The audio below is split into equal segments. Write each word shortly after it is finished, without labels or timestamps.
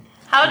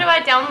How do I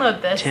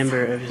download this?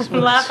 Timbre of his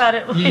voice. Laugh at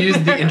it later. You use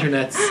the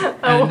internets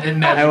and it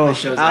magically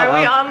shows up. Are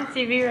we on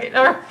TV right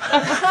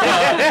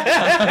now?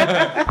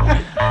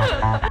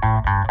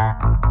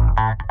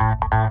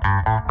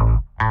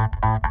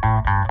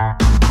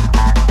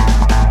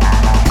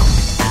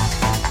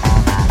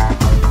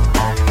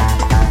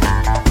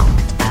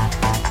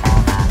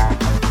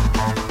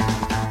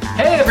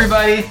 Hey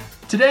everybody!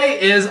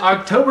 Today is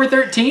October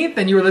 13th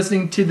and you are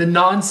listening to the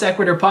Non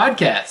Sequitur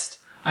Podcast.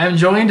 I am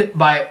joined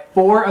by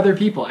 4 other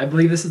people. I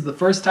believe this is the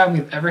first time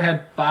we've ever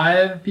had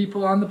 5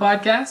 people on the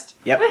podcast.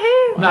 Yep.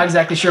 Woohoo! I'm not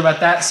exactly sure about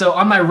that. So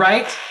on my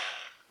right...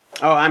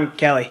 Oh, I'm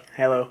Kelly.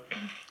 Hello.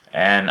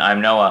 And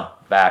I'm Noah,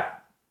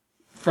 back.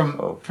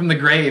 From the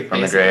grave, From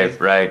basically. the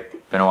grave,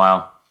 right. Been a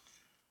while.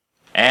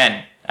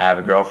 And I have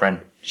a girlfriend.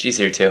 She's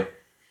here too.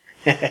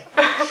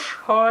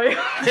 Hi.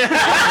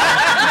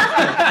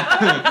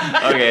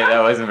 Okay, that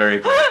wasn't very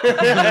cool.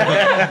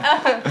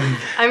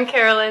 I'm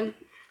Carolyn.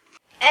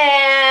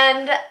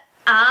 And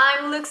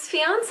I'm Luke's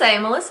fiance,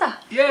 Melissa.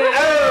 Yay!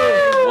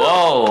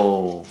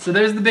 Whoa. So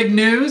there's the big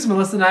news.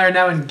 Melissa and I are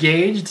now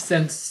engaged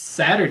since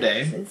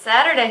Saturday. It's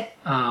Saturday.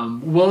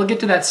 We'll get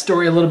to that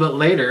story a little bit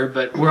later,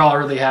 but we're all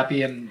really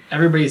happy and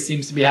everybody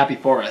seems to be happy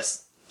for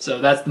us. So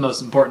that's the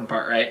most important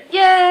part, right?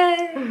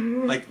 Yay!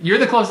 Like, you're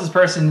the closest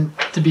person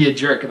to be a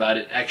jerk about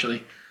it,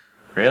 actually.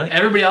 Really?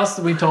 Everybody else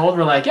that we told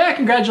were like, yeah,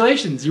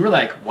 congratulations. You were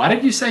like, why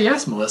did you say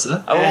yes,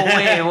 Melissa? Oh,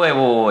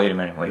 wait a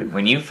minute. Wait.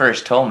 When you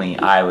first told me,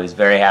 I was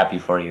very happy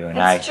for you. And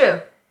That's true.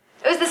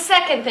 It was the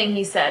second thing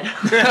he said.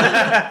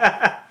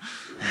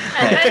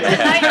 And then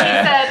tonight he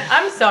said,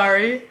 I'm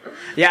sorry.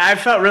 Yeah, I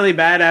felt really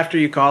bad after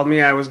you called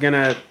me. I was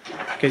gonna,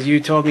 because you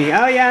told me,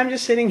 oh yeah, I'm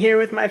just sitting here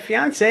with my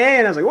fiance,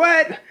 and I was like,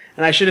 what?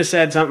 And I should have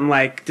said something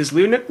like, does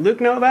Luke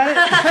know about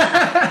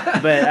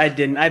it? But I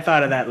didn't. I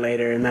thought of that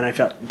later, and then I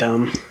felt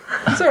dumb.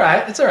 It's all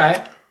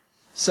right.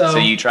 So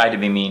you tried to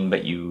be mean,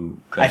 but you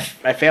couldn't.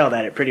 I failed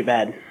at it pretty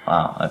bad.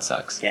 Wow, that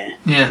sucks. Yeah.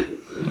 Yeah.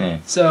 Yeah.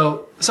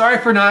 So, sorry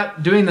for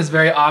not doing this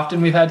very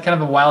often. We've had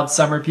kind of a wild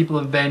summer. People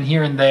have been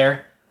here and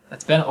there.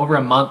 It's been over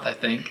a month, I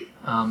think.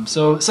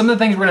 So some of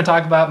the things we're going to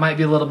talk about might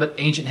be a little bit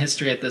ancient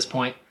history at this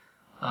point.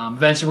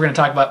 Eventually, we're going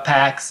to talk about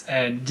PAX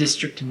and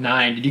District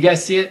 9. Did you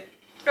guys see it?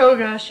 Oh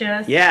gosh,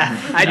 yes. Yeah,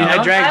 I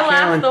No? dragged I laughed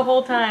Carolyn. the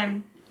whole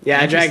time. Yeah,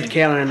 I dragged Interesting.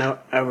 Carolyn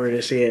over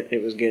to see it.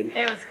 It was good.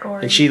 It was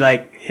gorgeous. And she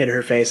hit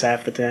her face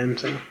half the time.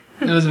 So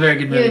It was a very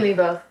good You and movie. me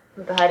both,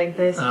 with the hiding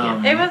face.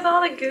 It was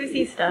all the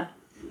goosey stuff.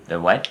 The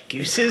what?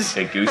 gooses.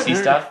 The goosey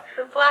stuff?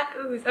 The black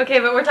ooze. Okay,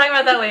 but we're talking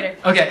about that later.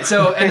 Okay,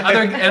 so and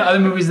other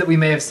movies that we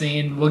may have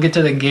seen, we'll get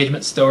to the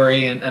engagement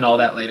story and all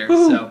that later.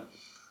 So,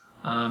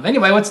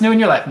 anyway, what's new in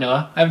your life,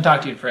 Noah? I haven't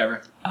talked to you in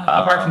forever,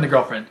 apart from the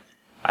girlfriend.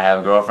 I have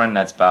a girlfriend.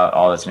 That's about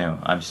all that's new.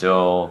 I'm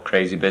still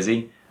crazy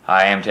busy.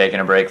 I am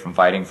taking a break from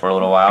fighting for a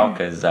little while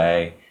because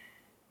I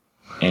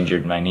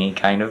injured my knee,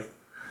 kind of.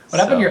 What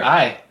happened to your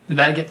eye? Did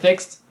that get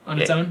fixed on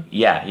its own?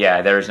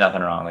 Yeah, there's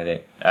nothing wrong with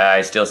it.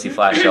 I still see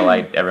flash of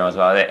light every once in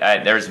a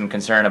while. There was some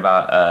concern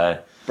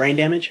about, Brain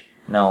damage.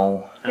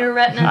 No. Your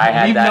retina. I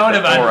had We've known that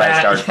about before I that.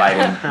 started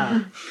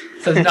fighting.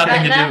 So there's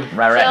nothing to Retina? do.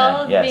 My retina,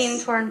 Cells yes. being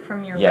torn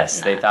from your Yes,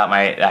 retina. they thought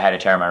I had a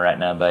tear in my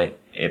retina, but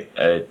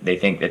they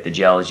think that the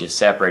gel is just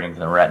separating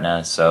from the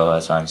retina, so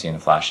that's why I'm seeing the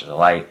flashes of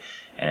light,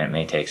 and it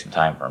may take some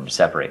time for them to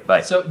separate.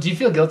 But So do you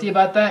feel guilty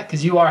about that?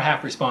 Because you are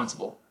half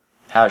responsible.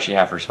 how is she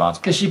half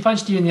responsible? Because she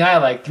punched you in the eye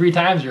like 3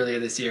 times earlier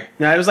this year.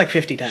 No, it was like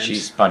 50 times.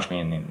 She's punched me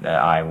in the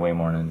eye way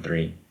more than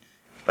 3.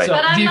 But So-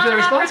 But I'm Do you not feel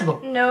half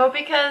responsible? No,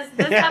 because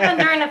this happened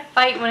during a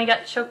fight when he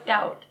got choked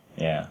out.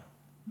 yeah.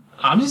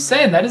 I'm just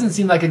saying, that doesn't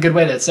seem like a good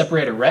way to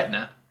separate a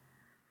retina.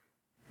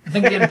 I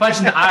think getting punched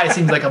in the eye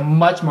seems like a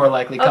much more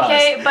likely cause.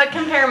 Okay, but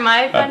compare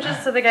my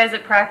punches to the guys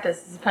at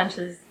practice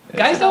punches.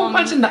 Guys don't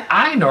punch in the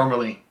eye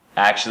normally.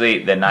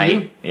 Actually, the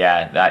night, You?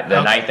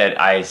 the night that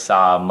I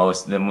saw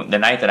the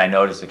night that I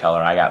noticed the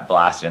color, I got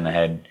blasted in the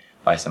head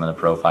by some of the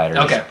pro fighters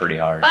pretty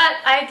hard. But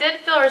I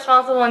did feel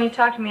responsible when you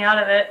talked me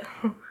out of it.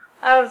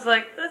 I was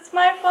like, it's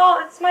my fault,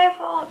 it's my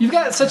fault. You've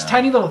got such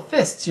tiny little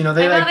fists, they I know,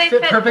 like they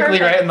fit fit perfectly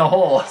perfect. right in the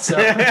hole. So,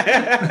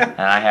 And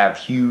I have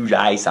huge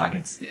eye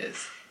sockets.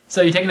 yes.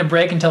 So you're taking a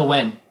break until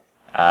when?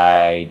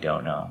 I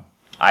don't know.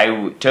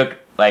 I took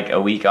like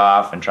a week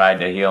off and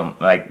tried to heal,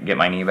 get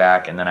my knee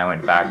back, and then I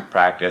went back to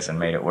practice and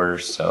made it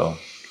worse. So,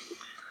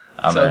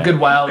 So a good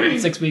while,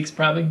 6 weeks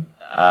probably.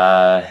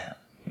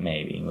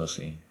 Maybe we'll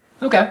see.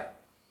 Okay.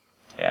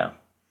 Yeah.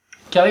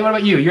 Kelly, what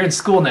about you? You're in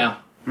school now.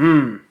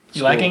 You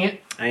School. liking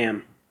it? I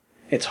am.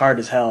 It's hard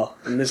as hell,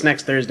 and this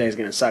next Thursday is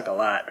going to suck a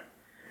lot.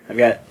 I've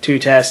got 2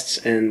 tests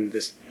and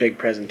this big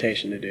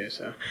presentation to do,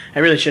 so I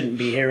really shouldn't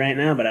be here right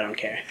now, but I don't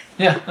care.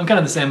 Yeah, I'm kind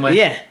of the same way.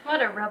 Yeah,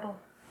 What a rebel.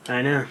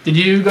 I know. Did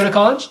you go to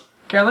college,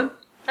 Carolyn?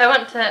 I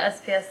went to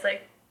SPS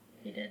like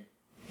you did.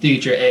 Did you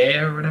get your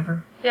AA or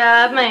whatever? Yeah, I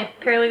have my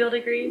paralegal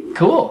degree.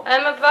 Cool.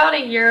 I'm about a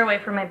year away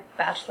from my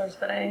bachelor's,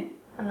 but I'm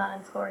not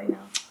in school right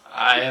now.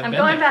 I have I'm been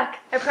going there. back.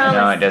 I I promise.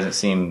 know it doesn't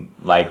seem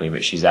likely,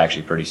 but she's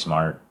actually pretty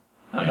smart.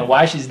 I don't know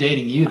why she's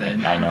dating you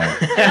then. I know.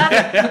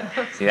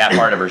 See, that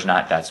part of her's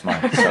not that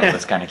smart, so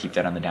let's kind of keep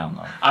that on the down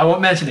low. I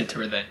won't mention it to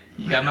her then.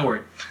 You got my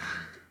word.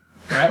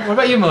 All right. What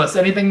about you, Melissa?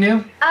 Anything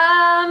new?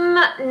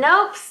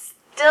 Nope.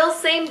 Still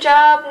same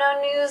job.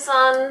 No news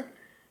on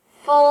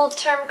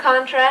full-term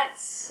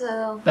contracts.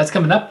 So That's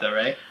coming up, though,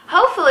 right?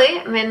 hopefully,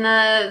 I mean,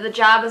 the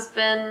job has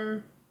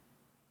been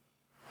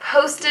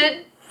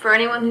posted for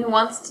anyone who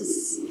wants to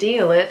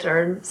steal it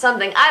or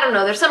something. I don't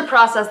know. There's some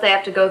process they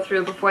have to go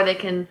through before they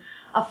can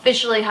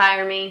officially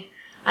hire me.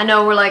 I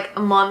know we're like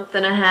a month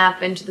and a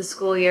half into the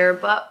school year,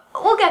 but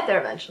we'll get there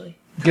eventually.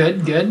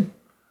 Good.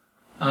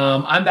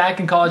 I'm back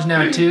in college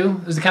now, too.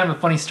 There's kind of a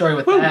funny story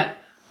with that.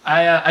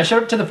 I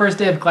showed up to the first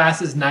day of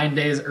classes 9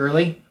 days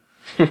early,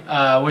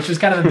 which was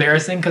kind of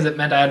embarrassing because it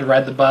meant I had to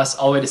ride the bus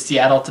all the way to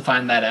Seattle to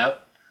find that out.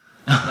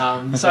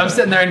 So I'm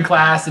sitting there in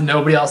class and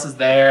nobody else is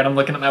there, and I'm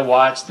looking at my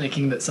watch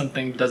thinking that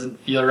something doesn't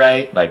feel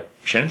right. Like,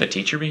 shouldn't the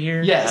teacher be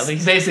here? Yes, At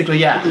least? basically,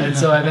 yeah. And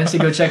so I eventually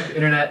go check the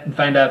internet and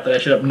find out that I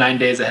showed up 9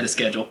 days ahead of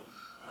schedule.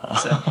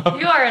 So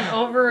You are an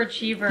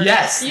overachiever.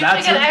 Yes, You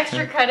that's should get what-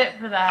 extra credit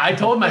for that. I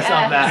told myself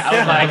Yes. that. I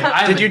was like,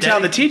 I'm Did you tell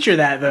the teacher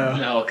that though?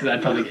 No, because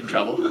I'd probably get in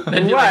trouble.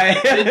 They'd be Why?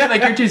 Like, they'd be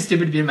like, you're too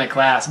stupid to be in my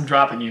class. I'm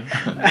dropping you.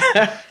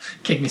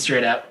 Kick me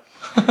straight out.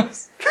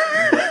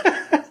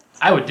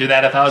 I would do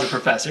that if I was a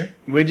professor.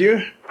 Would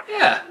you?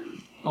 Yeah.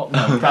 Well, no,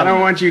 I probably. don't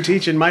want you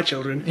teaching my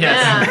children.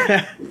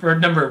 Yes. For a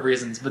number of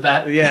reasons, but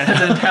that Yeah.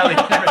 that's entirely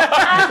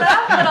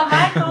different.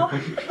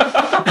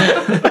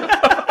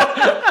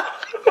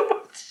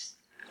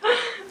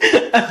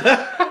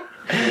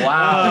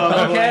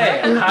 Wow.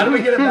 Okay. How do we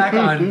get it back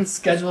on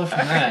schedule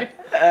from that?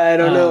 I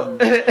don't know.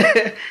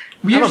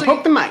 We I'm gonna usually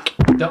poke the mic.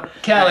 don't,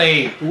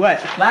 Kelly.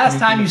 What? Last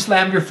time you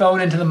slammed your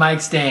phone into the mic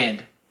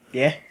stand.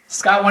 Yeah,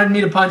 Scott wanted me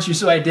to punch you,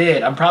 so I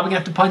did. I'm probably gonna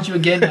have to punch you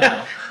again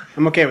now.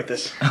 I'm okay with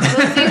this.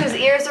 Those of you whose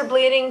ears are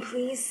bleeding,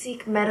 please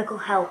seek medical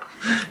help.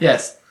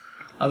 Yes.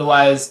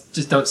 Otherwise,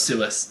 just don't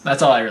sue us.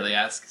 That's all I really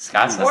ask.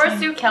 Scott's Or listening.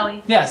 Sue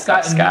Kelly. Yeah,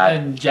 Scott and, Scott.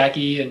 and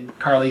Jackie and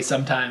Carly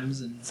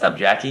sometimes. And What's up,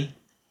 Jackie?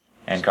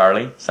 And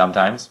Carly,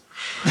 sometimes.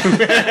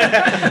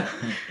 Apparently,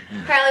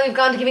 we've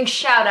gone to giving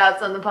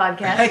shout-outs on the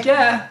podcast. heck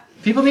yeah.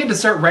 People need to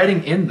start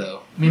writing in,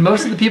 though. I mean,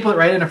 most of the people that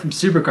write in are from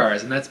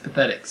supercars, and that's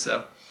pathetic.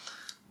 So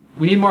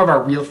we need more of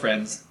our real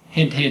friends.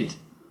 Hint, hint.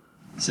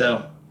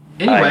 So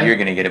anyway, You're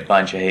going to get a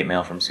bunch of hate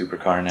mail from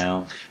Supercar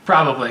now.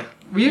 probably.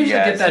 We usually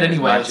Yeah, get that as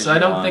anyway, much as so I you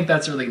don't want. think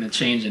that's really going to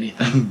change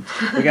anything.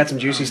 We got some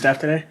juicy stuff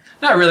today.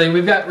 Not really.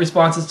 We've got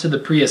responses to the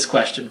Prius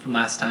question from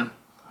last time.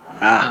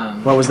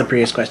 What was the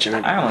Prius question?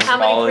 I almost How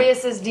many followed.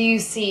 Priuses do you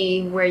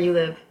see where you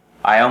live?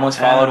 I almost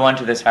followed one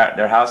to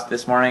their house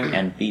this morning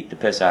and beat the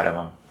piss out of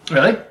them.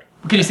 Really?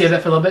 Can you save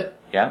that for a little bit?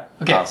 Yeah.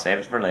 Okay. I'll save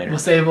it for later. We'll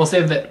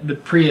save the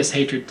Prius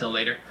hatred till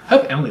later. I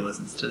hope Emily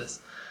listens to this.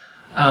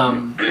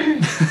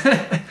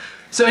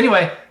 So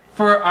anyway,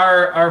 for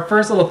our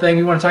first little thing,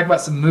 we want to talk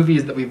about some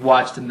movies that we've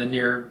watched in the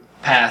near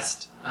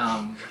past.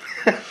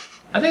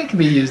 I think it can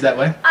be used that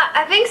way.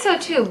 I think so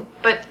too,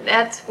 but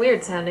that's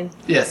weird sounding.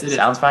 Yes, it is.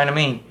 Sounds fine to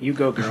me. You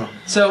go, girl.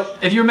 So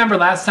if you remember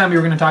last time we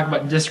were going to talk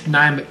about District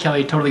 9, but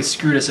Kelly totally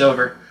screwed us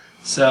over.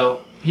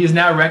 So he has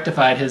now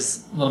rectified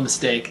his little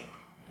mistake.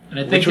 And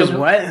I think Which was he'll-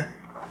 what?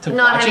 To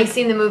Not watch having it.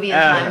 seen the movie in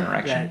time.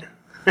 Direction.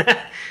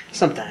 that.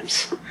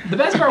 Sometimes. The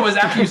best part was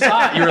after you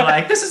saw it, you were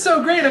like, "This is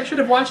so great! I should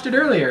have watched it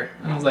earlier."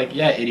 And I was like,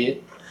 "Yeah,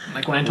 idiot."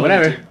 Like when I told you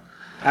Whatever. to.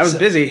 I was So-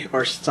 busy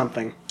or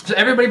something. So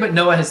everybody but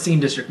Noah has seen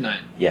District 9.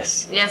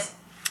 Yes. Yes.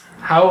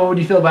 How do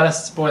you feel about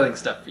us spoiling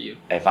stuff for you?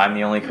 If I'm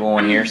the only cool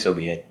one here, so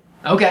be it.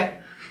 Okay.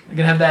 We're going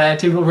to have that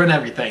attitude. We'll run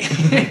everything.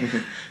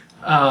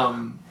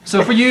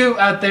 So for you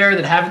out there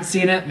that haven't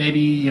seen it,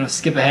 maybe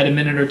skip ahead a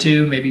minute or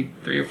two, maybe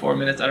 3 or 4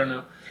 minutes. I don't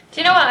know. Do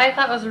you know what I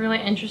thought was really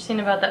interesting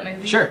about that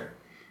movie? Sure.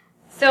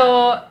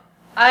 So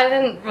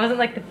I wasn't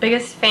like the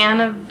biggest fan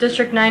of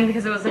District 9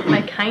 because it wasn't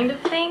my kind of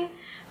thing,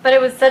 but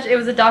it was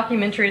a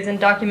documentary. It's in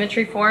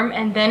documentary form,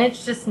 and then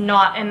it's just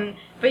not.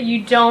 But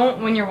you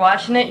don't, when you're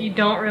watching it, you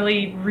don't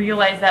really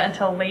realize that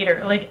until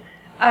later. Like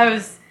I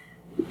was,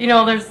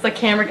 there's the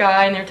camera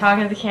guy, and they're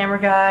talking to the camera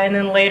guy, and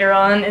then later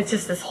on, it's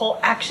just this whole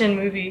action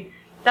movie.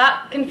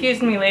 That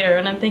confused me later,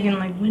 and I'm thinking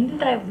like, when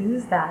did I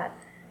lose that?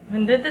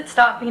 When did it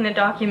stop being a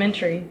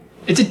documentary?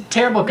 It's a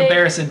terrible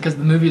comparison because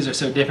the movies are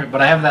so different,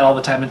 but I have that all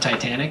the time in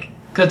Titanic.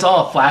 Because it's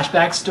all a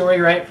flashback story,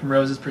 right, from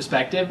Rose's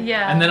perspective.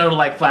 Yeah. And then it'll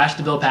flash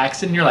to Bill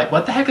Paxton, and you're like,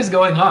 what the heck is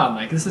going on?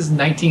 Like, this is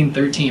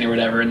 1913 or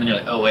whatever, and then you're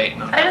like, oh wait,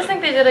 no. I just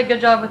think they did a good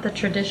job with the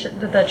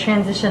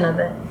transition of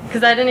it,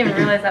 because I didn't even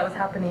realize that was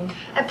happening.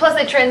 And plus,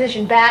 they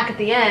transition back at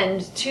the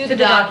end to the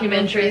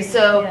documentary, documentary,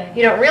 so yeah.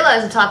 you don't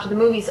realize until after the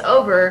movie's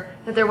over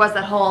that there was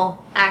that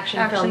whole action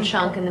film Action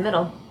chunk film. in the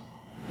middle.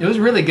 It was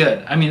really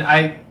good. I mean,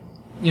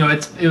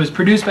 it was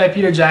produced by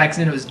Peter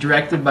Jackson. It was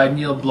directed by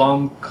Neil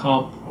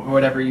Blomkamp, or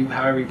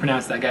however you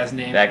pronounce that guy's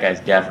name. That guy's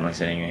definitely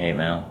sending you hate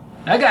mail.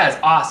 That guy is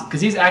awesome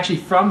because he's actually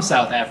from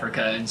South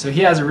Africa, and so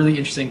he has a really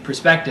interesting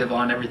perspective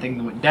on everything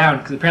that went down.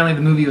 Because apparently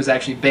the movie was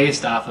actually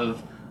based off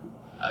of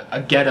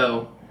a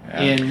ghetto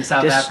in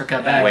South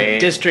Africa back. Way-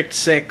 District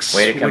 6.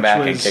 Way to come which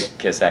back was, and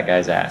kiss that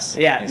guy's ass.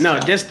 Yeah, He's no,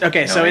 still-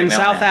 okay, no so in email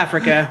South now.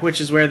 Africa,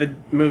 which is where the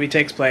movie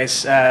takes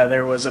place,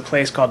 there was a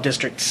place called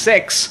District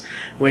 6,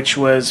 which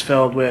was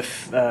filled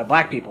with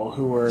black people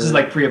who were... This is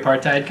like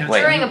pre-apartheid kind of Wait,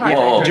 stuff. During apartheid.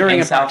 whoa, During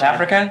in South apartheid.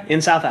 Africa?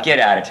 In South Africa. Get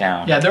out of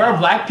town. Yeah, there are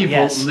black people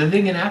Yes.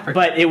 living in Africa.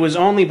 But it was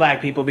only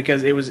black people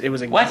because it was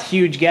a What?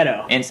 huge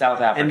ghetto. In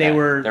South Africa. And they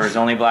were- There was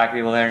only black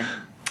people there?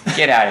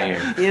 Get out of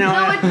here. You know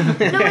Noah, what?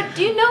 Noah,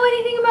 do you know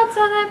anything about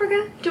South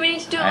Africa? Do we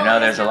need to do? I know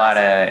there's a lot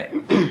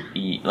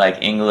of like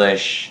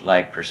English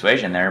like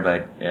persuasion there,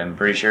 but I'm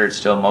pretty sure it's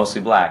still mostly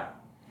black.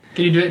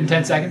 Can you do it in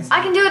 10 seconds?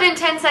 I can do it in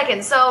 10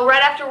 seconds. So,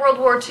 right after World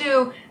War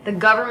II, the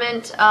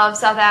government of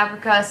South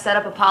Africa set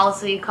up a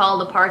policy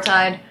called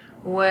apartheid,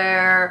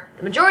 where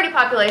the majority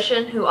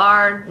population, who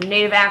are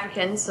native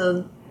Africans,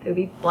 so they would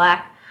be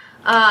black,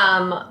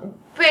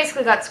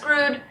 basically got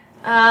screwed.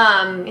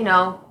 You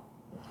know,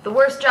 the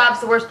worst jobs,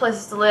 the worst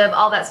places to live,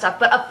 all that stuff.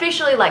 But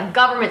officially, like,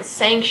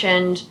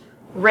 government-sanctioned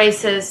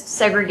racist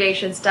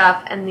segregation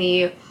stuff, and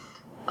the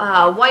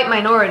white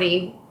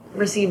minority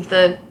received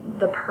the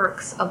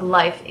perks of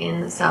life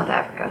in South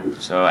Africa.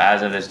 So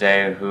as of this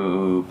day,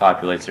 who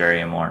populates the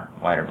area more,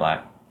 white or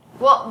black?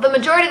 Well, the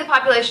majority of the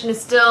population is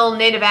still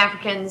Native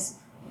Africans.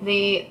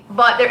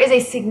 But there is a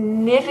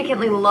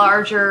significantly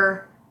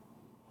larger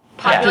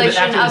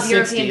population After the of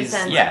European 60s.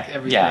 descent. Yeah,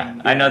 everything.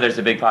 yeah. I know there's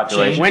a big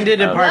population. When did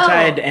of-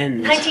 apartheid No,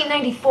 end?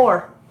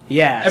 1994.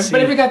 Yeah.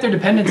 Everybody got their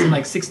independence in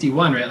like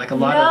 61, right? Like a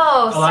lot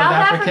of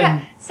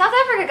African. South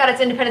Africa got its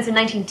independence in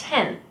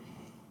 1910.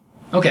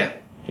 Okay.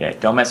 Yeah,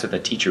 don't mess with the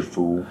teacher,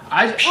 fool.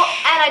 I Well, and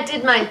I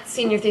did my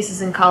senior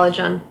thesis in college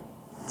on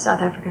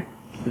South Africa.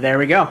 There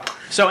we go.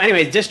 So,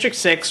 anyways, District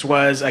 6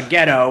 was a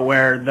ghetto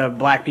where the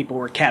black people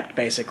were kept,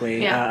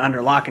 basically, Yeah.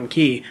 under lock and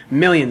key,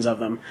 millions of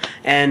them.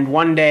 And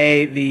one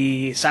day,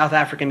 the South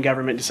African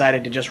government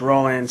decided to just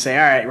roll in and say,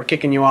 all right, we're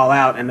kicking you all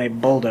out, and they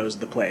bulldozed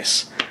the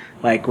place,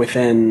 like,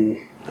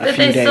 within a Did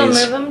few they days. still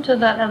move them to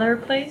that other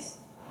place?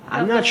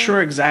 I'm not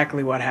sure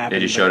exactly what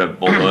happened. They just but showed up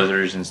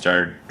bulldozers and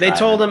started. They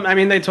told them,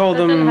 they told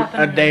That didn't them happen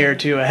a here. day or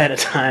two ahead of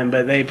time,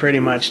 but they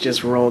pretty much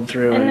just rolled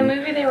through In the and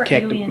movie, they were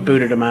kicked, aliens.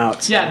 booted them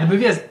out. Yeah, the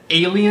movie has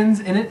aliens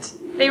in it.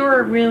 They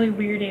were really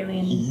weird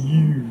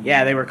aliens.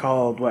 Yeah, they were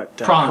called, what?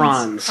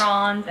 Prawns.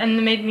 Prawns, and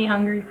they made me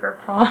hungry for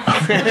prawns.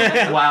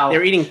 Wow. They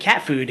were eating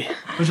cat food.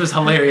 Which was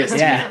hilarious to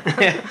me.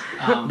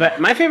 Yeah.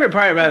 But my favorite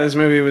part about this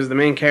movie was the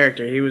main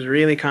character. He was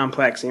really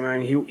complex. You know,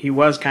 he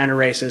was kind of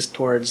racist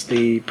towards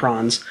the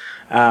prawns.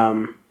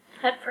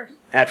 At first.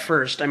 At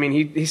first, I mean,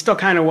 he still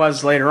kind of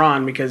was later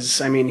on because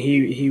I mean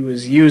he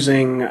was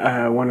using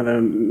one of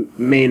the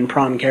main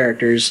prawn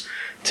characters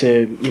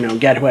to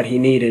get what he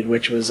needed,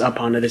 which was up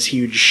onto this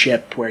huge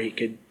ship where he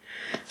could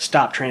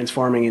stop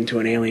transforming into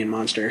an alien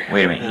monster.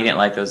 Wait a minute, he didn't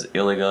like those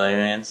illegal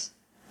aliens?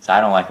 So I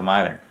don't like them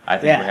either. I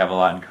think Yeah. we have a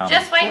lot in common.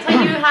 Just wait till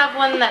you have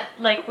one that,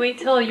 like, wait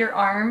till your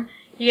arm,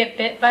 you get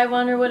bit by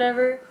one or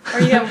whatever, or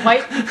you get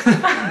white.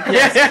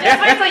 Just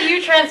wait till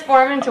you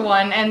transform into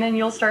one, and then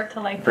you'll start to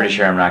like. Pretty them.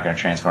 sure I'm not going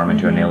to transform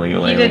into an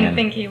illegal He alien. didn't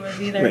think he was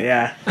either. But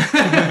yeah,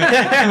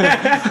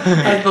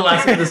 That's the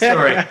lesson of the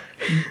story.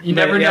 You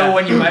never yeah. know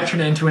when you might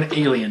turn into an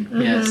alien.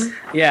 Yes.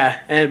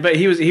 yeah, but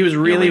he was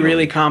really Illegal.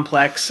 really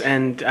complex,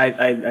 and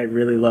I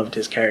really loved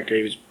his character.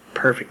 He was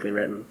perfectly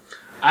written.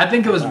 I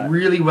think it was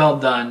really well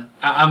done.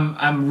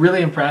 I'm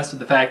really impressed with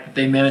the fact that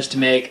they managed to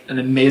make an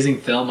amazing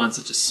film on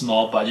such a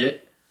small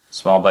budget.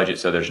 Small budget,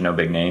 so there's no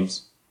big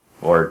names?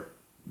 Or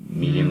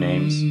medium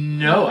names?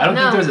 No, I don't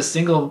think No. there was a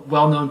single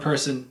well-known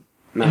person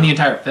in the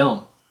entire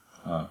film.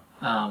 Oh,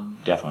 Um,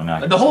 definitely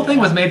not. but the whole thing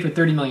was made for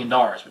 $30 million,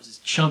 which is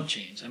chump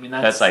change. I mean,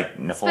 That's like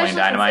Napoleon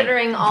Especially Dynamite.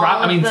 considering all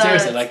I mean, of the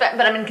seriously, like-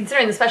 but I mean,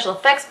 considering the special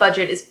effects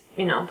budget is,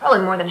 probably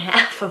more than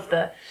half of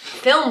the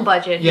film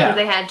budget Yeah. because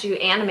they had to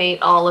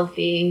animate all of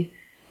the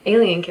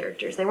alien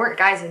characters. They weren't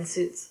guys in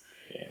suits.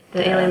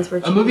 The aliens were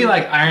a movie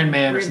like Iron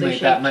Man or something weirdly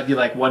like that shaped. might be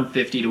like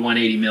 150 to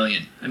 180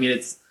 million. I mean,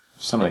 it's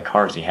Some of the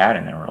cars he had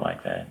in there were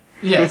like that.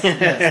 yes.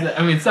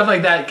 I mean, stuff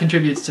like that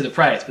contributes to the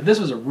price. But this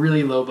was a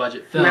really low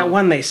budget film. And that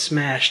one they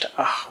smashed.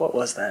 Oh, what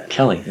was that?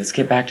 Kelly, let's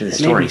get back to the It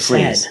made story, me sad.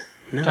 please.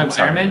 No, Talking about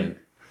Sorry. Iron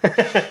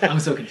Man? I'm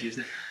so confused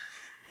now.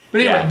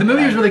 But anyway, Yeah. the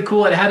movie was really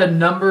cool. It had a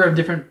number of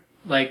different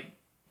like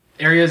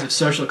areas of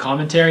social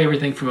commentary,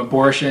 everything from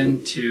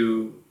abortion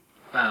to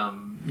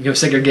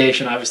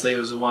segregation. Obviously,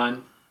 was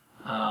one.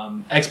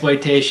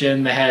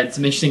 Exploitation. They had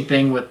some interesting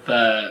thing with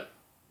the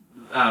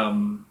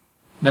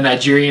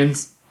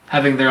Nigerians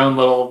having their own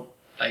little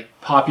like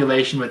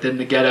population within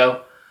the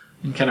ghetto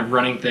and kind of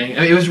running thing.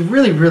 I mean, it was a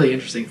really, really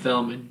interesting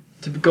film. And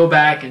to go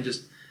back and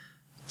just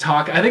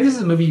talk, I think this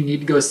is a movie you need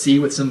to go see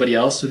with somebody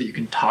else so that you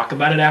can talk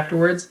about it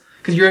afterwards.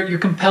 Because you're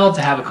compelled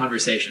to have a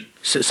conversation.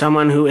 So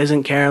someone who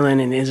isn't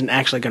Carolyn and isn't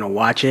actually going to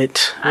watch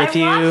it I with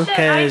you watched it.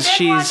 I because did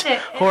she's watch it.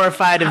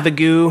 horrified of the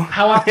goo.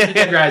 How often do you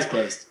keep your eyes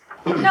closed?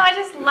 No, I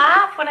just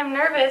laugh when I'm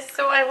nervous,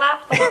 so I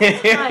laugh the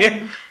whole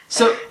time.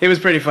 So It was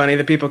pretty funny.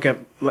 The people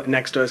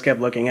next to us kept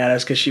looking at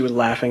us because she was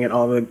laughing at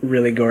all the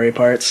really gory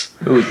parts.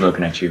 Who's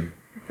looking at you?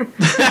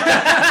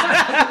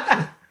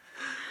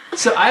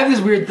 So I have this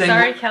weird thing.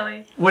 Sorry,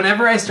 Kelly.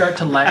 Whenever I start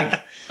to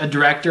like a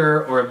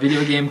director or a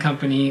video game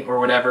company or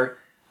whatever,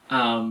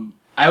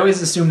 I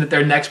always assume that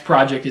their next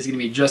project is going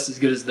to be just as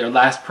good as their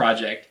last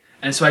project.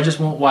 And so I just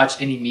won't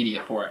watch any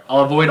media for it.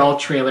 I'll avoid all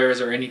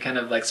trailers or any kind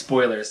of like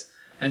spoilers.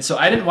 And so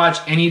I didn't watch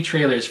any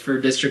trailers for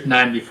District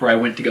 9 before I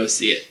went to go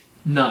see it.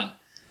 None.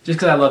 Just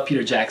because I love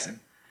Peter Jackson.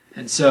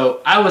 And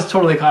so I was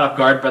totally caught off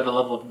guard by the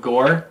level of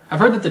gore. I've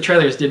heard that the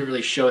trailers didn't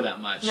really show that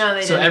much. No,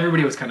 they so didn't.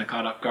 everybody was kind of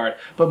caught off guard.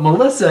 But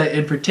Melissa,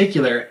 in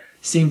particular,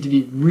 seemed to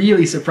be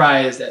really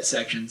surprised at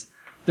sections.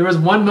 There was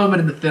one moment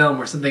in the film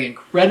where something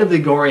incredibly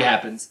gory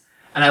happens.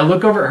 And I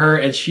look over at her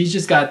and she's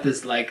just got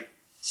this like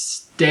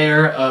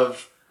stare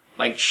of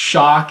like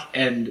shock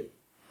and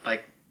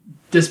like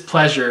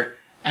displeasure.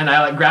 And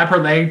I like grab her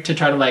leg to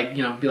try to like,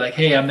 you know, be like,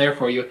 hey, I'm there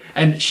for you.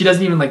 And she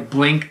doesn't even like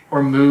blink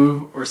or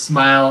move or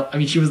smile. I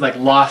mean, she was like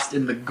lost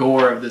in the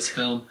gore of this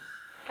film.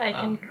 I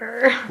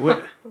concur.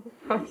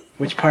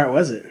 Which part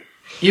was it?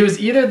 It was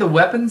either the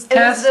weapons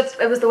test.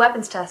 It was the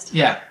weapons test.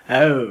 Yeah.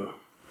 Oh.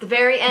 The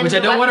very end. Which I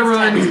of the don't want to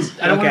ruin. weapons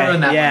test. I don't want to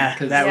ruin that yeah, one.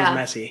 'Cause, that Yeah. was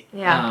messy.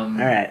 Yeah. All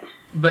right.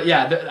 But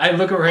yeah, I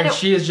look at her and And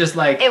she is just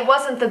like It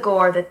wasn't the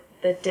gore that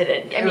did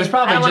it. I was mean,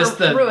 probably I don't just want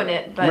the- to ruin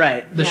it, but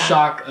Right. the yeah.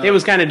 shock. Of, It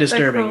was kind of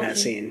disturbing, cruelty. that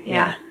scene.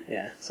 Yeah.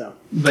 Yeah. So.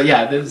 But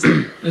yeah, it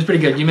was pretty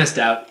good. You missed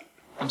out.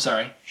 I'm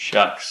sorry.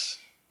 Shucks.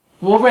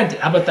 We'll rent it.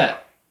 How about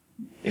that?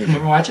 You want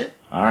to watch it?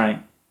 All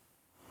right.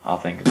 I'll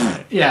think about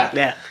it. Yeah.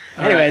 Yeah.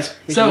 All Anyways. right.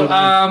 we can So, move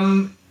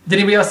on. did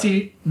anybody else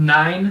see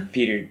 9?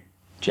 Peter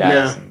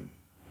Jackson.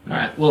 All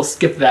right, we'll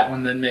skip that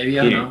one then. Maybe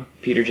I don't know.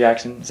 Peter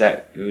Jackson. Is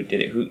that who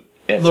did it? Who?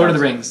 that Lord of the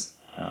sounds- Rings.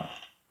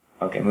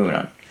 Okay, moving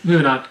on.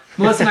 Moving on.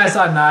 Melissa and I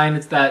saw 9.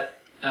 It's that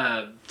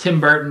Tim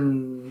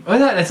Burton. Oh,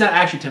 it's not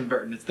actually Tim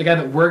Burton. It's the guy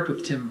that worked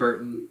with Tim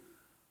Burton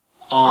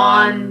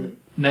on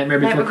Nightmare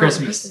Before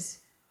Christmas.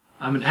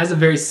 It has a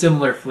very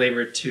similar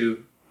flavor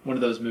to one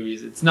of those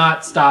movies. It's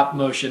not stop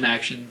motion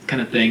action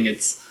kind of thing.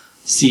 It's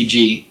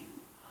CG.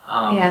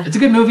 Yeah. It's a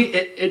good movie.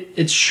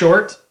 It's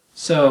short,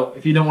 so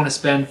if you don't want to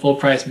spend full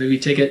price movie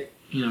ticket,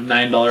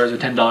 $9 or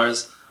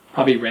 $10,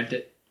 probably rent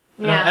it.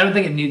 Yeah. I don't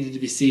think it needed to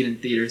be seen in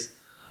theaters.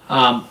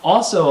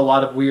 Also, a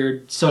lot of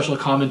weird social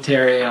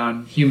commentary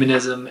on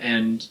humanism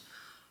and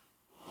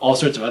all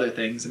sorts of other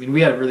things. I mean,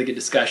 we had a really good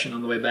discussion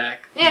on the way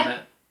back on Yeah.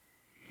 that,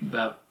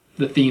 about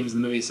the themes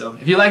of the movie. So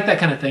if you like that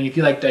kind of thing, if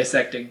you like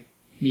dissecting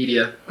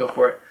media, go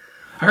for it.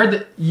 I heard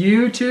that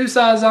you two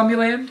saw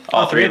Zombieland.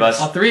 All three of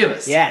us. All three of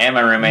us. Yeah. And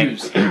my roommate.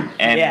 News.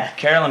 And Yeah.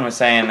 Carolyn was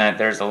saying that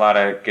there's a lot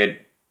of good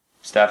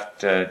stuff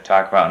to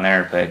talk about in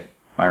there, but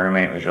my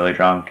roommate was really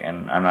drunk,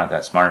 and I'm not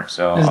that smart,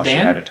 so Is all she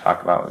Dan? had to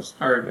talk about was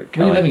Or where are you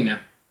Kelly. living now?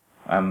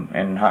 I'm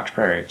in Hawks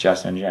Prairie,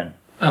 Justin and Jen.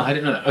 Oh, I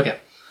didn't know that. Okay.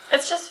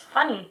 It's just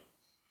funny.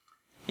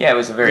 Yeah, it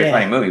was a very Yeah.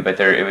 funny movie, but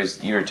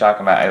you were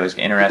talking about, it was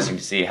interesting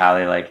to see how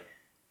they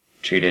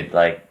treated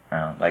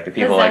the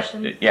people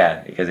Possession.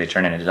 because they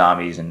turn into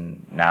zombies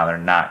and now they're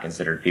not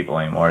considered people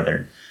anymore.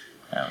 They're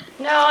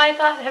No, I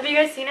thought. Have you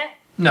guys seen it?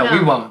 No, No.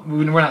 we won't.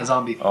 We're not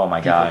zombie. oh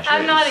my gosh.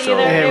 I'm it not was so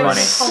either. It funny.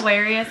 was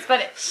hilarious, but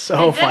it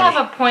So did funny.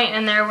 have a point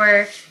in there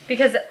where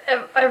because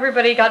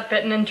everybody got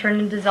bitten and turned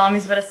into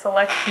zombies, but a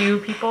select few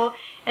people,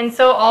 and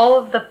so all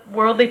of the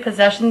worldly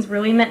possessions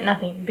really meant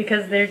nothing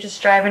because they're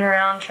just driving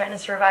around trying to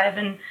survive,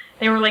 and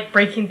they were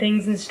breaking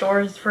things in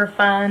stores for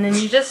fun, and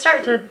you just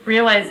start to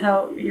realize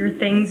how your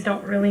things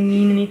don't really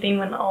mean anything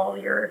when all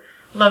your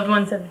loved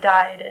ones have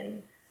died,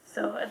 and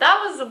so that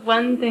was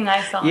one thing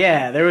I saw.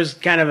 Yeah, there was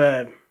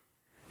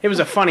it was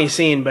a funny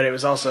scene, but it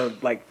was also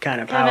kind of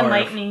Kind of powerful.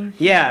 enlightening.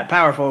 Yeah,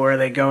 powerful, where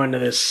they go into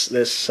this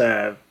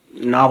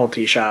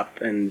novelty shop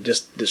and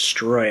just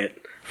destroy it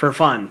for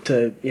fun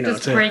to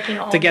Just breaking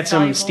all to get the some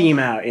valuables. steam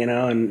out,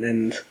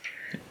 and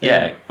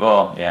Yeah,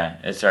 well, yeah,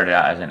 it started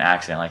out as an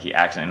accident. He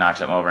accidentally knocks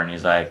something over and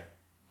he's like,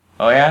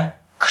 oh yeah?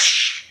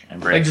 And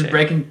Like breaks just it.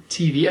 breaking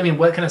TV. I mean,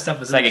 what kind of stuff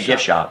was It's like in a the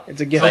gift shop.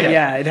 it's a gift. Okay.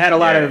 Yeah, it had a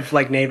lot Yeah. of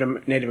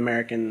Native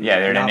American. Yeah,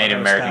 they're in a Navajo Native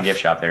American stuff. gift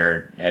shop.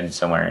 They're heading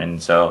somewhere,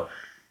 and so,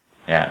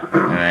 yeah.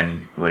 And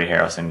then Woody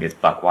Harrelson gets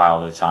buck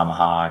wild with a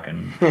tomahawk,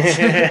 and it's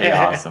pretty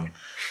awesome.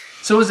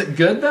 So was it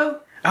good though?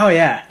 Oh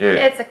yeah, Dude,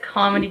 It's a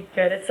comedy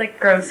good. It's like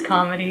gross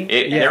comedy.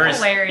 there was,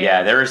 hilarious.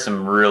 yeah, there were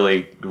some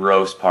really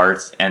gross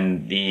parts,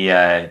 and the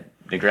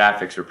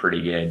graphics were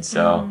pretty good.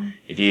 So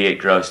if you get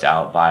grossed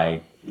out by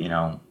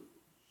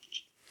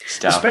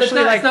stuff,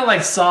 Especially- It's not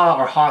like Saw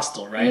or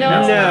Hostel, right? No,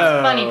 No.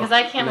 it's funny because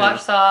I can't watch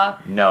Saw,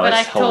 No, but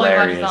I it's totally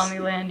hilarious. watch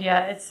Zombieland.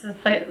 Yeah, it's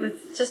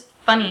just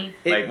funny.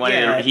 like when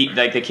yeah.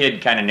 the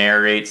kid kind of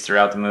narrates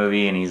throughout the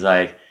movie, and he's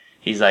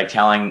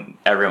telling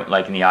everyone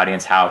in the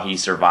audience how he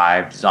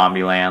survived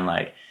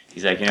Zombieland.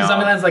 He's like,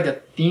 Zombieland's like a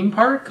theme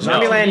park.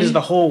 Zombieland is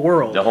the whole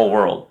world. the whole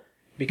world.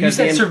 You because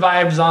said the-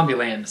 survived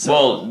Zombieland. So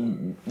Well,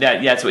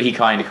 that's what he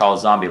kind of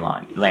calls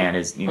Zombieland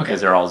is because Okay.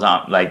 they're all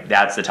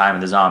that's the time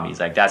of the zombies.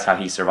 That's how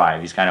he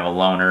survived. He's kind of a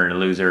loner, a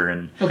loser,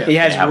 and okay. he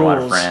has have a rules.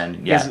 lot of friends.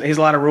 He has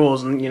a lot of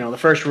rules, and the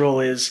first rule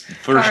is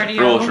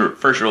Cardio.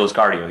 First rule is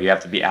cardio. You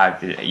have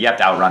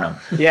to outrun them.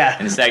 yeah.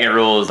 And the second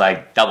rule is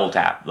double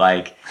tap.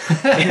 If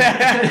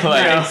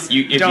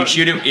you don't-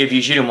 shoot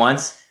him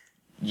once,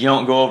 you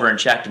don't go over and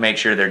check to make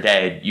sure they're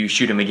dead. You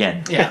shoot them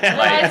again. Yeah.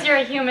 Otherwise, you're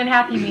a human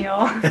Happy Meal.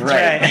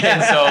 Right.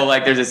 And so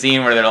like there's a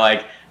scene where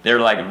they're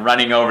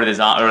running over the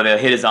zombie, or they'll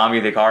hit a zombie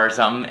with a car or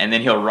something, and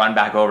then he'll run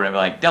back over and be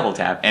like, double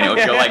tap, and it'll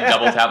show like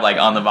double tap like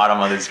on the bottom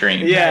of the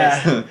screen.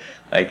 Yeah.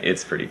 Like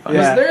it's pretty fun.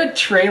 Yeah. Was there a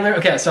trailer?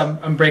 Okay, so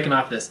I'm breaking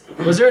off this.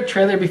 Was there a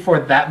trailer before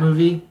that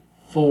movie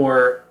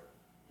for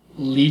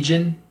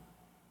Legion?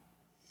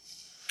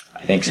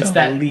 I think so. It's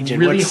that Legion.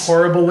 really What's-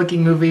 horrible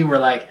looking movie where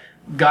like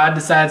God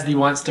decides that he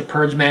wants to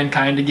purge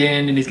mankind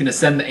again, and he's going to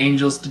send the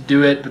angels to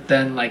do it, but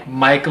then like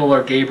Michael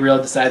or Gabriel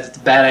decides it's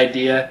a bad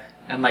idea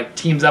and like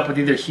teams up with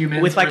either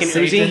humans With, like, or an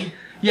Satan. Uzi?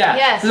 Yeah.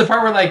 Yes. There's a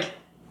part where like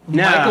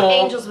No.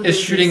 Angels Michael with is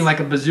Uzis. shooting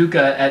like a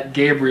bazooka at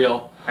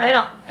Gabriel. I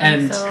don't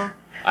And- think so.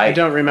 I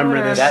don't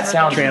remember this That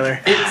sounds trailer.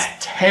 It's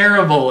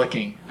terrible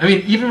looking. I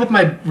mean, even with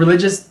my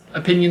religious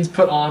opinions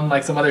put on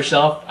like some other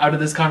shelf out of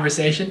this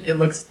conversation, it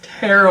looks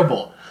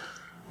terrible.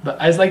 But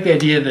I just like the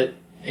idea that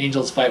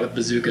angels fight with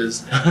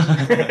bazookas.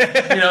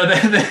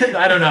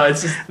 I don't know.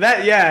 It's just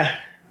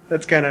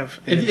That's kind of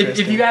if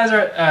interesting. you guys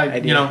are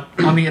Idea.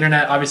 on the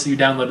internet, obviously you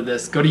downloaded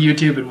this. Go to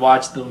YouTube and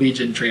watch the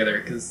Legion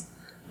trailer because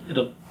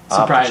it'll I'll have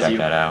to surprise check you.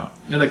 that out.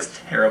 It looks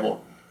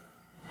terrible.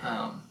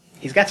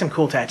 He's got some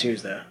cool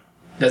tattoos though.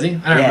 Does he? I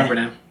don't Yeah. remember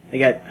now.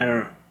 I don't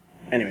know.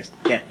 Anyways,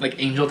 yeah.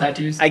 Like angel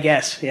tattoos. I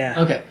guess, yeah.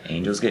 Okay.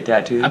 Angels get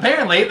tattoos.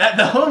 Apparently, that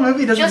the whole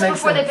movie doesn't Just make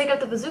before sense. they pick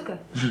up the bazooka.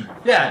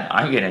 Yeah.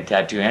 I'm getting a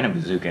tattoo and a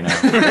bazooka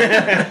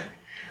now.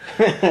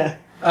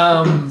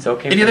 It's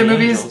okay. Any for other the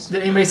movies angels.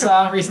 that anybody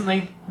saw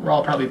recently? We're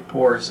all probably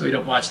poor, so we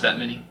don't watch that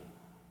many.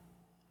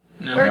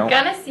 No. We're Nope.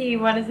 gonna see,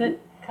 what is it?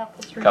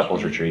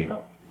 Couples Retreat.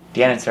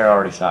 Dan and Sarah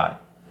already saw it.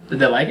 Did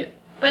they like it?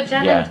 But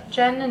Jen Yeah. and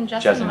Justin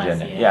Justin want to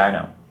see Jen. it. Yeah, I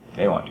know.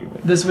 They want to,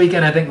 but This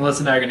weekend, I think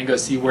Melissa and I are going to go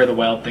see Where the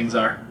Wild Things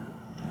Are.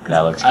 that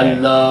looks I great.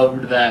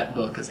 loved that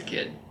book as a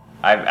kid.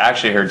 I've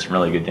actually heard some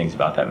really good things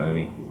about that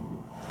movie.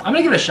 I'm going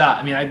to give it a shot.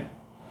 I mean, I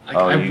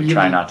You really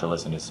try not to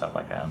listen to stuff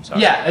like that. I'm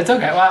sorry. Yeah, it's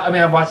okay. Well, I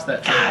mean, I've watched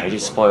that. God, I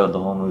just spoiled the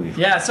whole movie.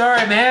 Yeah,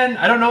 sorry, man.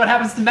 I don't know what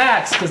happens to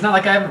Max because not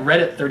like I haven't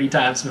read it 30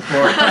 times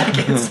before. Like,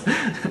 it's-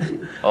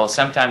 Well,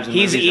 sometimes the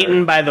He's movies are-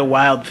 eaten by the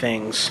wild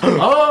things.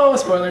 Oh,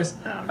 spoilers.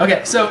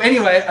 Okay, so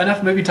anyway,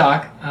 enough movie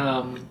talk.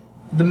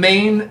 The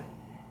main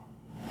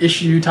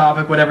issue,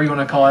 topic, whatever you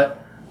want to call it,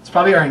 it's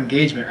probably our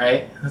engagement,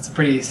 right? That's a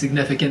pretty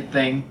significant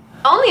thing.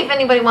 Only if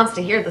anybody wants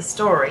to hear the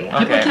story. People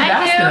Okay. keep I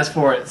asking do. us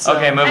for it. So.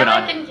 Okay, moving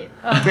I on. like in-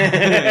 oh.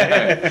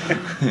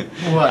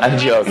 What? I'm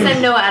joking.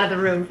 Send Noah out of the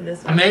room for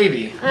this one.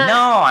 Maybe.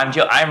 No,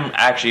 I'm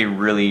actually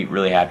really,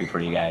 really happy for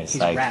you guys.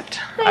 He's like, wrapped.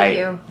 Thank I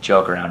you.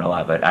 joke around a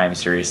lot, but I'm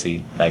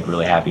seriously like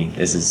really happy.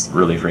 This is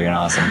really freaking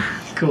awesome.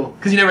 Cool.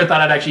 Because you never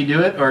thought I'd actually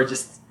do it, or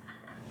just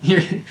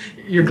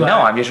you're glad. No,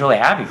 I'm just really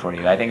happy for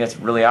you. I think that's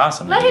really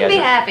awesome. Let that you him be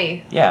guys are-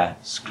 happy. Yeah,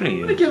 screw I'm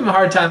gonna you. give him a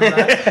hard time for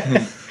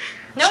that.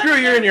 No Screw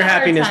one you and your gives a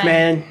hard happiness, time.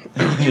 man.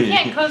 You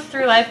can't coast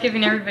through life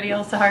giving everybody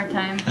else a hard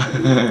time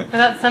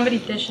without somebody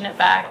dishing it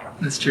back.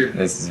 That's true.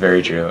 This is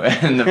very true.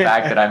 And the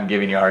fact that I'm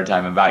giving you a hard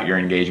time about your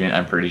engagement,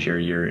 I'm pretty sure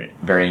you're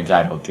very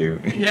entitled to.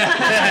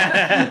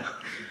 Yeah.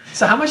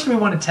 So how much do we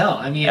want to tell?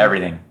 I mean,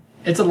 Everything.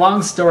 it's a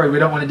long story. We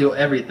don't want to do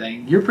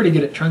everything. You're pretty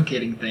good at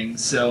truncating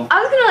things, so I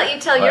was gonna let you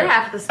tell your What?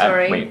 half of the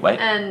story. Wait, what?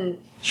 And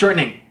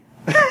shortening,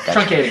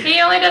 truncating. He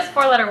only does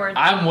 4-letter words.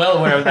 I'm well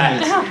aware of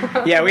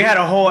that. Yeah, we had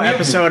a whole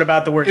episode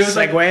about the word It was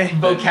like segue. a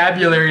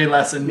vocabulary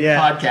lesson Yeah.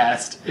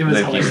 podcast. It was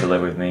Luke used to hilarious.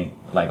 live with me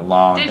like a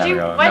long Did time you?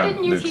 ago. Why No,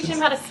 didn't you Luke teach is- him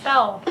how to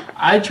spell?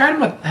 I tried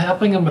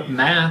helping him with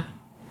math.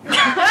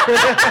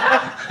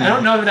 I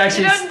don't know if it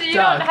actually You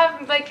don't stuck.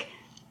 have like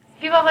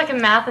people have like a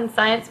math and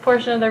science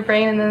portion of their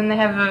brain, and then they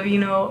have a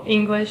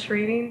English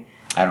reading.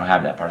 I don't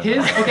have that part of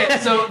His it. okay,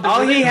 so the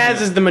All he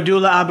has is the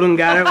medulla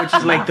oblongata, which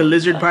is like the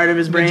lizard part of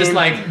his it brain. just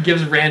like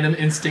gives random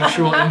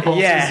instinctual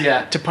impulses.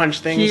 yeah, to punch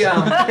things. He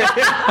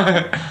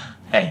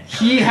Hey,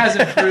 he has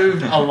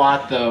improved a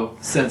lot though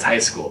since high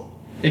school.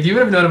 If you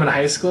would have known him in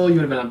high school, you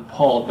would have been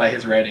appalled by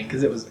his writing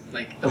because it was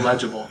like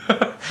illegible.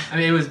 I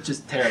mean, it was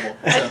just terrible.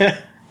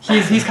 So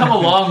he's come a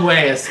long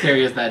way, as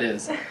scary as that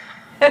is.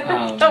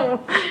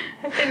 Oh,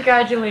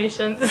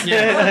 congratulations!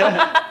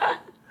 Yeah.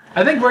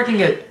 I think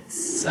working at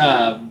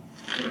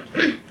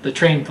the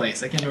train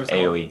place, I can't remember what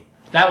it's called. AOE.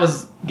 That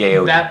was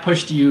Gayoe. that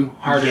pushed you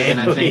harder than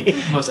I think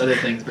Gayoe. most other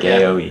things. But yeah,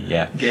 AOE,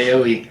 yeah.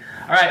 Gayoe.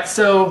 All right,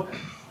 so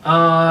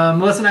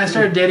Melissa and I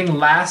started dating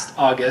last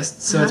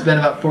August, so it's been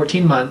about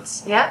 14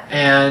 months. yeah.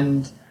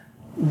 And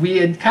we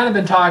had kind of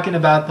been talking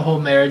about the whole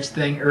marriage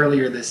thing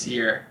earlier this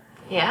year.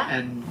 Yeah.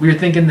 And we were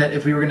thinking that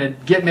if we were going to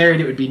get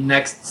married, it would be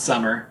next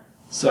summer.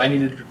 So I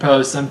needed to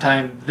propose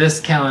sometime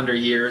this calendar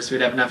year so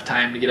we'd have enough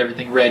time to get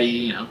everything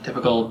ready,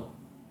 typical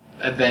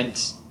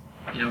event,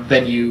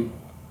 venue,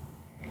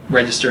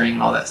 registering,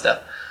 all that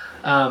stuff.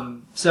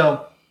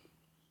 So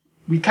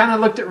we kind of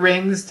looked at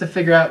rings to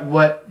figure out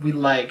what we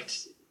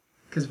liked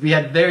because we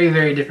had very,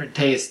 very different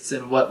tastes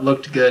in what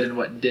looked good and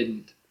what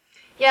didn't.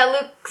 Yeah,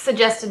 Luke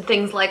suggested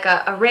things like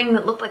a ring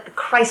that looked like the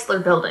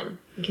Chrysler Building.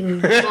 You can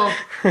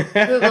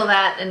Google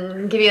that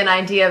and give you an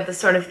idea of the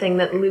sort of thing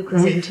that Luke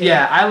was into.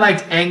 Yeah, I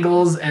liked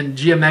angles and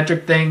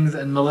geometric things,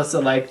 and Melissa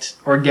liked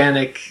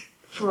organic,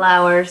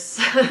 flowers.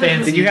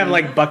 fancy. Did you have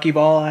like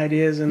buckyball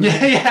ideas? And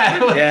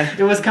Yeah,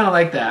 it was kind of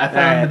like that. I found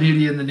Alright. the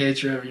beauty in the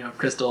nature of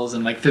crystals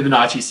and like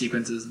Fibonacci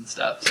sequences and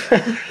stuff. So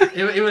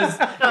it was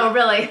No,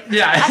 really.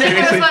 yeah. I think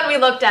there was one we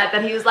looked at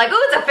that he was like,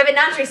 "Oh, it's a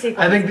Fibonacci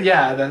sequence." I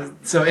think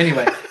so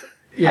anyway,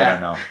 yeah. I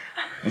don't know.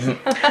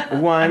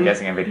 I'm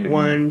guessing a video.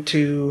 1,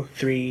 2,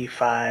 3,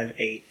 5,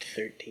 8,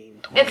 13,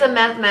 20. It's a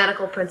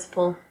mathematical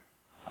principle.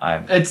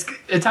 I'm It's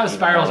how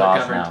spirals are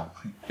lost governed. now.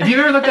 Have you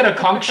ever looked at a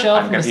conch shell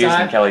I'm from the confused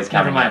side? and Kelly's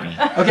Never counting mind.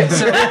 at Okay,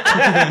 so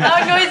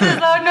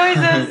Loud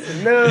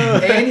noises. No.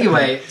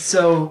 anyway,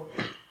 so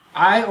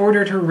I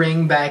ordered her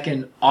ring back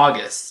in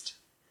August,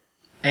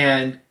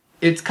 and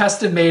it's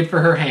custom made for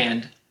her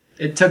hand.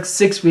 It took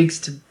 6 weeks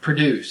to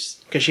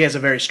produce. Because she has a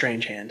very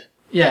strange hand.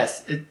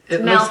 Yes, it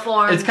looks,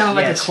 malformed. it's kind of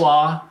like Yes. a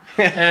claw,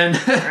 and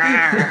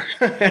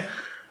Like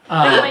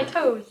my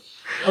toes.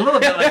 a little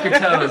bit like your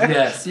toes.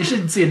 Yes, you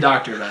should see a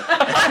doctor about that.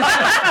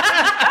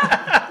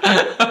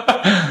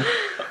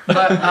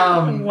 But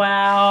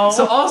Wow.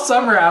 so all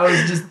summer I was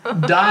just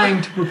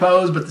dying to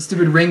propose, but the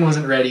stupid ring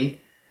wasn't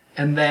ready.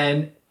 And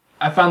then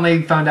I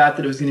finally found out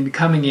that it was going to be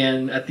coming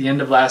in at the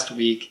end of last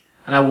week.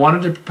 And I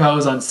wanted to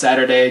propose on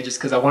Saturday just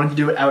because I wanted to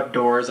do it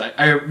outdoors.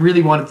 I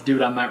really wanted to do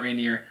it on Mount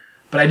Rainier.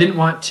 But I didn't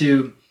want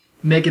to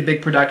make a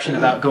big production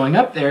about going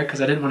up there because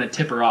I didn't want to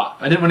tip her off.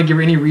 I didn't want to give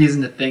her any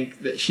reason to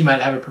think that she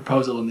might have a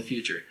proposal in the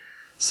future.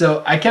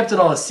 So I kept it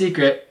all a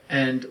secret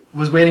and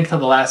was waiting till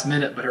the last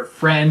minute, but her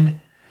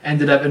friend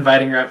ended up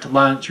inviting her out to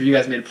lunch, or you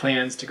guys made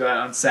plans to go out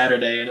on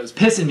Saturday, and it was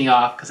pissing me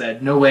off because I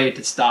had no way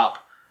to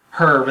stop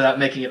her without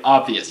making it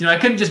obvious. I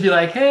couldn't just be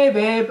like, "Hey,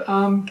 babe,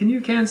 can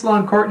you cancel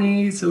on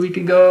Courtney so we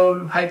can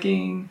go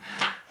hiking?"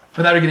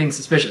 without her getting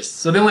suspicious.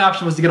 So the only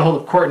option was to get a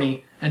hold of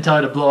Courtney and tell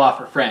her to blow off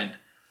her friend.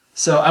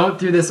 So I went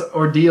through this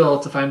ordeal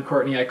to find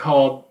Courtney. I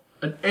called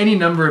any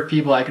number of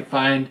people I could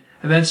find.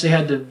 Eventually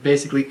had to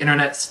basically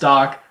internet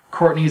stalk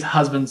Courtney's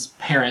husband's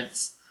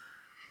parents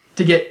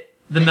to get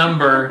the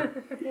number.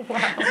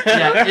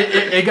 Yeah,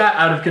 it got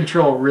out of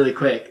control really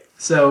quick.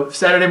 So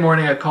Saturday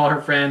morning, I call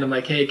her friend. I'm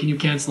like, "Hey, can you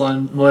cancel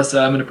on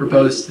Melissa? I'm going to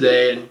propose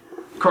today." And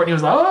Courtney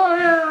was like, "Oh,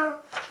 yeah."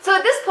 So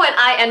at this point,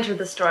 I enter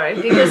the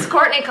story because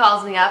Courtney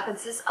calls me up and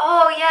says,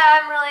 "Oh yeah,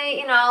 I'm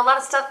really, a lot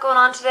of stuff going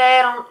on today.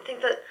 I don't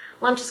think that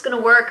lunch is going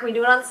to work. Can we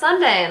do it on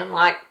Sunday?" And I'm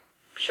like,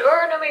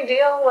 "Sure, no big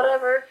deal,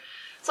 whatever."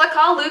 So I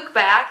call Luke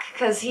back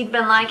because he'd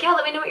been like, "Yeah,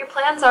 let me know what your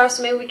plans are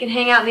so maybe we can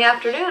hang out in the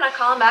afternoon." I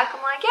call him back.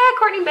 I'm like, "Yeah,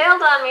 Courtney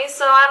bailed on me,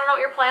 so I don't know what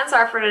your plans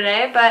are for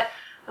today, but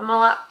I'm a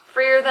lot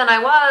freer than I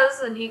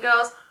was." And he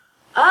goes,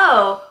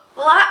 "Oh,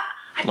 well,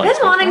 I've been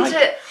wanting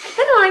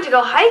to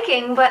go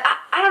hiking, but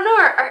I don't know.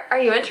 Are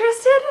you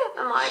interested?"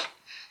 I'm like,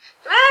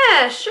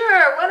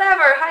 sure,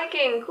 whatever.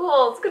 Hiking,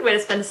 cool. It's a good way to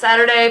spend a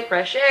Saturday.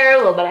 Fresh air, a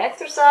little bit of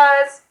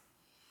exercise.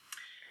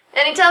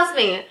 And he tells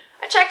me,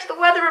 "I checked the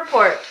weather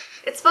report.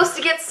 It's supposed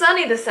to get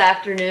sunny this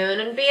afternoon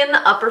and be in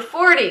the upper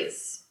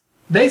 40s.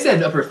 They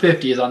said upper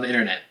 50s on the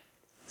internet.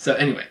 So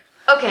anyway.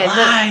 Okay.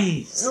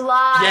 Lies.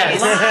 Lies.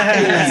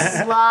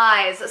 Yes.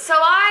 Lies. So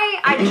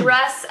I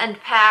dress and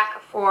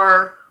pack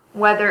for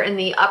weather in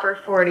the upper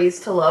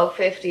 40s to low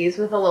 50s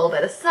with a little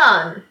bit of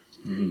sun.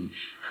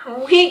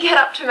 Mm-hmm. We get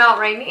up to Mount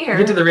Rainier.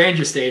 Get to the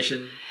ranger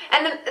station.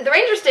 And the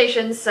ranger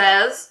station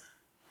says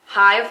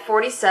high of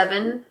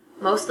 47,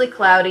 mostly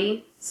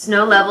cloudy,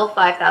 snow level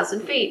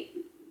 5,000 feet.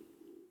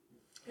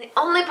 The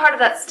only part of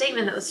that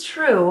statement that was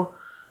true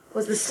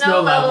was the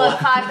snow level of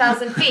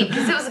 5,000 feet,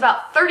 because it was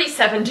about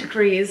 37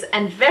 degrees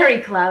and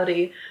very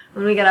cloudy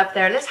when we got up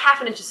there. There's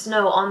half an inch of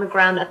snow on the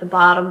ground at the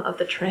bottom of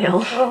the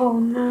trail. Oh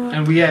no.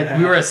 And we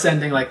were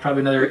ascending like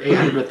probably another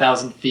 800 to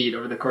 1,000 feet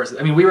over the course of,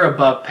 we were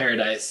above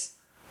paradise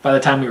by the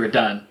time we were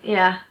done.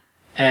 Yeah.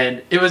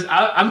 And it was,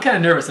 I'm kind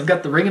of nervous. I've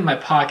got the ring in my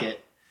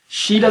pocket.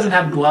 She doesn't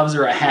have gloves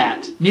or a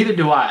hat. Neither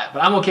do I,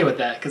 but I'm okay with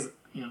that because,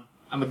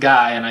 I'm a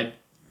guy and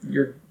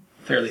you're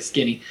fairly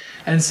skinny.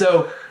 And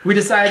so we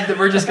decided that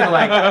we're just going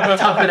to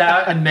tough it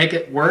out and make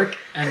it work.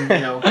 And,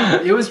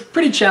 it was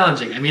pretty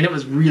challenging. It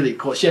was really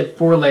cold. She had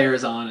 4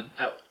 layers on.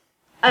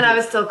 And I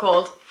was still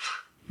cold.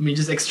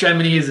 Just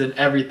extremities and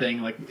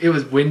everything. It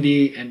was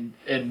windy and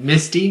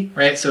misty,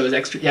 right? So it was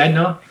extra. Yeah, I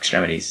know.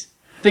 Extremities.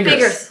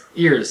 Fingers.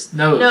 Ears.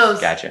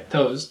 Nose. Gotcha.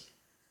 Toes.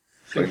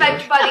 In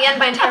fact, by the end,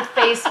 my entire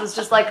face was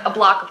just like a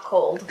block of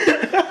cold.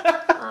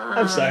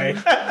 I'm sorry.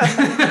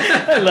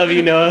 I love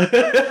you,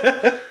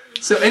 Noah.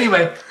 So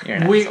anyway,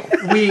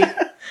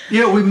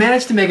 we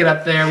managed to make it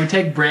up there. We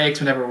take breaks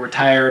whenever we're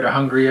tired or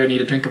hungry or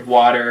need a drink of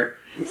water.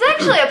 It's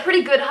actually a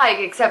pretty good hike,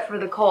 except for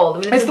the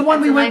cold. It's the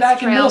one we went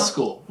back in middle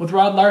school with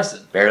Rod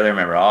Larson. Barely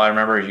remember. All I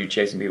remember is you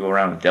chasing people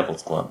around with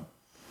Devil's Club.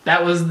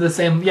 That was the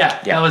same.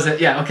 Yeah, that was it.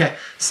 Yeah, okay.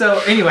 So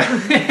anyway,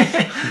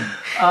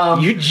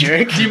 you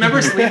jerk. Do you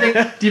remember sleeping?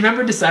 Do you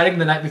remember deciding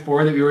the night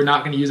before that we were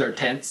not going to use our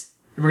tents?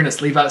 We were going to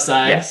sleep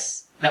outside.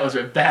 Yes. That was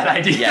a bad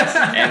idea. Yes,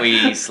 and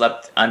we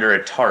slept under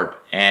a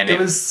tarp, and It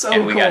was so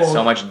and we got cold.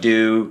 so much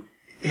dew.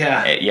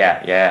 Yeah.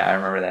 Yeah, I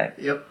remember that.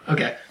 Yep.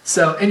 Okay.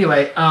 So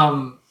anyway,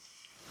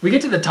 we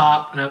get to the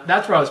top, and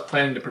that's where I was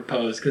planning to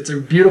propose because it's a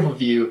beautiful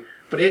view,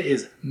 but it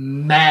is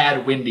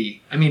mad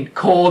windy. I mean,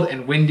 cold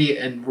and windy,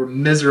 and we're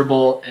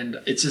miserable, and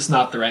it's just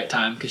not the right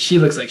time because she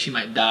looks like she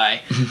might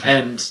die,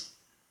 and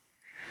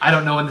I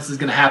don't know when this is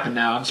going to happen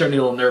now. I'm starting to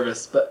get a little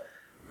nervous, but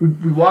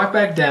we walk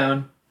back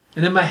down,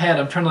 and in my head,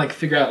 I'm trying to like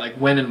figure out like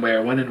when and where.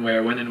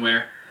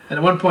 And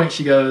at one point,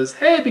 she goes,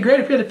 "Hey, it'd be great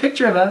if we had a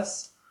picture of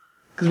us."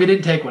 Because we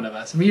didn't take one of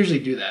us. And we usually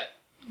do that.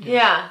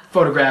 Yeah.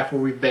 Photograph where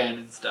we've been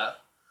and stuff.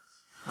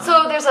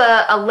 So there's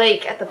a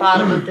lake at the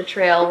bottom of the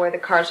trail where the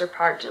cars are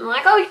parked. And I'm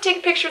like, oh, you can take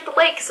a picture at the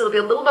lake so it'll be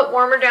a little bit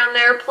warmer down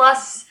there.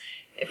 Plus,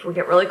 if we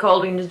get really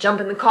cold, we can just jump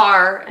in the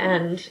car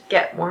and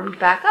get warmed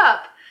back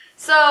up.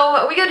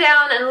 So we go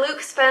down and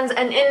Luke spends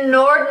an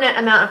inordinate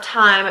amount of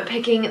time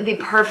picking the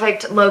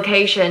perfect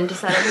location to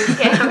set up his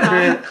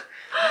camera.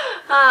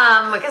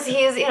 Because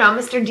he's,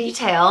 Mr.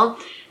 Detail.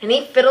 And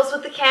he fiddles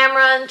with the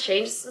camera and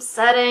changes some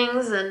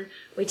settings, and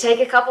we take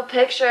a couple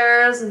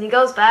pictures, and he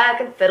goes back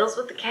and fiddles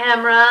with the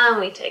camera,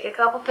 and we take a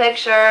couple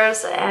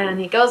pictures, and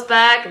he goes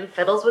back and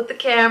fiddles with the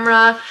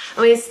camera,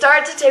 and we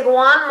start to take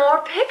one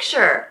more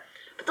picture,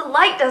 but the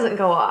light doesn't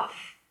go off.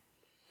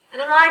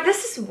 And I'm like,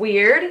 this is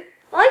weird.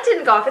 The light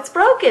didn't go off, it's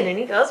broken. And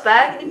he goes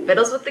back and he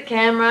fiddles with the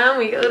camera, and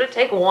we go to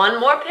take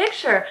one more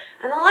picture,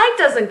 and the light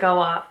doesn't go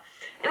off.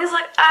 And he's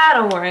like,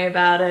 don't worry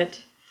about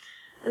it.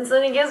 And so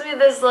then he gives me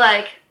this,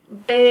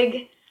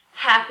 big,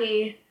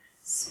 happy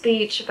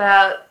speech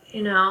about,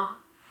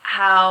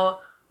 how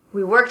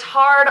we worked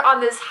hard on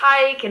this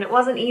hike and it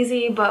wasn't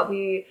easy, but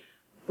we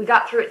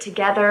got through it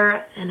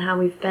together, and how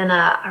we've been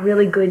a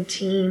really good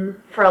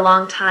team for a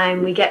long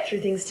time. We get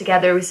through things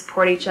together, we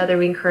support each other,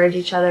 we encourage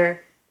each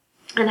other,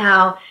 and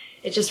how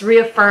it just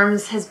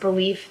reaffirms his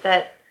belief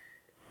that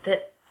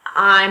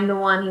I'm the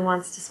one he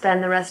wants to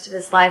spend the rest of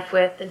his life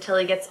with until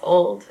he gets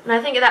old. And I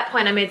think at that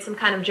point I made some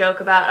kind of joke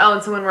about,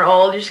 and so when we're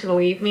old, you're just going to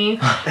leave me.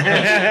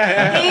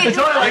 And he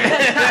Totally.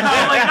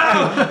 I'm like,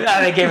 oh.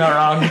 Yeah, they came out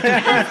wrong.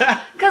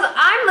 Because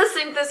I'm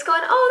listening to this going,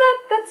 oh,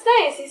 that's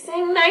nice. He's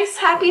saying nice,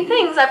 happy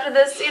things after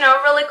this,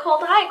 really cold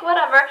hike,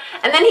 whatever.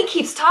 And then he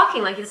keeps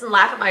talking, like he doesn't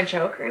laugh at my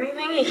joke or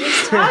anything. He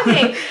keeps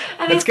talking.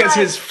 And That's because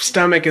his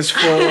stomach is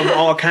full of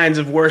all kinds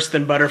of worse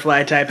than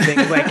butterfly type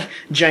things, like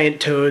giant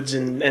toads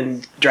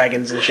and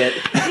dragons and shit.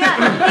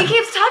 Yeah, he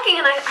keeps talking,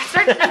 and I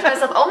start to think to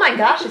myself, oh my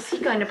gosh, is he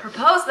going to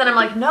propose? Then I'm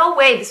like, no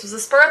way, this was a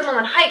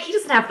spur-of-the-moment hike. He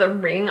doesn't have the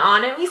ring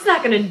on him. He's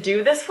not going to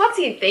do this. What's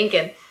he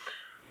thinking?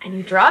 And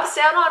he drops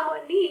down on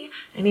one knee,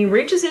 and he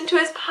reaches into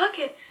his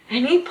pocket,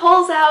 and he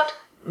pulls out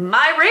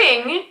my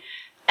ring,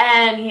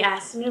 and he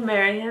asks me to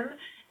marry him,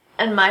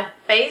 and my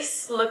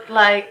face looked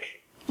like...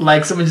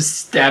 Like someone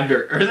just stabbed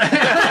her.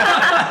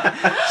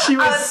 She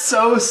was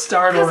so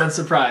startled and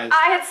surprised.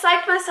 I had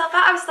psyched myself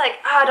out. I was like,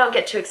 don't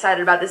get too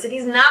excited about this. If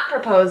he's not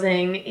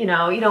proposing, you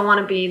don't want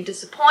to be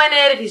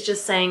disappointed if he's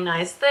just saying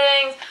nice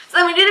things. So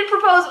then when he did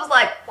propose, it was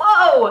like,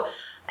 whoa!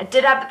 I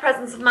did have the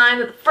presence of mind,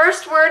 but the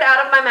first word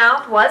out of my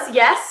mouth was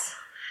yes.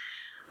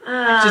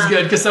 Which is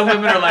good, because some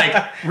women are like,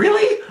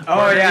 really?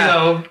 Oh, Or,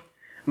 yeah.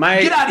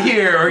 Get out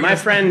here! Or My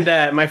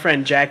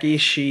friend Jackie,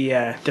 she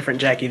different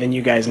Jackie than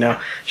you guys know.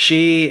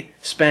 She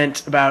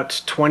spent about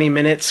 20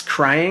 minutes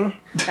crying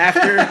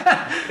after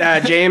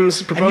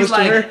James proposed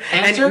to her.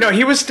 "Answer?" And no,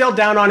 he was still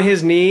down on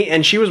his knee,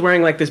 and she was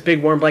wearing like this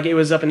big warm blanket. It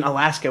was up in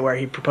Alaska where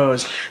he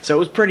proposed, so it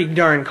was pretty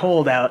darn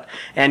cold out.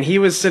 And he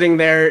was sitting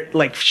there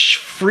like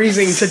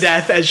freezing to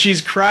death as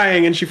she's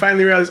crying, and she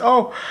finally realized,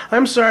 "Oh,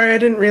 I'm sorry, I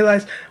didn't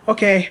realize.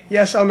 Okay,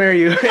 yes, I'll marry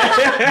you."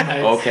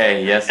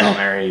 Okay, yes, I'll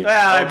marry you.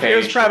 Well, Okay, it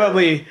was sure.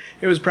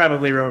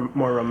 probably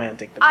more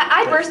romantic. Than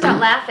I burst out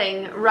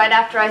laughing right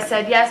after I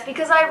said yes,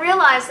 because I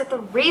realized that the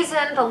reason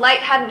the light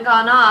hadn't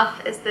gone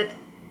off is that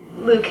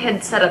Luke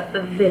had set up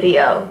the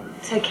video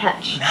to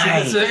catch.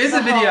 Nice. So there is a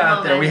The video whole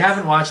out there. We moment.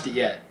 haven't watched it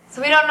yet.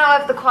 So we don't know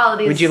if the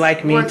quality is Would you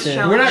like me worth to-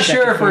 showing. We're not Check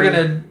sure it if for we're you.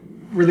 going to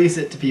release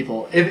it to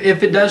people.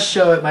 If it does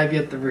show, it might be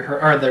at the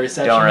the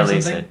reception Don't or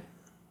release something. it.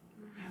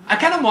 I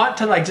kind of want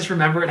to just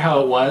remember it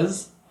how it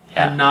was.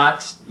 Yeah. And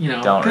not,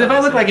 Don't because if I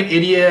release look it. like an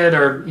idiot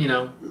or,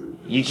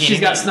 You she's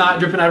got snot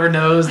dripping out of her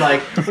nose, we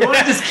want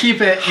to just keep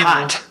it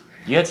hot.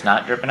 You had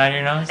snot dripping out of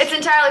your nose? It's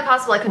entirely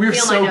possible I could We were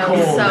feel so my nose.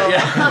 cold, So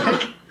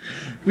yeah.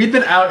 We've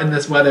been out in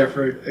this weather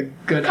for a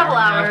good Couple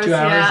hour and a half, 2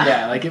 hours. hours,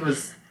 Yeah,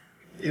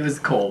 it was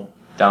cold.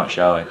 Don't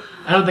show it.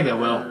 I don't think I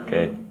will,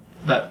 Good.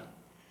 but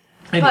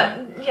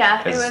anyway. but yeah,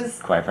 it Because, was.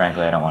 quite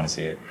frankly, I don't want to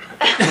see it.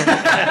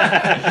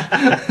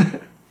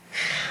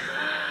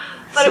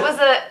 But it was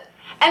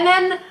and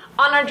then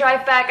on our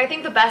drive back, I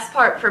think the best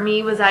part for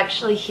me was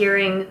actually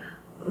hearing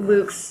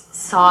Luke's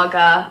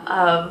saga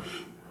of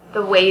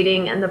the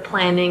waiting and the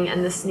planning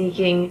and the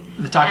sneaking,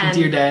 The talking and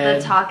to your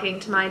dad. the talking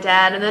to my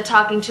dad, and the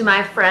talking to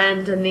my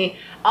friend, and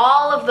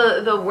all of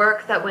the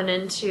work that went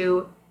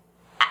into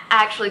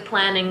actually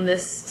planning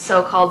this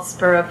so-called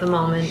spur of the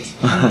moment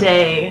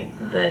day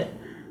that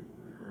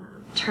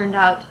turned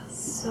out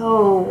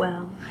so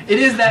well. It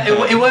is that.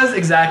 It was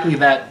exactly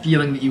that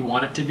feeling that you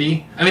want it to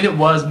be. I mean, it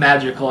was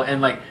magical, and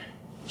like,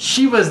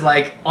 she was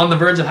like on the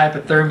verge of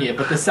hypothermia.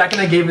 But the second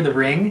I gave her the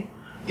ring,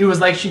 it was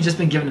like she'd just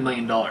been given $1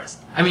 million.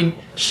 I mean,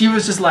 she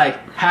was just like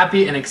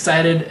happy and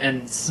excited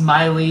and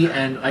smiley,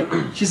 and like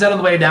she said on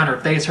the way down, her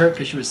face hurt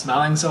because she was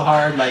smiling so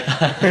hard. Like,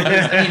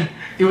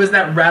 it was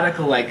that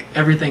radical. Like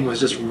everything was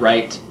just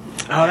right.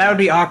 Oh, that would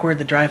be awkward.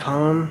 The drive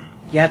home.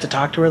 You had to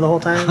talk to her the whole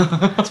time?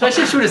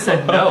 Especially if she would have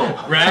said no,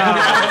 right?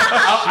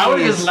 I would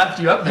have just left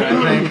you up there,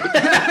 I think.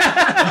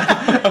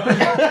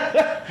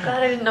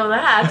 Glad I didn't know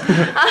that.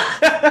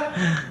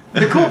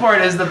 The cool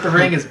part is that the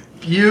ring is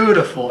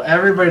beautiful.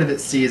 Everybody that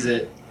sees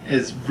it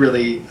is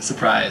really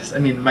surprised. I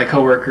mean, my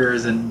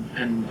coworkers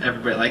and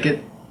everybody like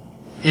it.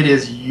 It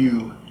is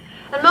you.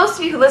 And most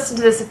of you who listen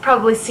to this have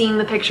probably seen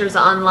the pictures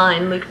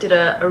online. Luke did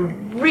a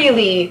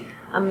really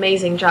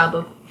amazing job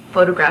of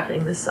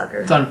photographing this sucker.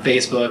 It's on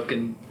Facebook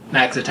and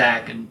Max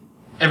Attack and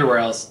everywhere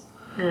else.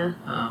 Yeah.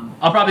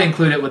 I'll probably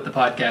include it with the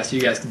podcast so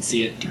you guys can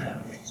see it.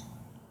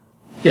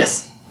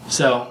 Yes.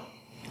 So,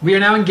 we are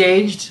now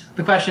engaged.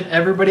 The question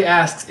everybody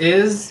asks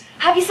is...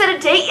 Have you set a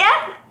date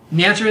yet? And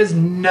the answer is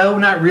no,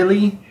 not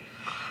really.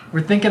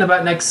 We're thinking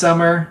about next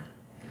summer.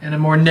 In a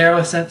more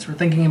narrow sense, we're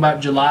thinking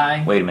about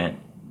July. Wait a minute.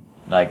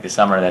 Like the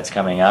summer that's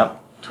coming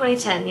up?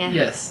 2010, yeah.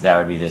 Yes. That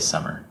would be this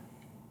summer.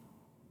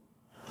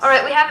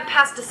 Alright, we haven't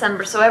passed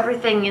December, so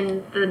everything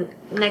in the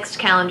next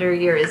calendar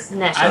year is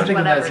next. I think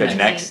whatever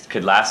that's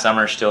Could last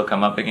summer still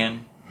come up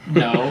again?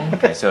 No.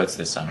 Okay, so it's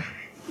this summer.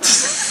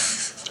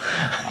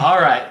 All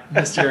right,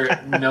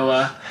 Mr.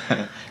 Noah.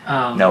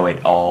 No,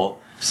 it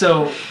all.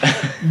 So,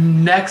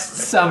 next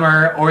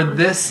summer, or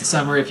this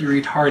summer if you're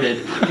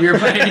retarded, you're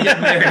planning to get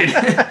married.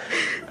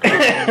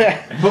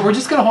 But we're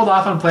just going to hold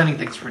off on planning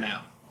things for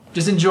now.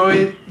 Just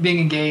enjoy being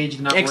engaged.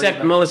 And not Except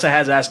worry about Melissa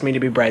has asked me to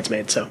be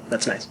bridesmaid, so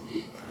that's nice.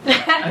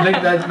 I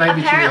think that might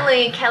be true.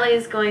 Apparently, Kelly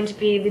is going to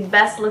be the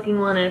best looking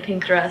one in a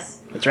pink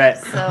dress, That's right.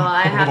 so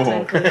I have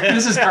to include it.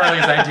 This is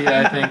Carly's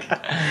idea, I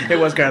think. It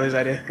was Carly's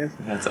idea. Yes.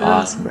 That's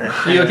awesome.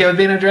 Are you okay with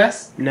being in a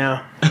dress? No.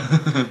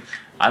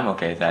 I'm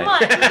okay with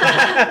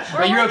that. Come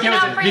on. Are you okay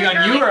with it being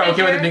on you, or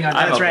okay with it being on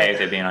I'm you? That's okay right.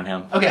 with it being on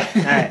him. Okay.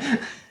 All right.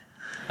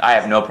 I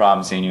have no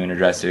problem seeing you in a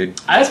dress, dude.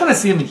 I just want to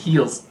see him in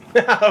heels.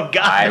 Oh, God.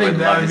 I think would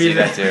that love would to be see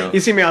that too. You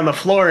see me on the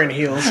floor in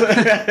heels.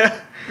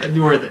 That'd be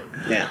worth it.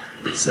 Yeah.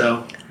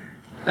 So,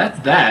 that's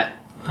that.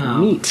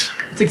 Neat.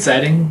 It's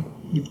exciting.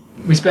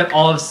 We spent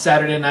all of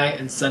Saturday night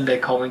and Sunday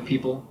calling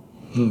people.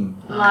 A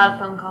lot of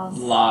phone A calls.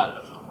 lot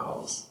of phone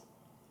calls.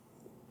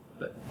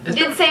 But We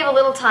did save a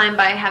little time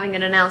by having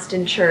it announced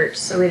in church,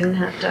 so we didn't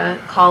have to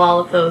call all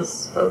of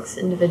those folks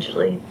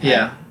individually.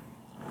 yeah.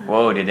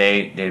 Whoa, did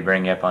they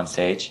bring you up on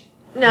stage?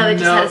 No, they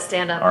just No. had to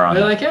stand up. Or on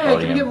They're the like, hey, can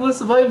podium? you get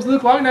Melissa Williams,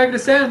 Luke Longneck to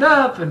stand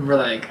up? And we're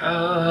like,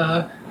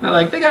 They're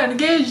like, they got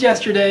engaged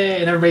yesterday.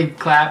 And everybody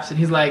claps. And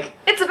he's like,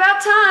 It's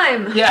about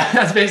time! yeah,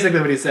 that's basically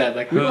what he said.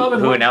 Like, we've all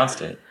been Who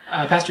announced it?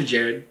 Pastor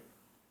Jared.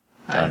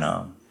 I don't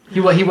know. He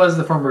was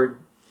the former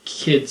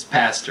kids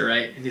pastor,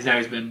 right? And he's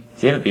been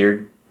Does he have a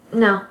beard?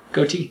 No.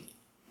 goatee.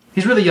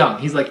 He's really young.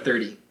 He's like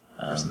 30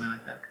 or something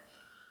like that.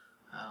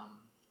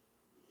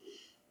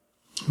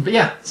 But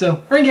yeah,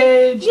 so we're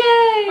engaged.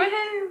 Yay!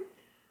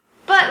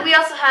 But we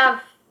also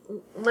have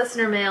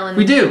listener mail and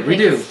We do.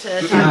 things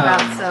to talk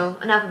about, so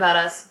enough about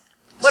us.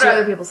 What So- are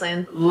other people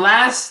saying?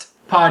 Last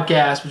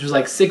podcast, which was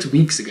like 6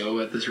 weeks ago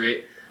at this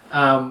rate,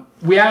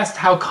 we asked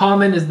how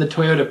common is the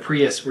Toyota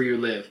Prius where you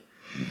live.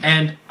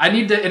 And I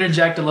need to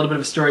interject a little bit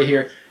of a story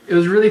here. It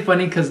was really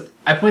funny because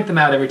I point them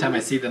out every time I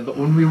see them, but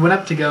when we went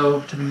up to go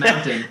to the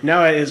mountain,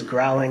 Noah is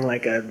growling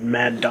like a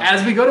mad dog.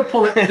 as we go to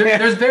pull it,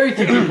 there's very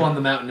few people on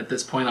the mountain at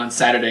this point on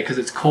Saturday because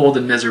it's cold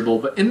and miserable,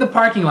 but in the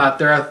parking lot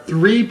there are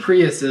 3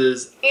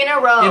 Priuses In a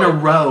row. in a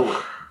row.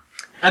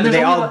 And Are there's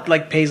they only all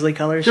like paisley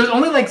colors? There's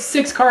only like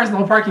 6 cars in the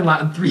whole parking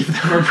lot, and 3 of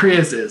them are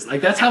Priuses.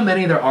 Like, that's how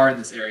many there are in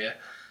this area.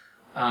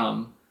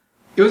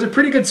 It was a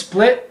pretty good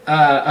split.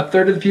 A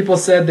third of the people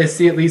said they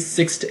see at least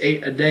 6 to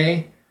 8 a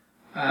day.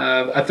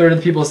 A third of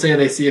the people say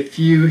they see a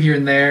few here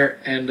and there,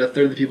 and a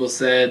third of the people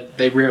said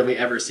they rarely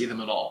ever see them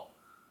at all.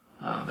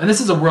 And this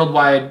is a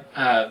worldwide,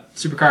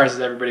 Supercars is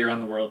everybody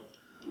around the world.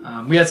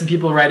 We had some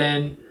people write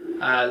in.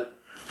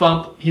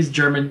 Fump, he's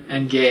German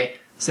and gay,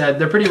 said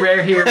they're pretty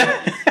rare here.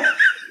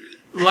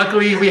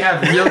 Luckily, we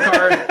have real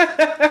cars.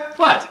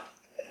 What?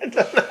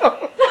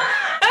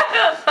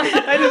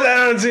 I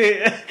don't see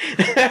it.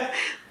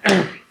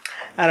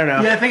 I don't know.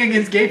 You got a thing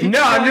against gay people?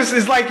 No, I'm just,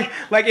 it's like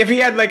if he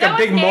had like That a was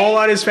big gay. mole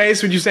on his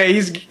face, would you say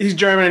he's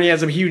German and he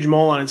has a huge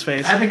mole on his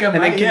face? I think I and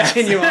might, then yes.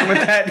 continue on with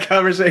that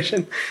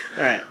conversation.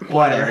 All right,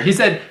 Whatever. He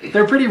said,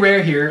 they're pretty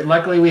rare here.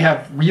 Luckily, we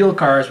have real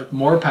cars with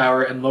more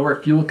power and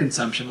lower fuel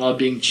consumption while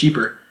being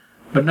cheaper.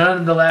 But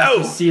nonetheless, Oh.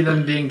 we see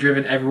them being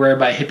driven everywhere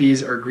by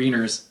hippies or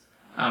greeners.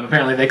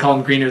 Apparently, they call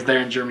them greeners there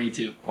in Germany,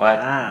 too. What?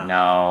 Wow.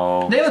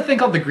 No. They have a thing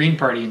called the Green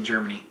Party in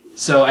Germany.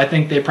 So I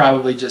think they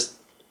probably just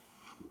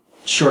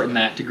shorten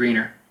that to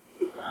greener.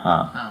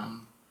 Huh.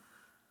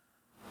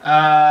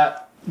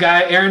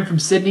 Guy Aaron from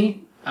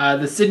Sydney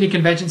The Sydney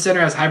Convention Center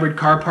has hybrid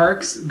car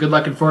parks. Good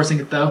luck enforcing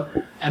it, though.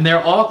 And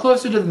they're all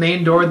closer to the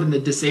main door than the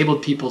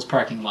disabled people's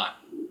parking lot,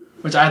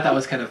 which I thought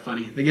was kind of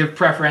funny. They give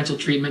preferential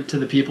treatment to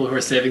the people who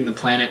are saving the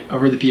planet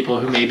over the people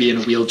who may be in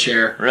a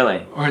wheelchair.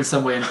 Really? Or in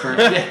some way infirm.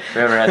 Yeah.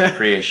 Whoever has the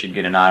Prius should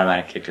get an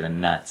automatic kick to the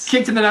nuts.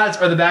 Kick to the nuts,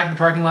 or the back of the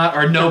parking lot,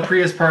 or no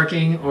Prius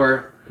parking,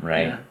 or...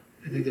 Right. Yeah,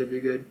 I think that'd be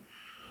good.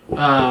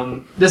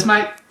 This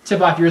might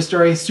tip off your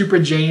story. Super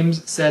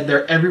James said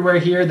they're everywhere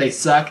here. They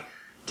suck.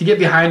 To get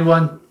behind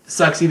one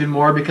sucks even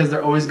more because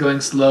they're always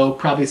going slow,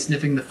 probably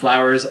sniffing the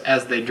flowers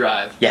as they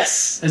drive.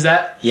 Yes. Is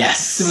that Yes.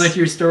 similar to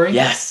your story?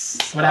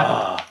 Yes. What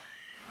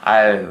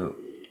happened?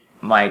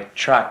 My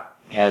truck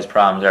has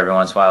problems every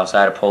once in a while, so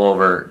I had to pull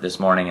over this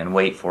morning and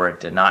wait for it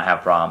to not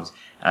have problems.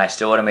 And I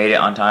still would have made it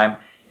on time,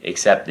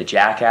 except the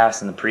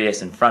jackass and the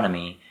Prius in front of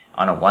me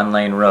on a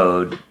one-lane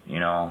road,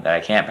 that I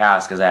can't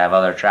pass because I have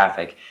other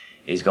traffic,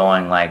 is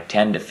going like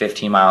 10 to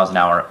 15 miles an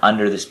hour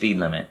under the speed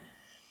limit.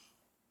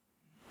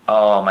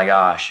 Oh my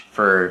gosh,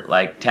 for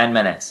like 10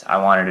 minutes, I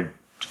wanted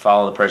to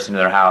follow the person to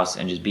their house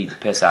and just beat the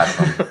piss out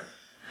of them.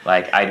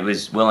 Like, I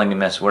was willing to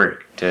miss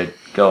work to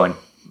go and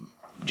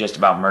just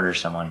about murder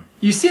someone.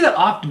 You see that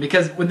often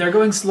because when they're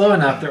going slow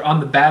enough, they're on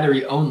the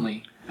battery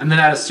only. And then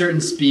at a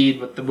certain speed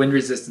with the wind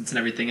resistance and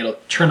everything, it'll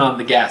turn on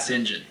the gas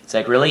engine. It's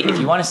like, really? If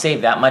you want to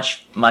save that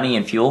much money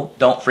and fuel,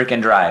 don't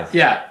freaking drive.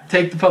 Yeah,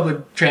 take the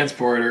public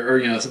transport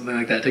or something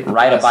like that. Take the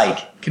Ride a bus,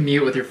 bike.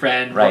 Commute with your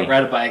friend. Right.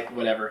 Ride a bike,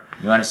 whatever.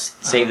 You want to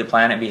save the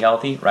planet, be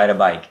healthy? Ride a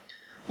bike.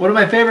 One of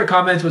my favorite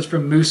comments was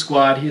from Moose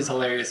Squad. He is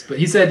hilarious. But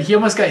he said he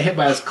almost got hit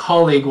by his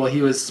colleague while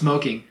he was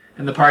smoking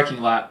in the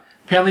parking lot.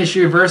 Apparently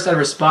she reversed out of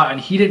her spot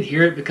and he didn't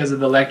hear it because of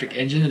the electric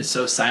engine and it's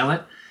so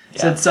silent. Yeah.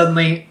 Said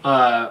suddenly,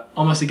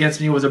 almost against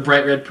me was a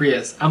bright red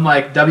Prius. I'm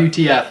like,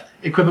 WTF,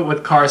 equip it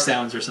with car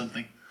sounds or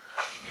something.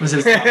 Was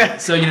his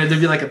comment. So, there'd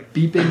be like a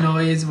beeping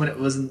noise when it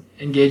wasn't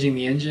engaging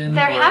the engine.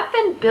 There have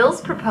been bills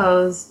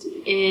proposed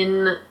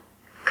in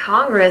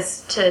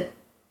Congress to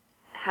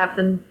have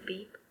them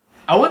beep.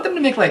 I want them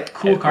to make like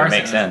cool car It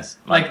makes sounds. sense.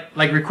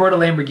 Like record a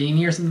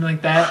Lamborghini or something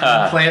like that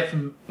and play it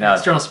from No,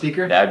 external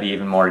speaker. That would be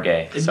even more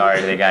gay.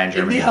 Sorry to the guy in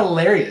Germany. It'd be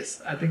hilarious.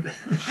 I think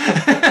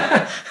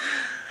that...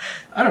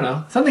 I don't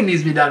know. Something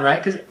needs to be done,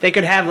 right? 'Cause They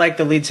could have like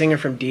the lead singer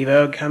from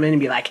Devo come in and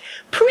be like,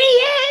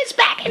 Prius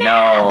backing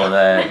No,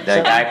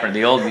 the guy from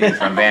the old dude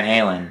from Van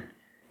Halen.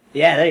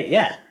 Yeah,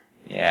 Yeah.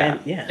 yeah.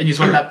 and you just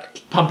want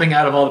that pumping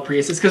out of all the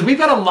Priuses. Because we've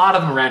got a lot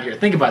of them around here.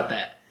 Think about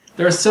that.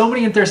 There are so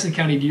many in Thurston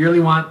County. Do you really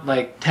want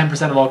like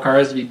 10% of all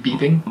cars to be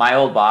beeping? My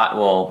old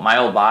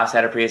boss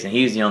had a Prius, and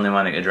he's the only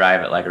one that could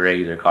drive it like a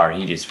regular car.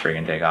 He just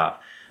friggin' take off.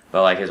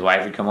 But like his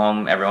wife would come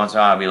home every once in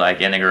a while, I'd be like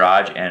in the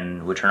garage,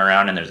 and would turn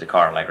around and there's a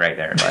car like right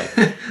there.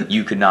 Like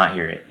you could not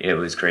hear it. It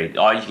was crazy.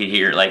 All you could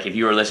hear, like if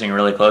you were listening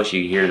really close,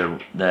 you could hear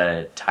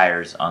the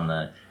tires on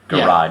the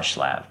garage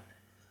slab.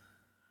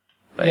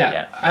 But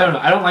yeah. I don't know.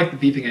 I don't like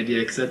the beeping idea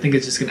because I think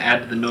it's just going to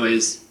add to the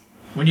noise.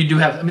 When you do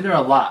have, I mean, there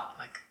are a lot.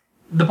 Like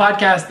the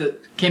podcast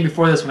that came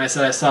before this, when I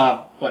said I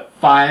saw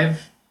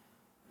 5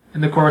 in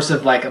the course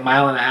of like a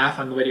mile and a half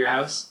on the way to your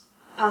house.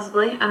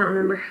 Possibly. I don't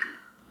remember.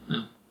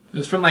 No, it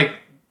was from like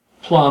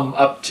Plum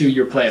up to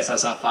your place. I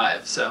saw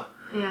 5. So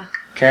Yeah.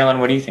 Carolyn,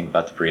 what do you think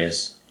about the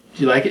Prius?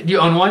 do you like it? Do you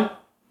own one?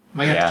 Am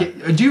I gonna have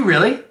to do you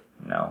really?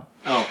 No.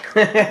 Oh,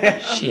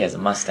 She has a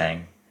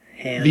Mustang.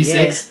 Hell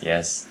V6.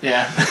 Yes.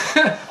 Yeah.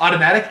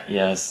 Automatic.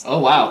 Yes. Oh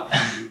wow.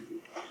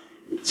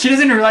 She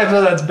doesn't even realize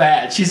whether that's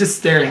bad. She's just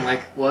staring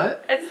like,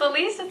 what? It's the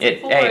least it's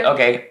afford. Hey,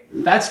 okay.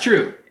 That's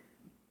true.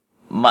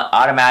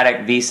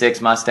 Automatic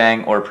V6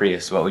 Mustang or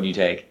Prius, what would you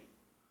take?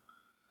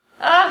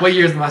 What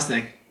year is the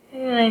Mustang?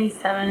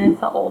 97. It's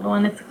the old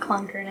one. It's a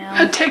clunker now.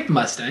 I'd take the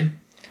Mustang.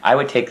 I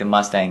would take the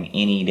Mustang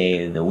any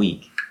day of the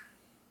week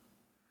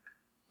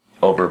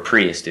over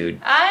Prius, dude.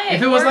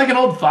 If it was like an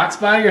old Fox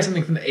body or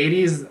something from the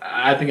 80s,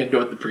 I think I'd go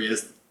with the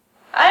Prius.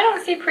 I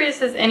don't see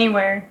Priuses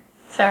anywhere.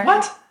 Sorry.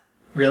 What?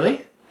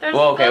 Really?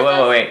 Well, okay,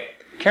 wait.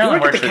 Carolyn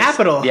You work works at the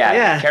Capitol.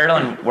 Yeah.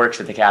 Carolyn works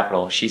at the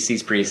Capitol. She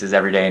sees Priuses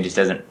every day and just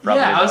doesn't rub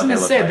Yeah, I was going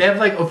to say, they have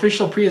like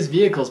official Prius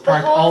vehicles The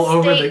parked whole all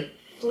over the...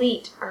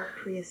 fleet are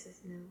Priuses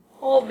now.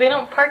 Well, they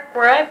don't park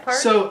where I park.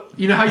 So,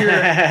 you know how you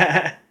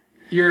have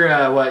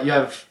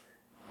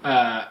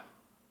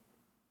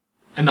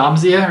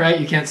anomsia, right?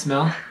 You can't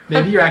smell?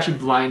 Maybe you're actually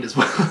blind as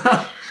well.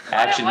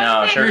 Actually, What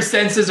no. is it? Your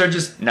senses are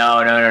just...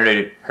 No,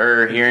 dude.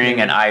 Her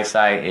hearing and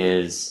eyesight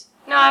is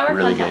no, I work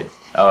really on good.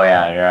 Oh,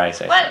 yeah, your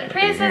eyesight. What?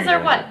 Priuses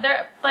are what?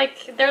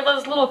 They're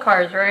those little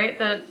cars, right?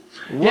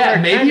 Yeah,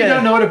 maybe you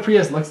don't know what a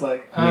Prius looks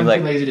like. Can you, I'm like,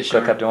 too lazy to show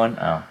hook up to one?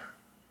 Oh.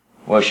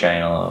 We'll show you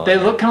in a little. They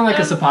look kind of like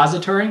a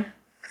suppository.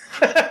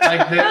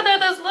 Like No, they're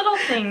those little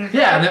things.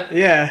 yeah,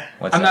 Yeah.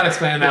 What's I'm that? not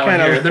explaining that What one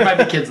kind here. of- There might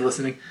be kids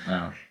listening.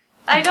 Oh.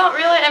 I don't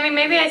really. I mean,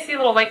 maybe I see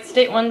little white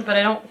state ones, but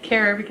I don't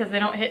care because they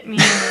don't hit me.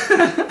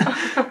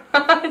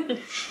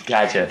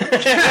 Gotcha.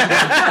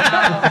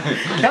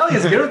 Kelly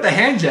is good with the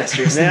hand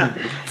gestures. Yeah.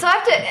 So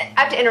I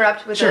have to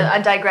interrupt with Sure.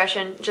 a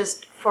digression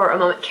just for a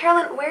moment.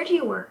 Carolyn, where do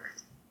you work?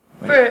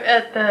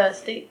 At the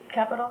state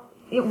capitol.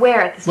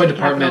 Where at the state What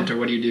department capitol? or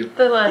what do you do?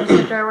 The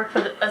legislature. I work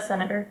for a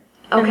senator.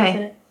 in the Okay.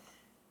 Senate.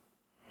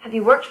 Have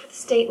you worked for the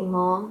state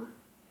long?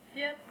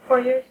 Yeah, 4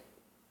 years.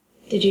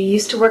 Did you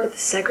used to work at the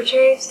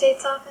Secretary of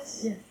State's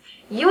office? Yes.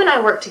 You and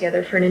I worked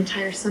together for an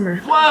entire summer.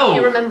 Whoa!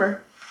 You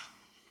remember?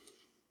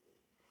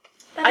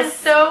 That is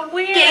so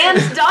weird.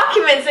 Scanned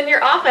documents in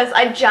your office.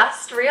 I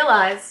just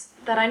realized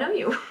that I know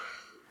you.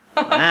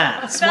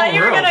 Ah, I thought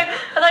you were world.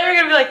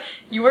 gonna be like,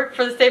 you worked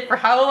for the state for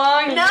how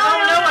long? You No,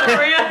 don't no, know what no.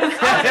 for you.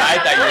 I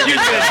thought you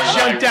were just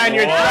jump down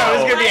your throat.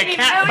 It's gonna be a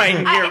cat fight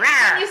in here.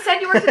 When you said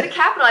you worked at the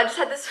Capitol, I just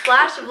had this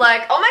flash of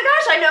like, oh my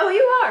gosh, I know who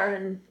you are.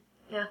 And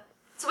yeah.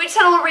 So we just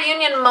had a little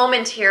reunion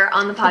moment here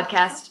on the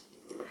podcast.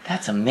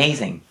 That's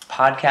amazing.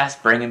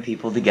 Podcast bringing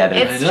people together.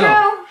 It's I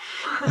know.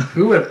 true.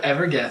 Who would have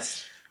ever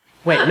guessed?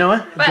 Wait,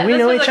 Noah, But do we this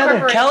know was each a other?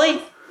 corporate-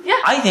 Kelly? Yeah.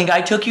 I think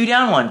I took you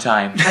down one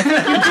time.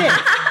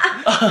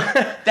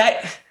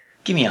 That.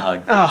 Give me a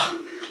hug. Oh,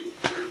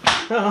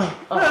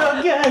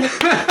 God.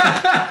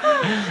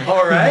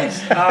 All right.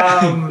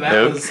 That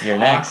Luke, was you're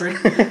next.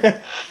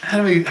 awkward.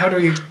 How do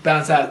we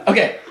bounce out?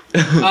 Okay.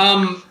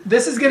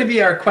 This is going to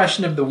be our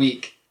question of the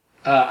week.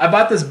 I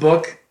bought this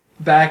book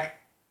back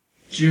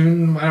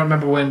June. I don't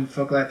remember when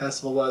Folklife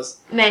Festival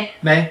was. May.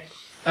 May.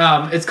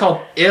 It's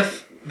called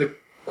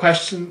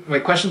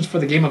Questions for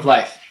the Game of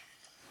Life.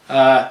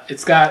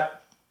 It's got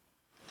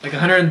like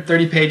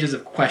 130 pages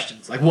of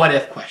questions, like what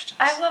if questions.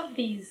 I love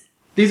these.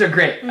 These are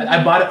great.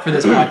 I bought it for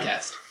this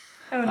podcast.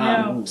 Oh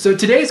no. So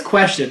today's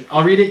question,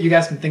 I'll read it, you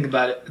guys can think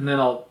about it, and then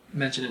I'll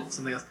mention it in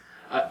something else.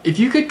 If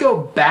you could go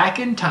back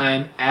in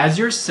time as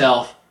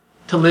yourself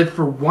to live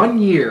for 1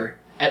 year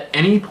at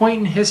any point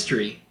in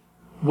history,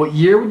 what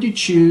year would you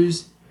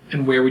choose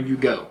and where would you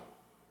go?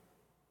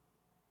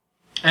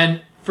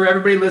 And for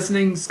everybody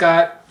listening,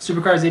 Scott,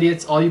 Supercars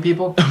Idiots, all you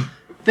people,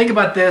 think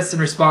about this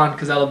and respond,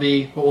 because that'll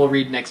be what we'll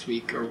read next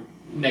week or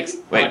next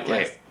podcast.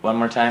 Wait. One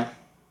more time.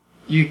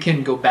 You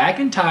can go back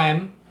in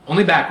time,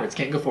 only backwards,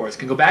 can't go forwards.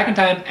 Can go back in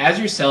time as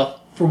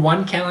yourself for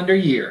 1 calendar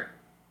year.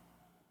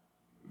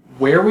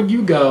 Where would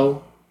you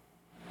go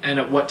and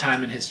at what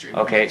time in history?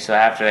 Okay, so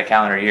after the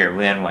calendar year,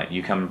 then what?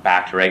 You come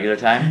back to regular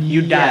time?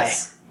 You die.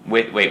 Yes.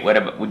 What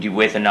about, would you,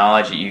 with the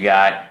knowledge that you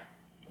got,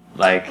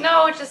 like...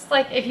 No, it's just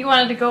like if you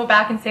wanted to go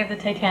back and save the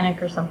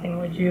Titanic or something,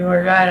 would you?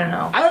 Or I don't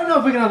know. I don't know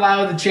if we can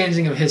allow the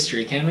changing of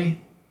history, can we?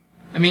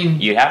 I mean,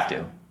 You'd have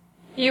to.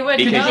 You would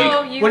Because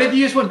go. what if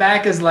you just went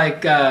back as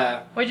like,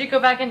 Would you go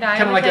back and die?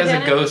 kind of with like as a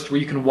Titanic? ghost where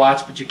you can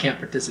watch but you can't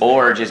participate?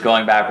 Or just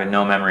going back with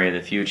no memory of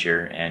the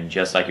future and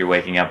just like you're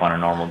waking up on a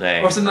normal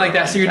day. Or something like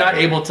that, so you're not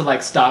able to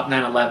like stop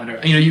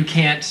 9/11 or, you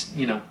can't,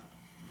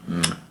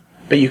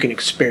 But you can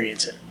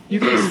experience it. you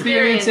can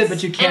experience it,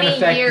 but you can't any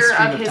affect the year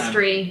stream of of time.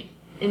 history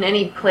in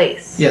any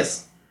place.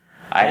 Yes.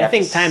 I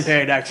think time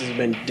paradoxes have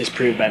been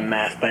disproved by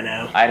math by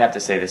now. I'd have to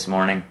say this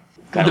morning.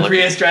 The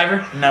Prius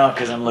driver? No,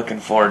 because I'm looking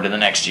forward to the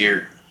next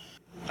year.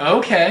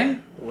 Okay.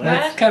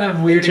 That's kind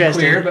of weird and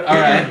Interesting. queer, but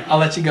alright, I'll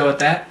let you go with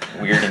that.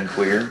 Weird and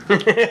queer.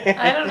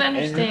 I don't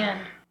understand.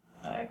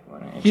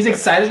 He's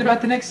excited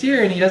about the next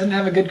year and he doesn't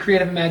have a good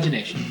creative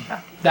imagination.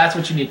 That's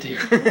what you need to hear.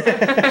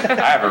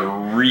 I have a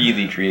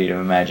really creative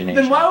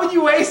imagination. Then why would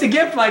you waste a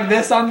gift like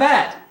this on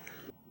that?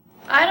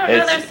 I don't know.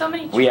 It's- There's so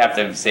many. We have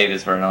to save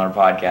this for another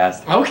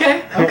podcast.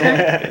 Okay.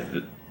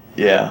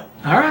 Yeah.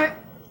 Alright.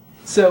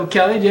 So,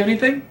 Kelly, do you have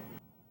anything?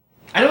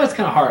 I know it's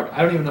kind of hard.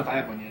 I don't even know if I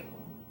have one yet.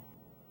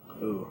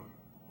 Ooh.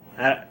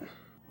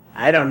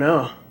 I don't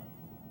know.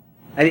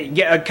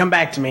 Come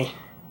back to me.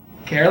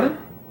 Carolyn?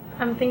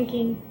 I'm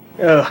thinking.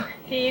 Oh,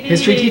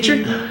 History teacher?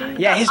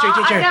 yeah, history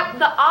I teacher. got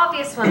the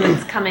obvious one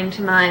that's coming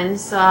to mind,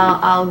 so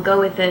I'll go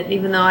with it,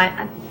 even though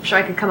I'm sure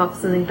I could come up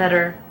with something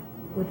better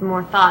with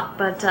more thought.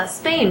 But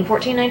Spain,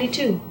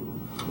 1492.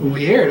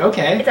 Weird,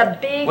 okay. It's a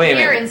big Wait a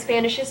year minute. in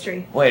Spanish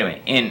history. Wait a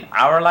minute. In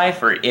our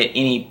life or at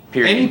any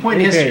period? Any point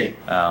in Any history.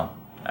 Oh,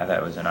 I thought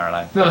it was in our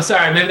life. No,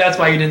 sorry, maybe that's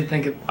why you didn't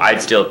think of...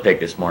 I'd still pick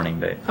this morning,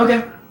 but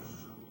Okay.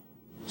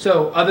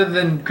 So, other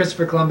than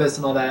Christopher Columbus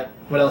and all that,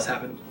 what else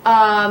happened?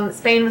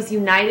 Spain was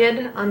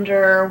united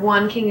under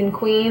one king and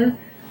queen.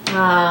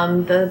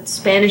 The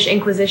Spanish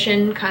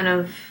Inquisition kind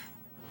of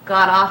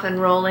got off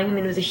and rolling. I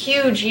mean, it was a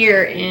huge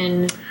year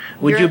in.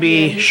 Would you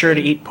be European sure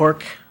to history. eat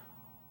pork?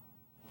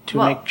 To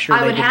Well, make sure I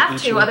they would didn't have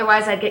eat to, you?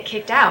 otherwise I'd get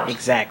kicked out.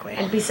 Exactly.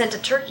 I'd be sent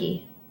to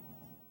Turkey.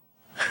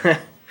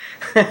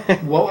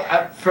 Well,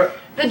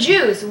 The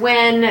Jews,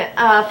 when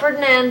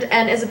Ferdinand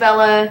and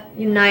Isabella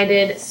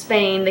united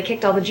Spain, they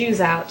kicked all the Jews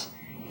out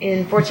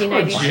in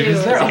 1492.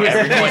 Jews, they're always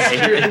everyone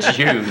hated the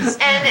Jews.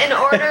 And in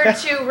order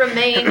to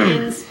remain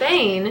in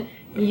Spain,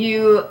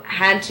 you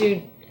had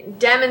to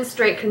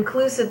demonstrate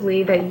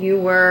conclusively that you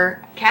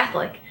were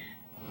Catholic,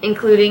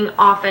 including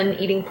often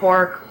eating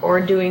pork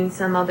or doing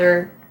some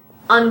other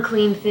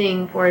unclean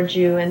thing for a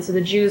Jew. And so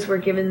the Jews were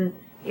given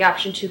the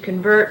option to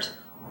convert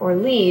or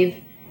leave,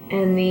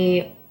 and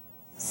the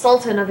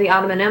Sultan of the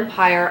Ottoman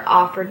Empire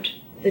offered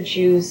the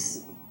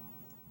Jews,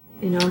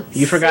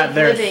 You forgot safe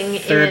their living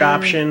third in,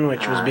 option,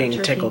 which was being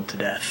Turkey. tickled to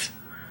death.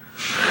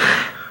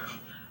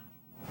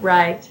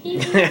 Right.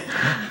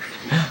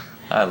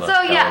 I love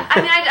So yeah,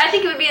 I mean, I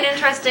think it would be an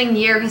interesting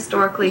year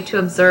historically to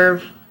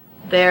observe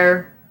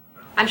their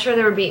I'm sure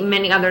there would be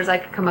many others I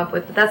could come up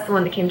with, but that's the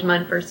one that came to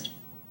mind first.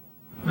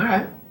 All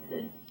right.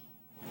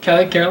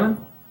 Kelly, Carolyn?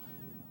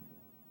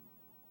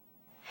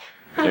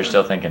 They're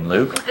still thinking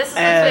Luke. This is his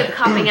way of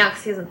copping out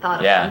because he hasn't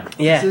thought of Yeah. one.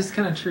 Yeah. This is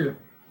kind of true.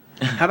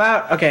 How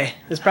about, okay,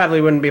 this probably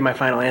wouldn't be my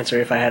final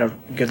answer if I had a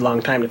good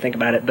long time to think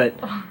about it, but,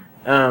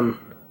 I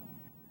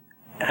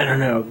don't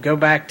know, go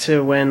back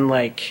to when,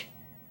 like,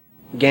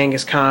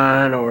 Genghis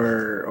Khan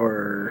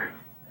or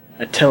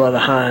Attila the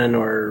Hun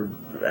or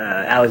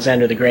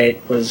Alexander the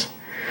Great was,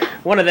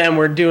 one of them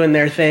were doing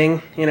their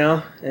thing, you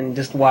know, and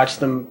just watch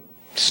them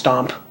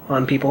stomp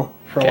on people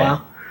for a Okay.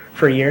 while,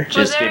 for a year.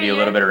 Just there give you a a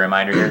little bit of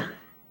reminder here.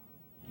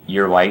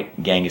 You're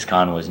white. Genghis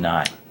Khan was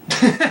not.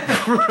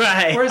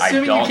 Right. We're I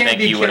assuming don't you can't think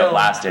be he would have killed.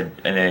 lasted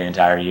an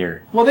entire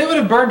year. Well, they would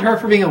have burned her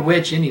for being a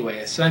witch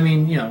anyway. So, I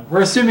mean, you know,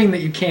 we're assuming that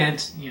you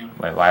can't, you know,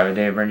 Why would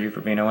they have burned you for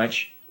being a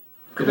witch?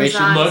 the way she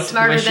Because I'm looked, the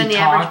smarter way she than the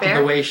average talked, bear.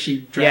 the way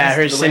she dressed. Yeah,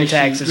 her the way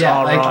syntax she, is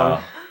all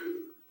wrong. Oh,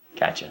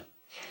 gotcha.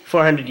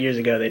 400 years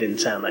ago, they didn't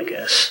sound like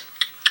us.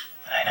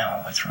 I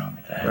know. What's wrong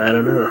with that? I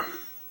don't know.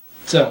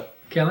 So,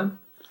 Kellen?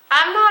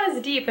 I'm not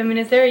as deep. I mean,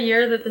 is there a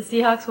year that the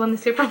Seahawks won the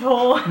Super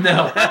Bowl?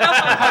 No.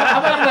 how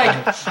about,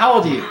 like, how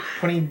old are you?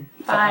 25?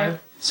 5.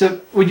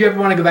 So, would you ever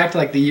want to go back to,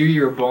 like, the year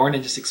you were born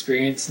and just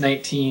experience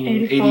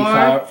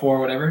 1984,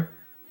 whatever?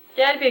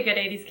 Yeah, I'd be a good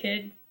 80s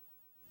kid.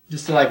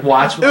 Just to, like,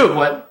 watch Ooh.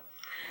 what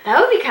That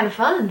would be kind of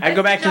fun. I'd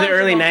go back to the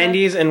early John Travolta.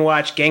 90s and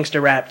watch gangster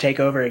rap take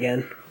over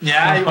again.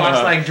 Yeah, you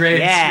watch, like, Dre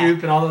Yeah. and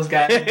Snoop and all those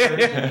guys.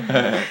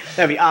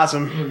 That'd be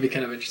awesome. It would be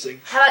kind of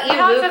interesting. How about The you,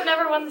 Hawks Luke? have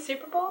never won the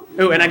Super Bowl?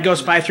 Ooh, and I'd go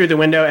spy through the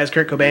window as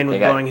Kurt Cobain was They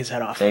got- blowing his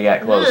head off. They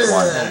got close Ugh.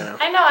 once. I don't know.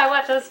 I know, I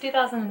watched those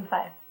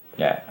 2005.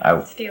 Yeah,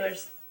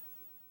 Steelers.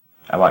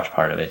 I watched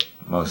part of it,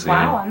 mostly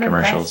Wow, in I'm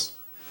commercials.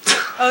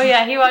 Oh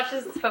yeah, he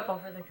watches football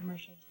for the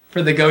commercials.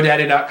 For the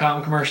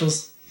GoDaddy.com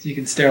commercials, so you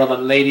can stare at all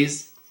the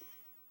ladies.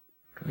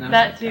 No?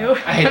 That too.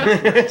 I hate those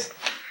commercials.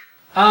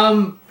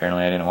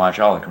 Apparently, I didn't watch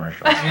all the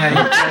commercials.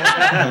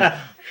 Yeah,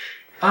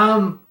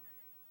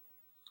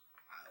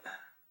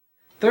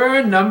 there are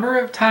a number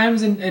of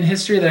times in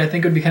history that I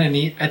think would be kind of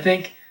neat. I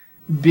think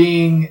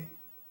being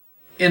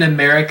in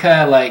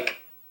America, like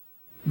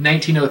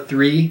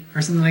 1903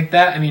 or something like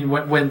that. I mean,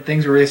 when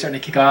things were really starting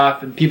to kick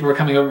off and people were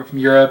coming over from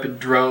Europe in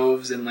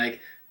droves, and like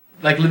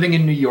living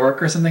in New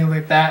York or something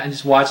like that, and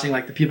just watching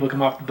like the people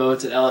come off the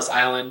boats at Ellis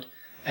Island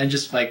and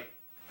just like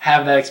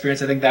have that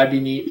experience. I think that'd be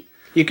neat.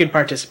 You could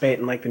participate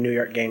in like the New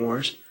York gang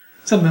wars.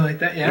 Something like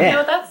that, yeah. Yeah.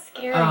 No, that's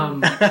scary. People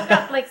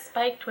got like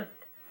spiked with.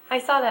 I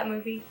saw that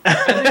movie.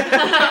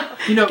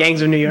 You know,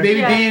 Gangs of New York.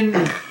 maybe Yeah. being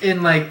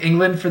in like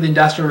England for the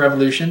Industrial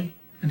Revolution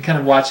and kind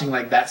of watching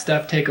like that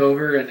stuff take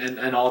over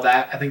and all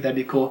that. I think that'd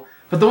be cool.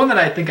 But the one that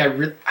I think I'm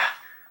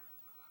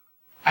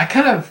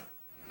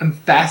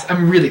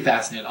really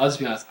fascinated. I'll just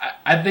be honest.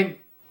 I think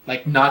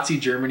like Nazi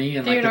Germany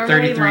and Do you like the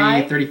normally 33,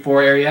 lie?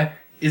 34 area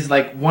is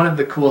like one of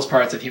the coolest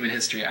parts of human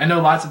history. I know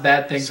lots of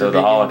bad things. So are the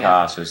being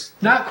Holocaust was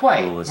not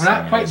quite. coolest We're thing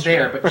not in quite history.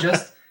 there, but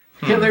just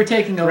Hitler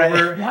taking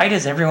over. Why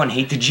does everyone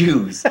hate the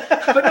Jews?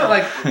 But no,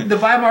 like the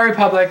Weimar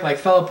Republic like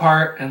fell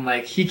apart, and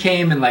like he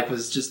came and like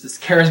was just this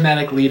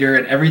charismatic leader,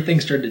 and everything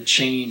started to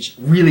change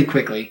really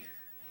quickly.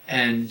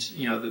 And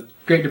you know, the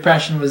Great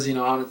Depression was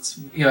on its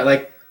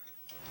like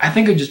I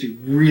think it would just be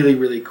really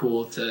really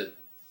cool to.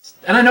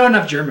 And I know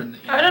enough German.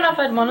 That, I don't know if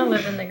I'd want to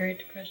live in the Great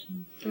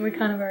Depression. And we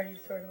kind of already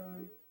sort of are.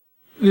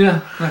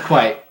 Yeah, not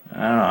quite. I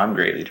don't know. I'm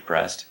greatly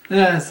depressed.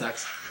 Yeah, that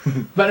sucks.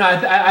 But no,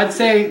 I'd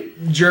say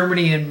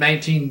Germany in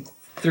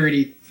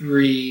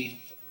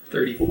 1933,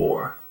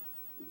 34.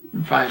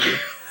 Would probably be.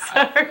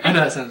 Sorry. I know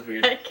that sounds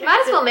weird. I can't-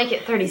 Might as well make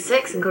it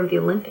 36 and go to the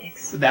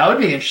Olympics. That would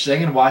be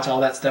interesting and watch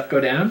all that stuff go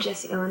down.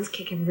 Jesse Owens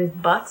kicking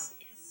everybody's butts.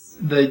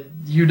 The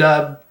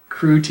UW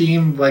crew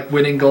team like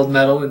winning gold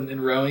medal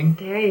in rowing.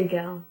 There you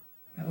go.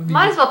 That would be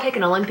Might as well pick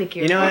an Olympic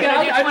year. You know what? Okay,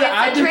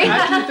 I'd do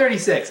 20th century.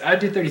 36. I'd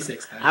do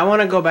 36 then. I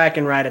want to go back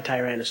and ride a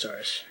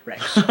Tyrannosaurus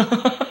Rex.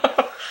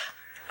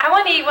 I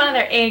want to eat one of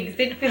their eggs.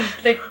 They'd be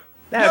like.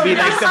 That would be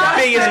like the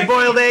biggest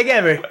boiled egg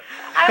ever.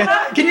 I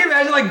want. Can you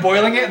imagine like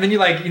boiling it and then you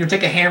like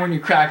take a hammer and you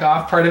crack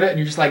off part of it and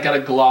you just like got a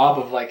glob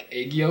of like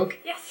egg yolk?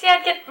 Yes, yeah,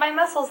 I'd get my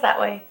muscles that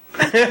way.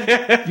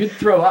 You'd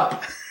throw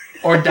up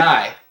or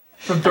die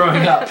from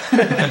throwing up.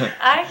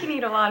 I can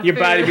eat a lot of Your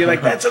food. body be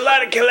like, that's a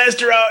lot of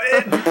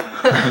cholesterol.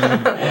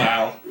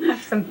 Wow.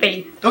 Have some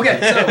faith. Okay,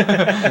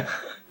 so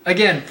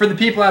again, for the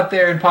people out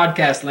there in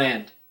podcast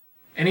land,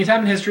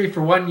 anytime in history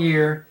for 1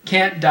 year,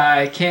 can't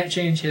die, can't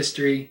change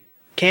history.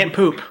 Can't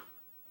poop.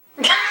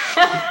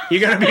 You're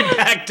going to be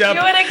backed up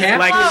You would explode.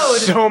 like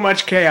so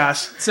much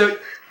chaos. So,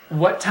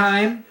 what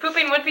time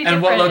Pooping would be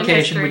and different what in location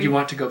history. would you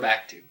want to go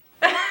back to?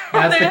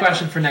 That's the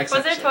question for next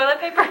Was there episode. toilet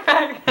paper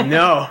back then?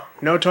 No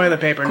toilet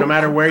paper, no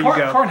matter where you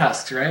go. Corn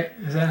husks, right?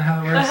 Is that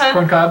how it works? Uh-huh.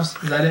 Corn cobs?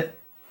 Is that it?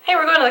 Hey,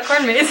 we're going to the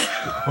corn maze.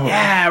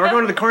 Yeah, we're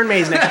going to the corn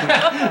maze next week.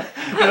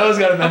 I always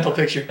got a mental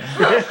picture.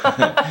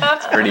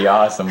 It's pretty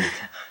awesome.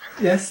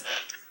 Yes.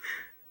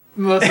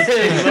 Melissa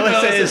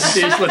Melissa is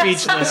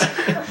speechless.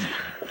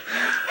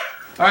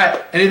 All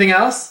right. Anything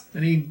else?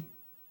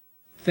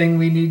 Anything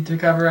we need to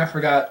cover? I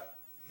forgot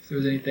there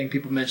was anything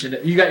people mentioned.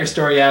 You got your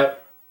story out.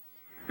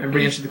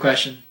 Everybody answered the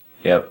question.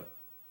 Yep.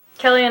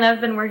 Kelly and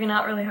I've been working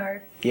out really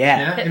hard.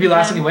 Yeah. Have you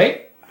lost any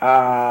weight?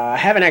 I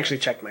haven't actually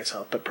checked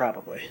myself, but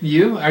probably.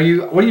 What are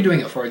you doing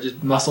it for?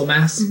 Just muscle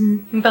mass?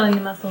 Mm-hmm. I'm building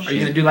the muscle. Are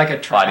you going to do like a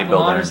triathlon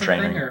Bodybuilder or and something?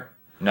 trainer. Or?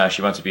 No,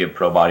 she wants to be a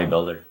pro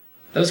bodybuilder.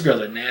 Those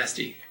girls are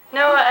nasty.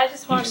 No, I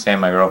just You want.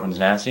 saying my girlfirnd's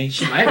nasty?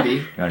 She might be.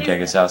 You want to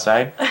take us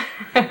outside?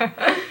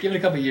 Give it a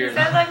couple years.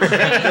 Sounds like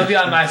strange. They'll be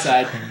on my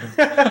side.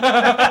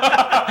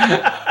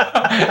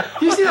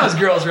 You see those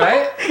girls,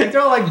 right? Like,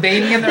 they're all like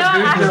bathing in their No,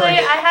 boots. actually, They're like,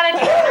 I had a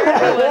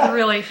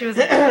trainer she was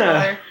a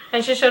trainer,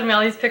 and she showed me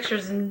all these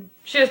pictures, and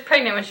she was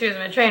pregnant when she was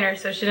my trainer,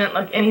 so she didn't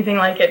look anything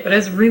like it, but it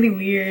was really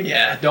weird.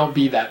 yeah, don't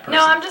be that person.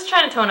 No, I'm just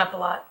trying to tone up a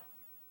lot,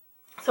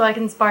 so I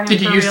can spar him.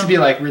 Did you for used real. to be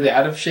like really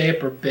out of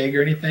shape or big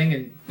or anything?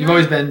 And you've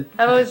always been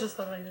I've always just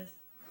looked like this.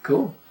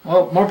 cool.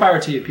 Well, more power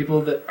to you.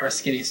 People that are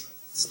skinny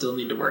still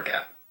need to work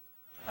out.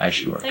 I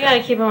should work I out.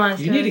 gotta keep him on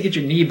his You need to toes. get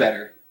your knee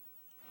better.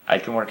 I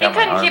can work He out my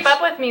couldn't arms. keep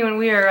up with me when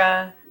we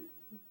were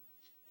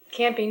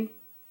camping.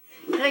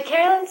 He's like,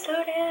 Carolyn,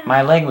 slow down.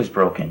 My leg was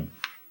broken.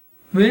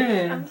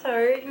 I'm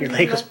sorry. Your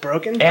leg was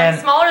broken? I'm And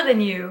smaller than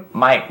you.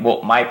 my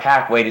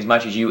pack weighed as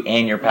much as you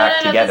and your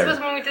pack no, together. this was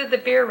when we did the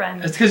beer run.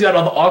 That's because you had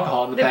all the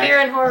alcohol in the The back. beer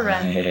and horror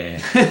run.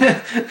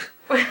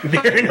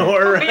 Beer and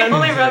horror We run.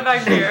 only brought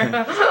back beer.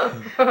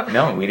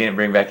 No, we didn't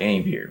bring back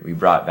any beer. We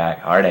brought back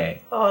hard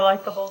A. Oh,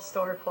 like the whole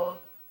store full.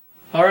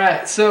 All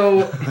right,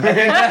 so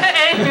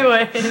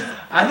Anyways.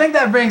 I think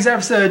that brings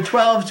episode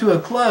 12 to a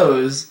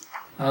close.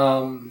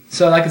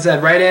 So like I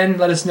said, write in,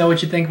 let us know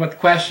what you think about the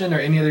question or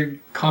any other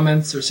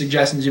comments or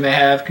suggestions you may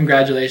have.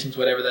 Congratulations,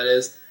 whatever that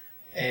is.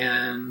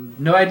 And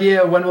no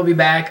idea when we'll be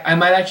back. I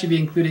might actually be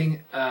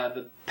including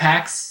the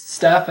PAX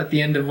stuff at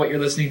the end of what you're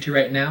listening to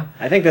right now.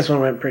 I think this one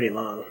went pretty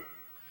long.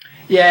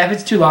 Yeah, if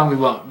it's too long, we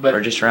won't. But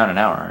We're just around an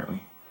hour, aren't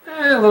we?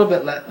 a little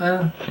bit less.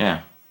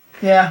 Yeah.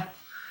 Yeah.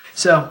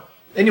 So,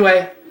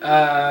 anyway,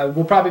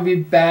 we'll probably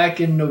be back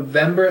in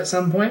November at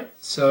some point.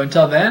 So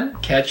until then,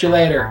 catch you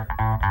later.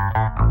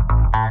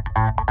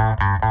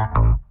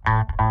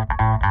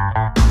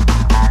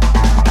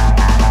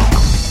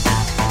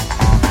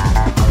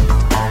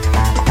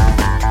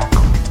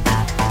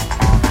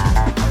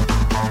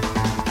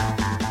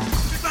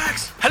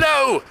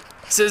 Hello!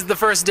 This is the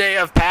first day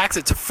of PAX.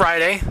 It's a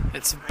Friday.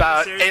 It's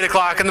about 8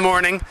 o'clock in the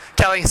morning.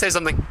 Kelly, say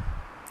something.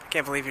 I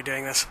can't believe you're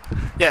doing this.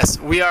 Yes,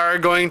 we are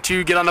going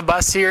to get on a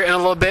bus here in a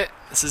little bit.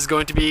 This is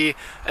going to be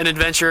an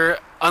adventure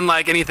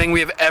unlike anything we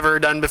have ever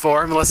done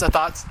before. Melissa,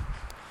 thoughts?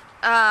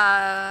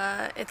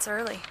 It's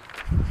early.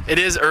 It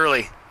is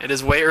early. It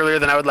is way earlier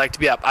than I would like to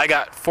be up. I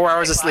got 4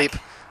 hours of sleep.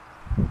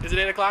 Is it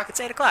 8 o'clock? It's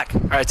 8 o'clock.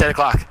 All right, it's 8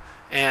 o'clock.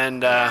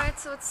 And Alright,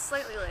 so it's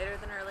slightly later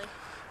than early.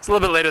 it's a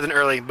little bit later than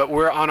early, but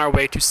we're on our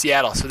way to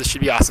Seattle, so this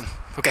should be awesome.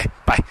 Okay,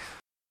 bye.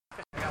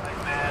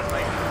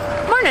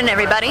 Morning,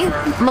 everybody.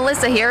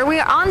 Melissa here. We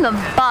are on the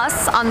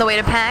bus on the way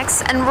to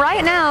PAX, and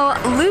right now,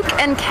 Luke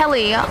and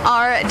Kelly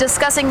are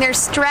discussing their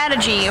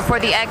strategy for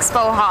the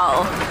expo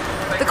hall.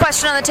 The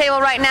question on the table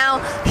right now,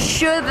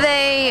 should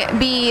they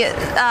be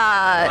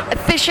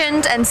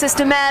efficient and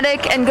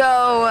systematic and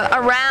go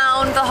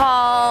around the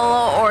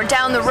hall or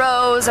down the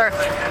rows, or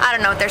I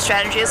don't know what their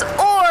strategy is,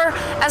 or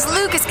as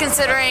Luke is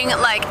considering,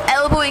 like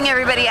elbowing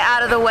everybody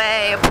out of the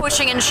way,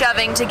 pushing and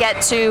shoving to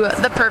get to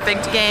the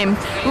perfect game.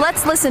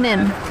 Let's listen in.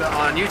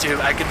 On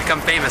YouTube, I could become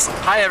famous.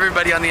 Hi,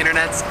 everybody on the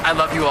internet. I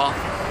love you all.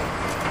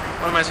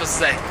 What am I supposed to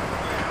say?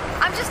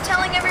 I'm just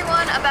telling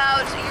everyone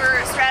about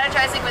your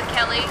strategizing with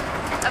Kelly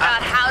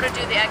about how to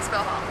do the expo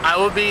hall. I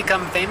will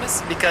become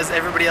famous because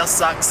everybody else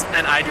sucks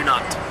and I do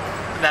not.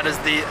 That is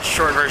the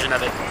short version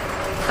of it.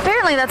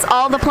 Apparently that's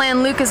all the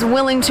plan Luke is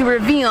willing to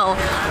reveal.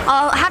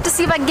 I'll have to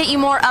see if I can get you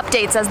more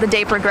updates as the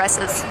day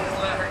progresses.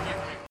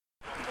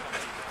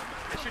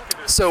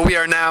 So we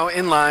are now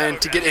in line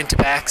to get into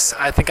PAX.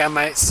 I think I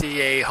might see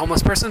a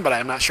homeless person, but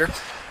I'm not sure.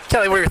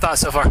 Kelly, what are your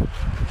thoughts so far?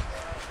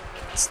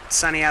 It's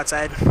sunny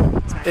outside.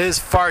 It is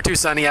far too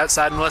sunny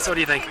outside. Melissa, what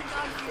do you think?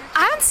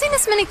 I haven't seen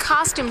as many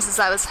costumes as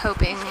I was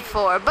hoping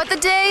for, but the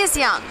day is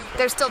young.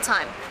 There's still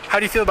time. How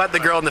do you feel about the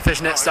girl in the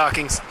fishnet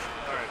stockings?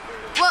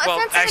 Well, it's Well,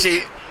 not so much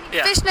actually,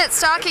 yeah. fishnet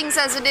stockings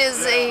as it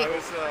is a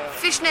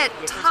fishnet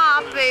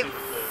top, a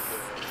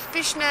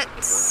fishnet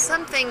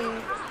something,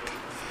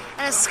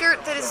 and a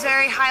skirt that is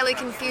very highly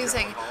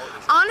confusing.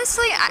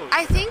 Honestly,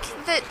 I think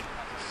that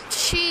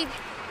she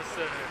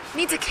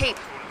needs a cape.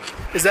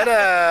 Is that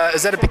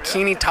a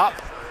bikini top?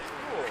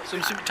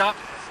 Swimsuit top?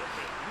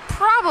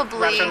 Probably.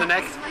 Wrapped around the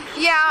neck?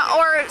 Yeah,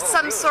 or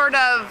some sort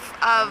of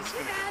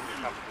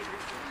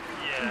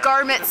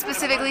garment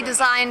specifically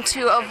designed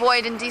to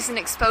avoid indecent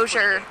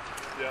exposure.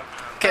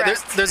 Okay,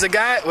 there's a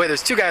guy. Wait,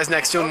 there's two guys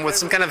next to him with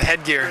some kind of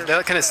headgear. They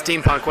look kind of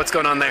steampunk. What's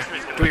going on there?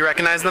 Do we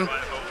recognize them?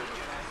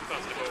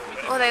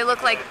 Well, they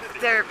look like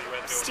they're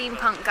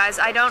steampunk guys.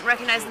 I don't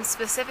recognize them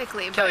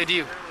specifically, but Kelly, do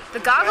you? the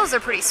goggles are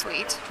pretty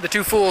sweet. The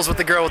two fools with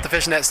the girl with the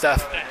fishnet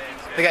stuff.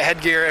 They got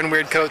headgear and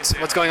weird coats.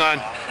 What's going on?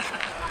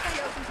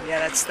 Yeah,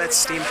 that's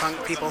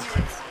steampunk people.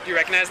 Do you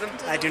recognize them?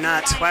 I do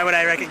not. Why would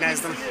I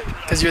recognize them?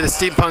 Because you're the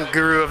steampunk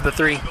guru of the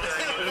three.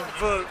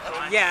 Well,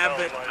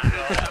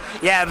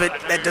 yeah, but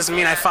that doesn't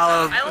mean I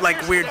follow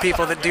like weird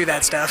people that do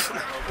that stuff.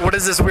 What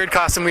is this weird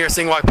costume we are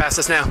seeing walk past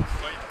us now?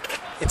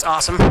 It's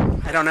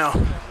awesome. I don't know.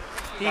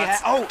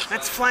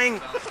 That's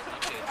flying.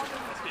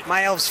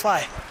 My elves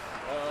fly.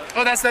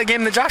 Oh, that's that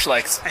game that Josh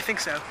likes. I think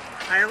so.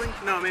 Hireling?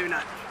 No, maybe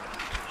not.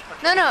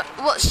 No.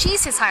 Well,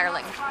 she's his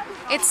hireling.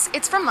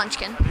 It's from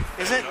Munchkin.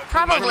 Is it?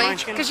 Probably,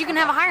 Munchkin? because you can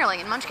have a hireling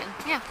in Munchkin.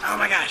 Yeah. Oh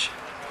my gosh.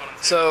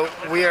 So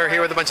we are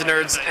here with a bunch of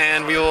nerds,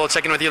 and we will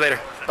check in with you later.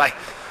 Bye.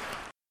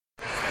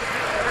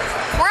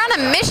 We're on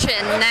a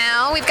mission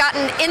now. We've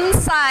gotten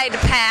inside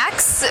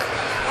packs.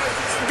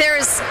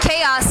 There's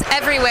chaos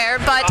everywhere,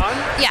 but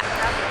yeah.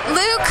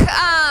 Luke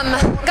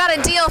got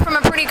a deal from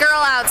a pretty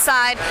girl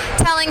outside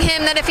telling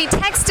him that if he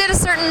texted a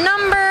certain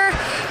number,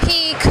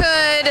 he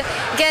could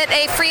get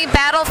a free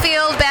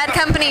Battlefield Bad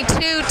Company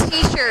 2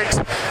 t-shirt.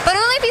 But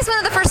only if he's one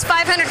of the first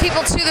 500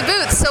 people to the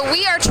booth, so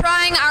we are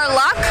trying our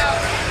luck.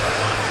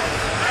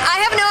 I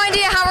have no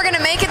idea how we're going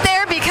to make it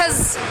there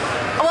because,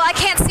 well, I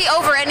can't see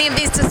over any of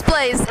these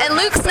displays, and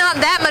Luke's not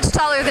that much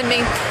taller than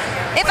me.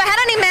 If I had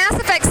any Mass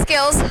Effect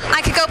skills,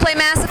 I could go play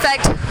Mass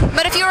Effect,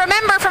 but if you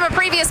remember from a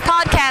previous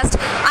podcast,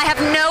 I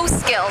have no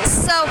skills.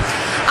 So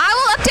I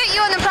will update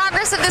you on the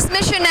progress of this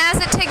mission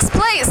as it takes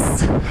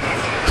place.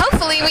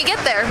 Hopefully we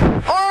get there,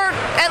 or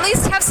at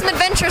least have some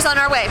adventures on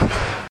our way.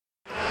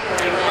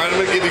 I'm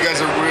going to give you guys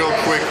a real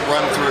quick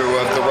run-through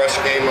of the Rush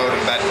game mode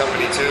in Bad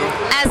Company 2.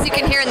 As you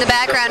can hear in the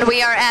background,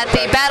 we are at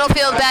the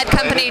Battlefield Bad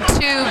Company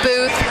 2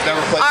 booth.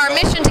 Our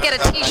mission to get a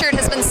t-shirt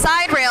has been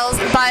side rails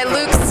by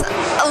Luke's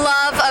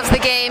love of the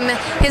game,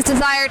 his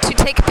desire to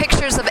take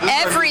pictures of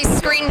every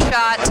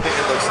screenshot,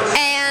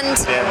 and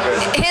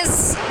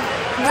his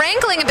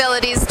wrangling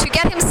abilities to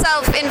get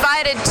himself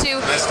invited to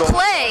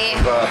play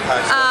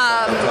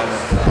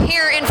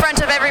here in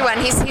front of everyone.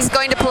 He's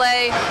going to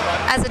play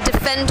as a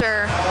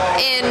defender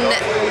in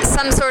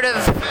some sort of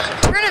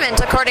tournament,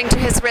 according to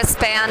his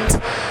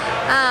wristband.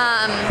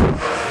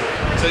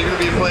 So you're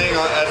going to be playing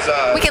as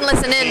a we can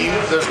listen in. team.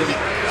 There's going to be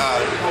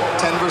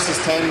 10 versus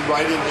 10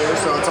 right in here,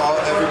 so it's all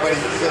everybody.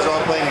 You guys are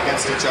all playing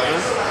against each other.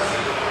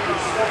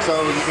 So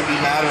you can be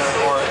mad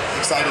or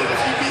excited if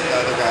you beat the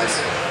other guys.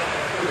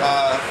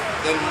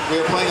 Then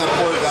we're playing on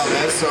Port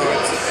Valdez, so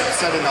it's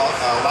set in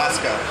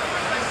Alaska.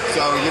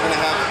 So you're going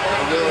to have a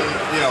really,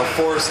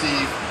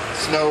 foresty,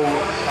 snow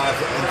kind of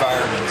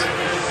environment.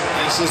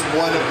 And it's just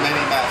one of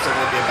many maps that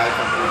will be in Bad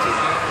Company 2.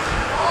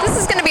 This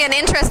is going to be an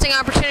interesting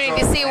opportunity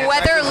to see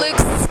whether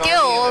Luke's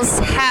skills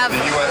have,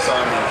 The U.S.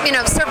 Army.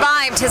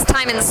 survived his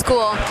time in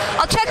school.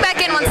 I'll check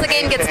back in once the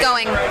game gets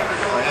going.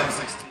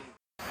 M16.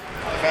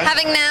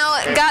 Having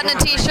now gotten a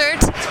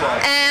t-shirt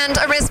and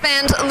a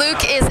wristband,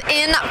 Luke is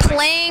in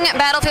playing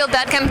Battlefield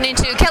Bad Company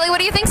 2. Kelly, what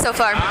do you think so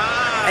far?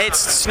 It's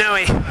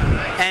snowy,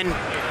 and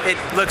it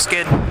looks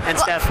good and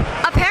stuff.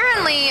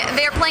 Apparently,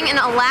 they're playing in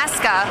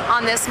Alaska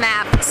on this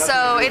map,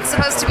 so it's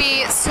supposed to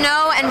be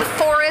snow and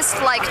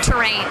forest-like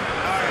terrain.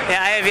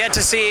 Yeah, I have yet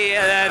to see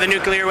the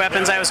nuclear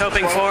weapons I was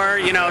hoping for,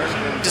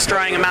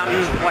 destroying a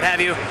mountain, what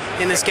have you,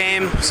 in this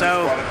game.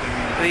 So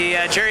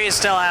the jury is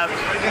still out.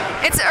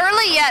 It's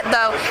early yet,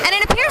 though, and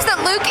it appears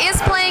that Luke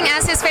is playing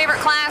as his favorite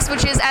class,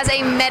 which is as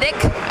a medic.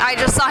 I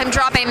just saw him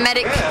drop a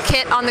medic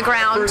kit on the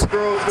ground,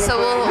 so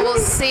we'll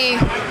see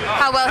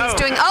how well he's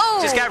doing. Oh!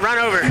 Just got run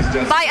over.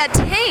 By a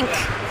tank.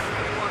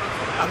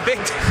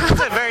 It's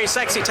a very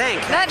sexy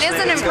tank. That is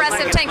an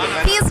impressive tank.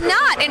 He is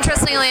not,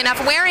 interestingly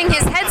enough, wearing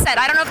his headset.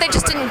 I don't know if they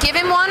just didn't give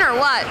him one or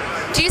what.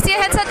 Do you see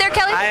a headset there,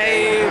 Kelly?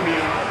 I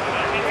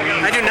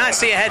do not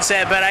see a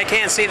headset, but I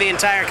can't see the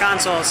entire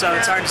console, so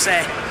it's hard to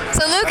say.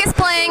 So Luke is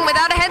playing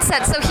without a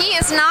headset, so he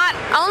is not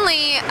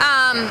only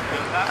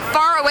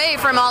far away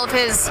from all of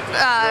his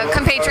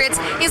compatriots,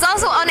 he's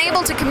also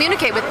unable to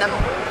communicate with them.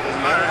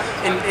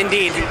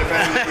 Indeed.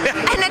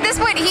 And at this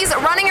point, he's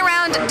running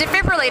around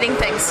defibrillating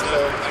things.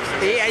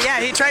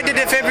 Yeah, he tried to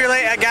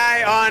defibrillate a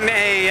guy on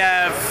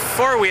a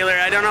four-wheeler.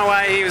 I don't know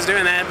why he was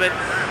doing that, but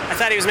I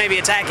thought he was maybe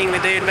attacking the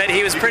dude, but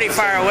he was pretty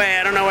far away.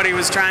 I don't know what he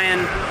was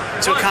trying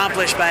to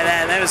accomplish by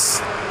that. That was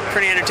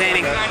pretty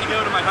entertaining. And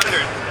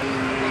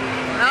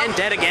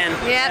dead again.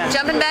 Yeah,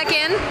 jumping back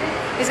in.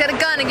 He's got a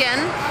gun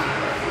again.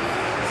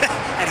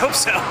 I'd hope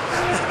so.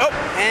 Oh,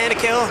 and a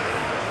kill.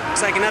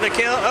 Looks like another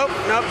kill. Oh,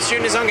 nope,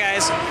 shooting his own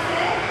guys.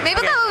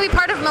 Maybe that would be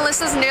part of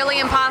Melissa's Nearly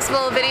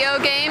Impossible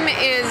video game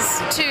is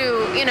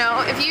to,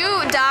 if you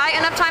die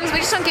enough times,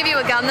 we just don't give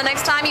you a gun the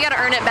next time. You got to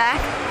earn it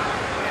back.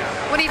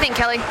 What do you think,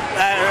 Kelly?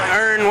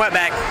 Earn what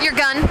back? Your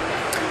gun.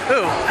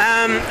 Ooh,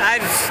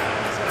 I've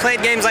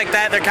played games like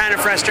that. They're kind of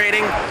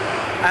frustrating.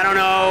 I don't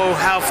know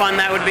how fun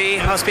that would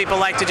be. Most people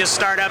like to just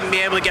start up and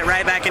be able to get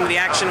right back into the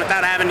action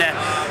without having to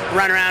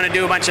run around and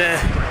do a bunch of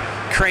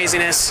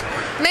craziness.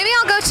 Maybe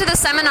I'll go to the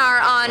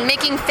seminar on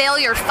making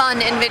failure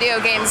fun in video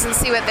games and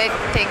see what they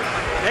think.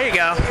 There you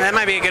go. That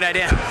might be a good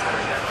idea.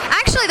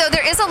 Actually, though,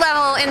 there is a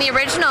level in the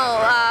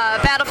original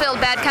Battlefield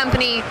Bad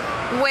Company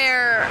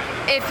where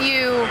if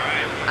you,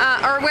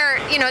 or where,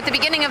 at the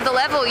beginning of the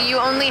level, you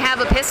only have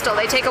a pistol.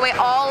 They take away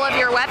all of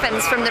your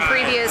weapons from the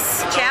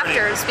previous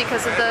chapters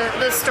because of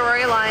the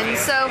storyline.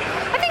 So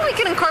I think we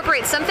can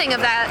incorporate something of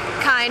that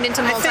kind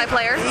into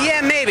multiplayer.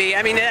 Yeah, maybe.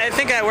 I mean, I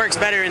think that works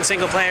better in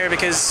single player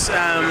because,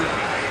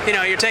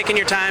 you're taking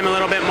your time a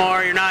little bit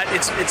more. You're not.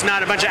 It's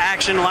not a bunch of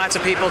action. Lots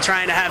of people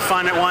trying to have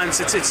fun at once.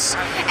 It's.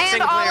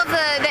 And all of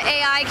the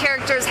AI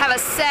characters have a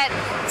set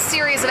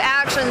series of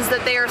actions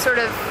that they are sort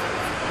of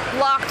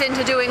locked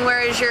into doing,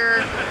 whereas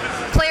your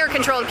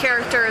player-controlled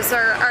characters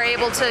are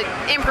able to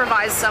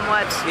improvise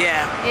somewhat.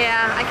 Yeah.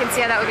 Yeah, I can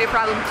see how that would be a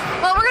problem.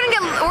 Well, we're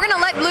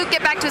gonna let Luke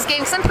get back to his game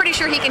because I'm pretty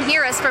sure he can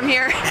hear us from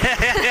here.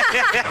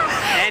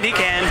 And he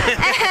can.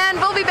 And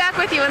we'll be back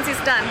with you once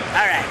he's done.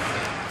 All right.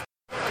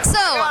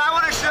 So,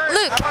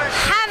 Luke,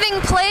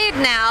 having played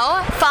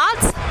now,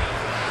 thoughts?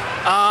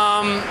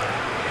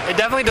 It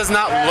definitely does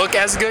not look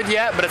as good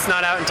yet, but it's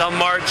not out until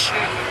March.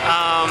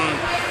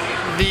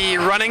 The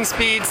running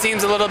speed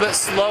seems a little bit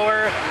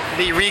slower,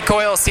 the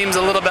recoil seems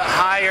a little bit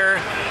higher,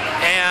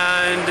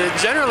 and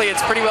generally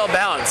it's pretty well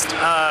balanced.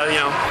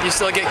 You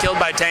still get killed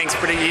by tanks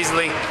pretty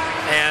easily,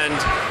 and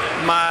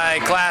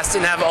my class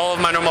didn't have all of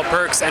my normal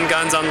perks and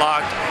guns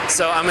unlocked,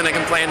 so I'm going to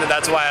complain that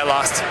that's why I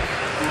lost.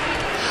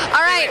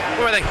 All right.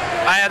 One more thing.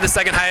 I had the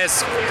second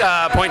highest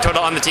point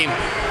total on the team.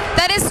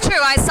 That is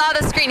true. I saw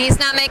the screen. He's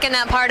not making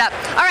that part up.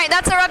 All right,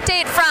 that's our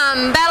update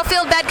from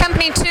Battlefield Bad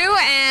Company 2,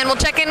 and we'll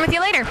check in with you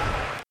later.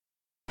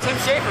 Tim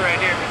Schafer right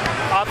here,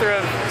 author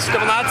of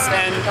Scribblenauts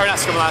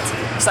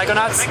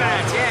Psychonauts,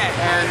 yeah.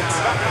 and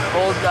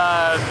old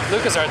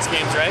LucasArts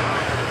games, right?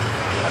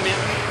 I'm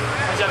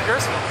Jeff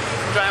Gersman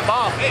from Giant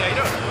Bomb. Hey, how you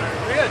doing?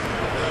 Pretty good.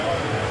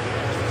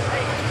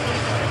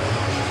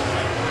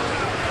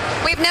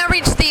 We've now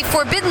reached the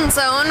Forbidden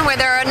Zone, where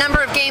there are a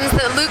number of games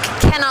that Luke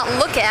cannot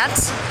look at,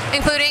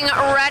 including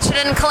Ratchet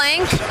 &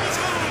 Clank,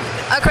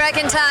 A Crack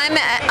in Time,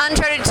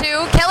 Uncharted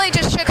 2. Kelly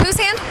just shook whose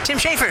hand? Tim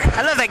Schafer.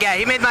 I love that guy.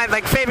 He made my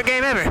favorite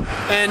game ever.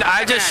 And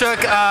I just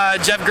shook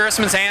Jeff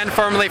Gersman's hand,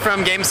 formerly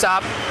from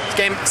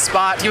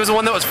GameSpot. He was the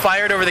one that was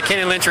fired over the Kane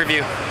and Lynch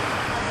review.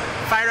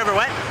 Fired over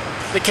what?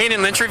 The Kane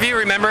and Lynch review,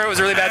 remember? It was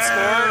a really bad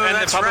score, and the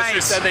that's publisher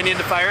right. said they needed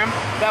to fire him.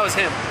 That was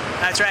him.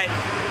 That's right.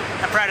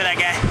 I'm proud of that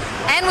guy.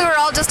 And we were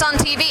all just on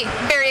TV.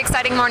 Very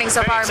exciting morning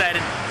so far. Very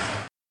excited.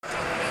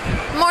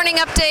 Morning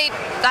update,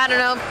 I don't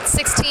know,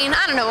 16.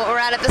 I don't know what we're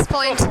at this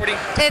point. 12:40.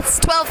 It's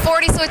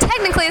 12:40, so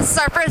technically this is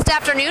our first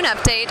afternoon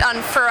update on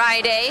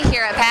Friday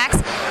here at PAX.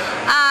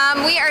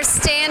 We are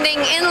standing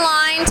in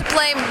line to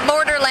play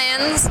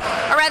Borderlands,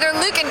 or rather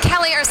Luke and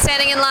Kelly are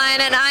standing in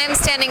line and I am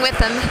standing with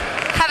them.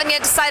 Haven't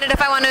yet decided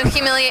if I want to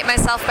humiliate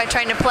myself by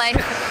trying to play.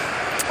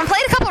 I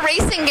played a couple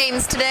racing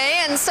games today,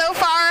 and so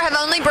far have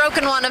only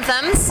broken one of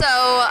them. So,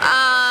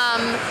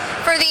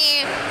 for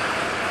the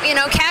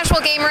casual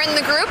gamer in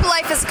the group,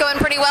 life is going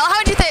pretty well. How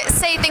would you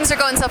say things are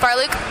going so far,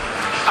 Luke?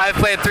 I've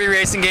played 3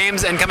 racing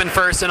games and come in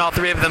first in all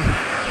 3 of them.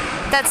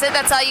 That's it?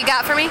 That's all you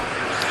got for me?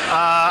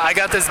 I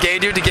got this gay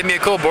dude to give me a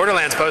cool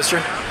Borderlands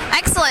poster.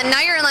 Excellent.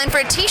 Now you're in line for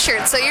a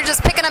t-shirt, so you're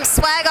just picking up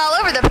swag all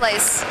over the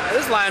place.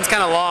 This line's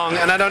kind of long,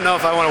 and I don't know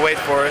if I want to wait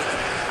for it.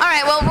 All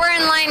right, well, we're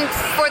in line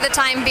for the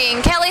time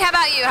being. Kelly, how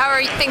about you? How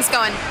are things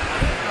going?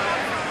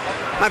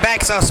 My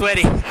back's all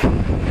sweaty.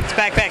 This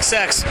backpack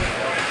sucks.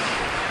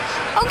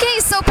 Okay,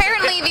 so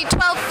apparently the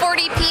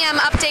 12:40 p.m.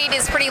 update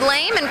is pretty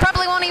lame and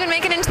probably won't even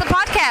make it into the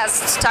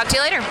podcast. Talk to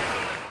you later.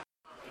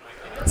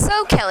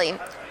 So, Kelly,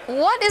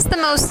 what is the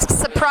most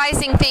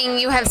surprising thing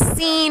you have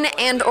seen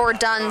and or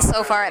done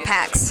so far at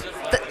PAX?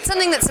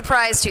 Something that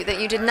surprised you that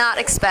you did not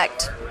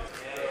expect?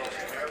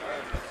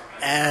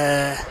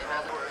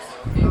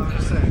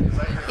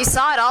 You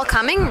saw it all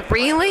coming?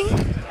 Really?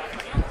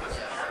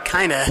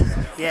 Kinda,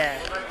 yeah.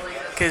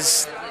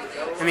 Because,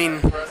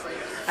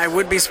 I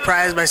would be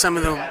surprised by some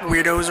of the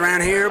weirdos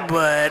around here,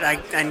 but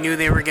I knew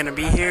they were going to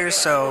be here,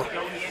 so,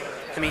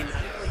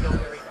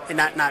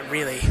 not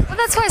really. Well,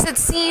 that's why I said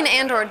seen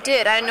and or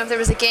did. I didn't know if there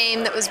was a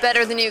game that was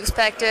better than you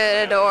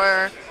expected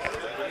or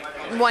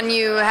one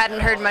you hadn't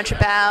heard much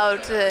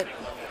about.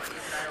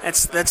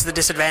 That's the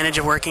disadvantage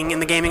of working in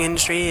the gaming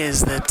industry,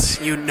 is that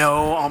you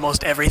know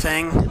almost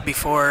everything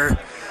before,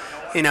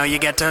 you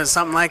get to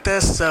something like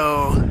this,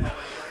 so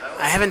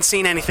I haven't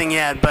seen anything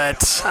yet,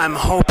 but I'm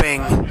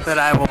hoping that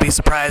I will be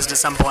surprised at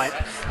some point.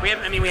 We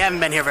haven't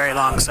been here very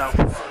long, so.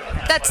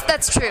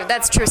 That's true.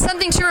 That's true.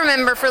 Something to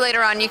remember for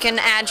later on. You can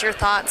add your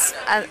thoughts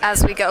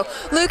as we go.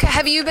 Luke,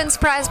 have you been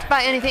surprised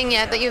by anything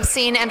yet that you've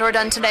seen and or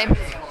done today?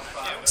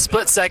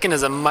 Split Second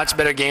is a much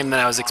better game than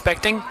I was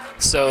expecting,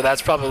 so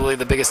that's probably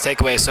the biggest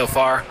takeaway so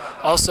far.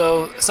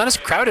 Also, it's not as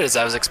crowded as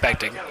I was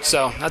expecting,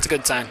 so that's a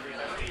good sign.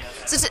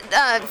 So,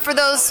 for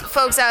those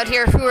folks out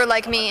here who are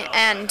like me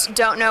and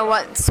don't know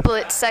what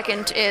Split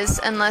Second is,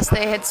 unless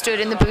they had stood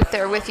in the booth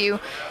there with you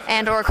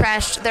and or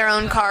crashed their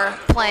own car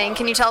playing,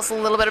 can you tell us a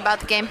little bit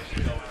about the game?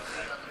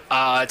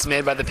 It's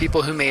made by the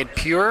people who made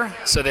Pure,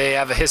 so they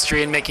have a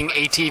history in making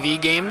ATV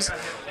games,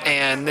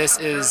 and this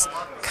is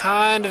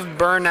kind of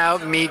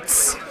Burnout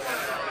meets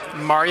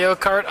Mario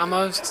Kart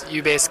almost.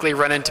 You basically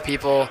run into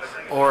people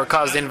or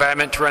cause the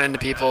environment to run into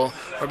people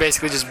or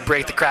basically just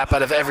break the crap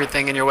out of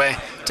everything in your way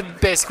to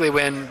basically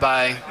win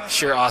by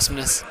sheer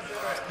awesomeness.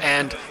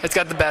 And it's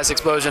got the best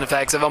explosion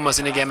effects of almost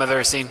any game I've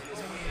ever seen.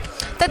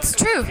 That's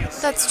true.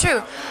 That's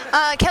true.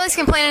 Kelly's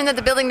complaining that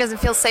the building doesn't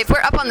feel safe.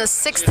 We're up on the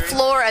 6th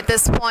floor at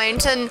this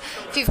point, and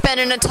if you've been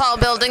in a tall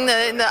building,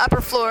 the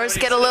upper floors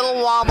get a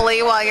little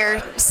wobbly while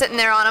you're sitting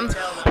there on them,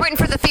 waiting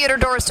for the theater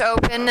doors to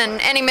open, and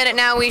any minute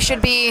now we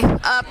should be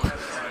up,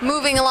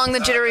 moving along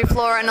the jittery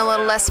floor and a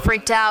little less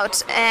freaked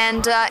out.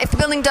 And if the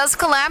building does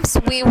collapse,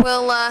 we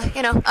will,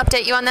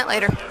 update you on that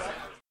later.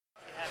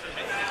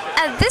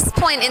 At this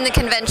point in the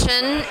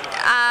convention,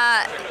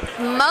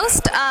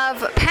 most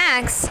of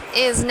PAX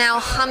is now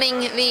humming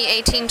the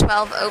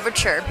 1812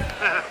 Overture.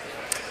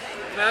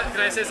 Can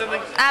I say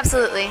something?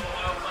 Absolutely.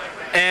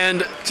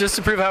 And just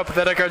to prove how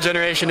pathetic our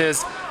generation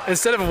is,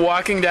 instead of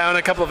walking down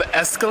a couple of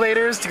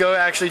escalators to go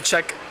actually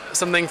check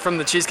something from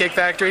the Cheesecake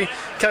Factory,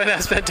 Kelly and I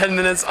spent 10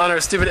 minutes on our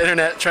stupid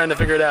internet trying to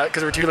figure it out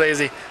because we're too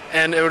lazy.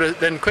 And it would have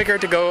been quicker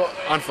to go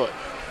on foot.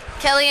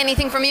 Kelly,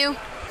 anything from you?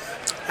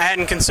 I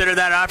hadn't considered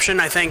that option.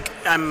 I think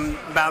I'm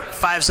about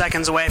 5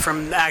 seconds away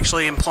from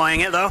actually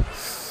employing it, though.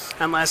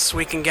 Unless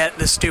we can get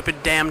this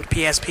stupid damned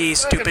PSP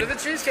stupid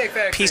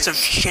piece of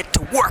shit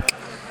to work.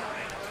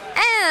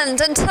 And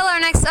until our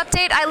next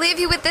update, I leave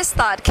you with this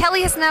thought.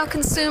 Kelly has now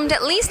consumed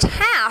at least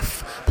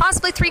half,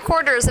 possibly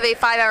 3/4 of a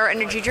 5-hour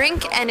energy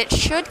drink, and it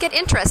should get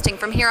interesting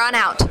from here on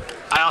out.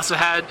 I also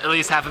had at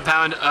least half a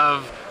pound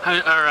of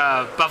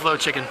buffalo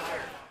chicken.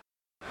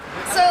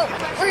 So,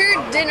 we're here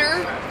at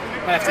dinner.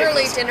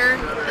 Early dinner,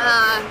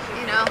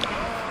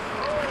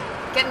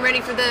 getting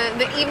ready for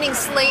the evening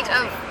slate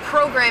of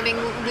programming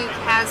Luke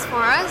has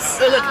for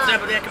us. Oh, look, it's up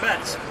with the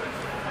acrobatics.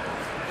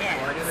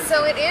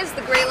 So it is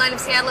the gray line of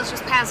Seattle is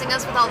just passing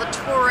us with all the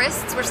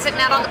tourists. We're sitting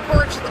out on the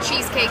porch at the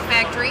Cheesecake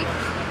Factory.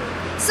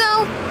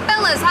 So,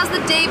 fellas, how's the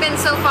day been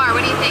so far?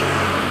 What do you think?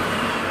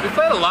 We've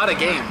played a lot of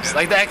games.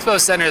 Like, the Expo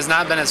Center has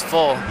not been as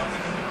full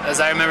as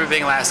I remember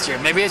being last year.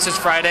 Maybe it's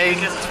just Friday.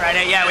 Because it's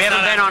Friday. Yeah, we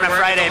haven't been on a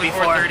Friday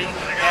before.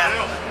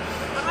 Yeah.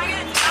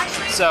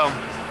 So,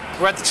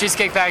 we're at the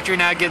Cheesecake Factory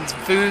now getting some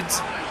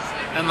foods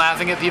and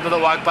laughing at people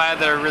that walk by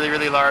that are really,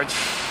 really large.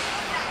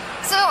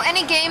 So,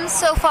 any games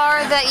so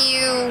far that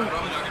you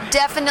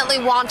definitely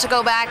want to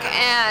go back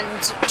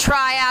and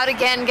try out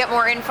again, get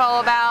more info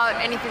about,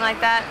 anything like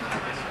that?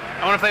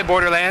 I want to play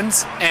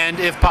Borderlands, and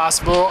if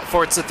possible,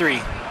 Forza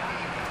 3.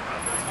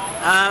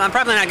 I'm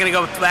probably not going to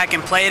go back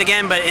and play it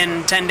again, but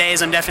in 10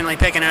 days I'm definitely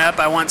picking it up.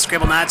 I want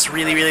Scribblenauts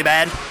really, really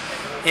bad.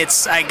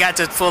 I got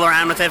to fool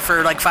around with it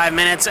for like 5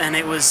 minutes, and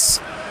it was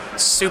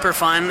super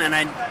fun, and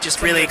I'm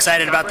just really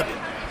excited about the...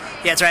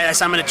 Yeah, that's right, I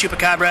summoned a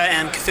Chupacabra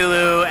and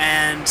Cthulhu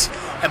and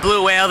a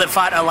blue whale that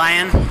fought a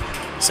lion,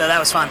 so that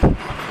was fun.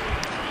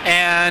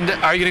 And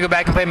are you going to go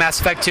back and play Mass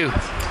Effect 2?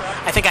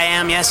 I think I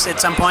am, yes, at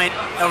some point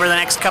over the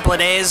next couple of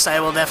days. I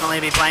will definitely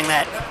be playing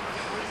that.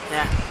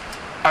 Yeah.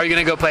 Are you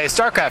going to go play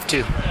StarCraft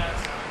 2?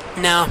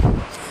 No.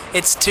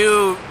 It's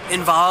too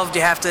involved.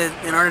 You have to,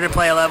 in order to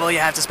play a level, you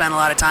have to spend a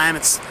lot of time.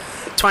 It's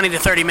 20 to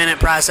 30 minute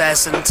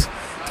process, and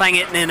playing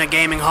it in a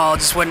gaming hall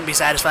just wouldn't be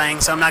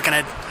satisfying, so I'm not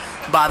going to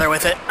bother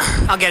with it.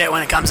 I'll get it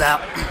when it comes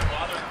out.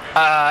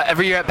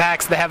 Every year at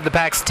PAX, they have the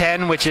PAX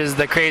 10, which is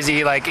the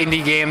crazy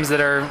indie games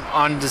that are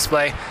on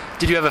display.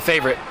 Did you have a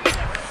favorite?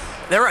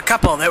 There were a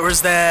couple. There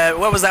was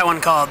what was that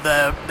one called?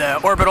 The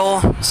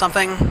Orbital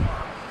something?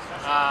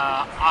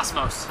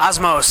 Osmos.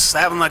 Osmos.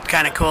 That one looked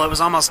kind of cool. It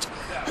was almost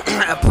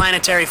a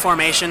planetary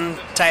formation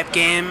type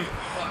game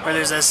where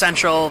there's a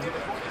central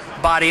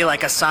body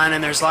like a sun,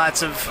 and there's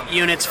lots of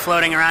units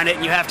floating around it,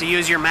 and you have to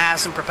use your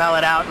mass and propel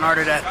it out in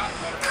order to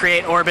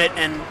create orbit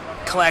and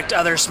collect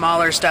other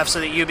smaller stuff so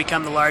that you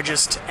become the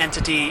largest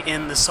entity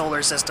in the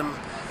solar system.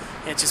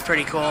 It's just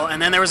pretty cool. And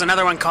then there was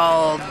another one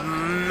called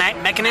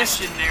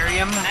Mechanist?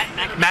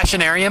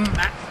 Machinarium?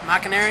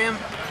 Machinarium?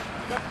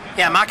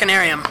 Yeah,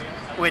 Machinarium,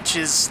 which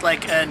is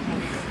like a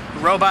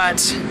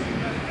robot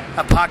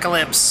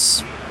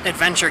apocalypse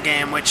adventure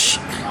game, which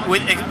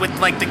with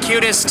like the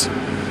cutest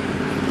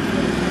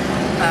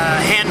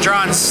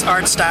hand-drawn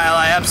art style.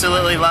 I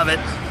absolutely love it.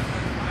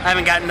 I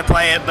haven't gotten to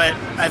play it, but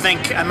I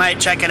think I might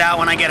check it out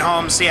when I get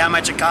home, see how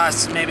much it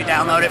costs, and maybe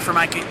download it for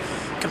my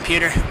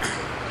computer.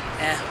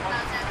 Yeah.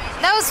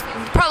 That was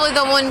probably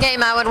the one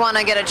game I would want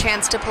to get a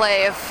chance to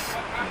play if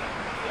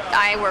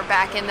I were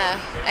back in the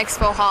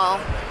expo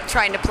hall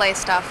trying to play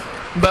stuff.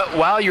 But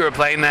while you were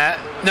playing that,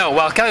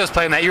 while Kelly was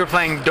playing that, you were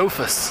playing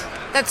Dofus.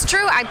 That's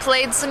true. I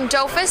played some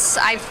Dofus.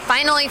 I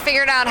finally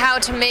figured out how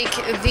to make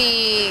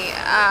the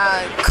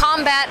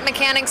combat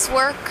mechanics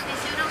work.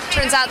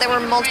 Turns out there were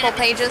multiple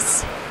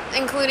pages,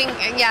 including,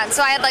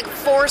 so I had like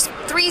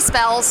 3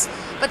 spells,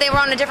 but they were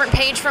on a different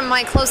page from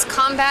my close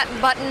combat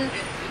button,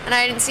 and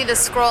I didn't see the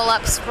scroll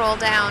up, scroll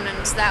down,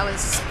 and that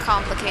was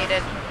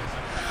complicated.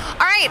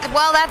 All right,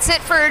 well, that's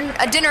it for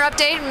a dinner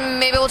update.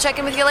 Maybe we'll check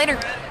in with you later.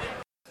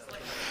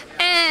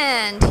 And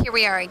And here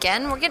we are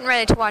again. We're getting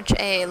ready to watch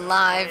a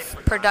live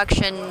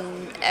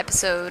production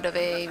episode of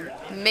a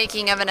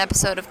making of an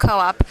episode of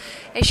Co-op,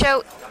 a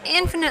show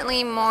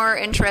infinitely more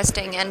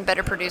interesting and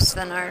better produced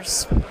than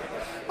ours.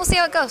 We'll see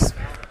how it goes.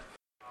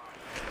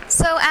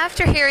 So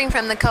after hearing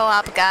from the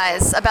Co-op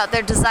guys about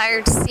their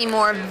desire to see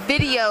more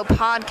video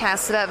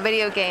podcasts about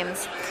video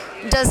games,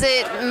 does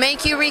it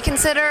make you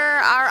reconsider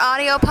our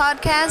audio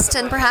podcast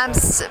and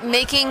perhaps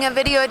making a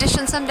video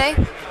edition someday?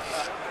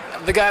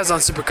 The guys on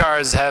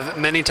Supercars have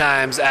many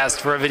times asked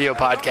for a video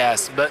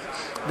podcast, but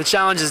the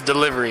challenge is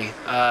delivery.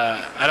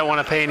 I don't want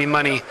to pay any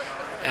money,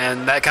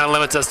 and that kind of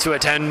limits us to a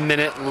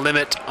 10-minute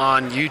limit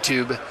on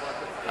YouTube.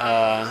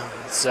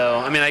 So,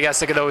 I mean, I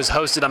guess I could always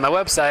host it on my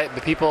website,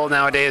 but people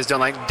nowadays don't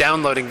like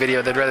downloading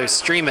video. They'd rather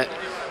stream it.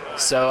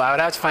 So I would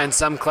have to find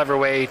some clever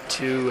way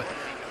to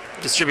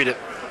distribute it.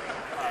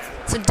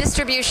 So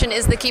distribution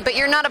is the key, but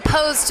you're not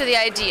opposed to the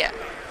idea.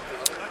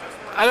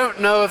 I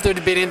don't know if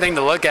there'd be anything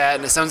to look at,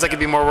 and it sounds like it'd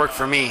be more work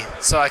for me.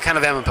 So I kind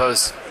of am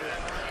opposed.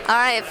 All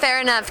right,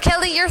 fair enough.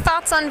 Kelly, your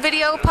thoughts on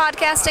video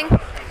podcasting?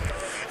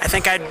 I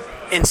think I'd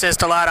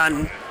insist a lot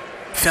on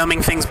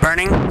filming things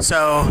burning,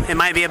 so it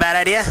might be a bad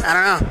idea. I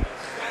don't know.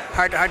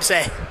 Hard to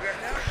say.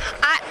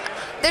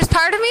 There's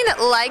part of me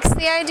that likes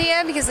the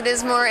idea because it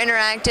is more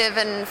interactive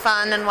and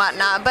fun and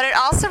whatnot, but it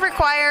also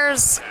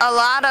requires a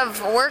lot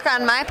of work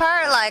on my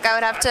part. Like, I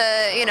would have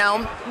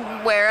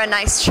to, wear a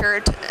nice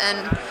shirt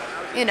and,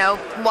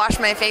 wash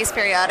my face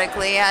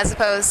periodically, as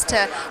opposed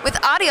to, with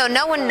audio,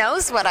 no one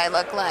knows what I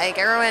look like.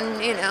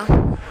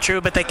 Everyone, True,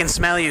 but they can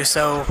smell you,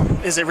 so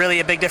is it really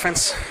a big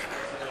difference?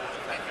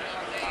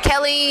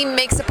 Kelly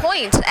makes a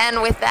point,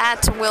 and with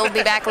that, we'll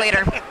be back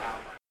later.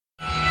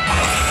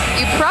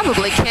 You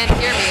probably can't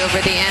hear me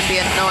over the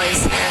ambient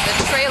noise here.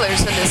 The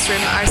trailers in this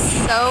room are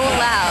so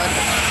loud.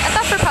 I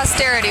thought for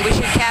posterity we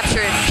should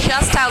capture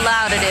just how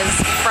loud it is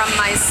from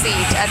my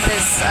seat at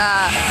this,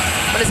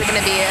 what is it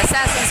going to be,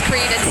 Assassin's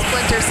Creed and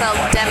Splinter Cell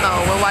demo.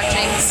 We're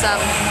watching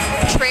some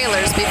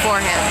trailers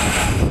beforehand.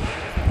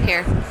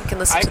 Here, you can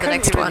listen to the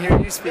next one. I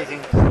couldn't even hear you speaking.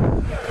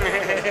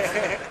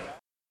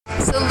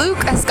 So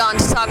Luke has gone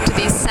to talk to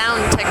these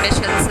sound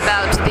technicians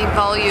about the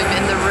volume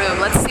in the room.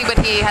 Let's see what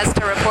he has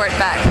to report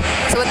back.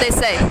 So what they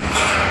say?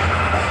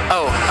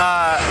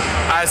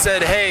 I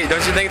said, hey,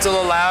 don't you think it's a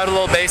little loud, a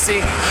little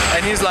bassy?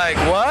 And he's like,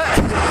 what?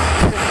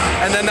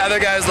 And then the other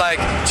guy's like,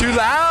 too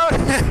loud?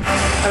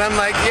 And I'm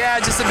like,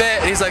 yeah, just a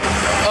bit. And he's like,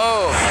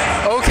 oh,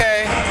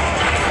 okay.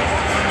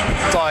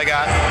 That's all I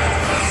got.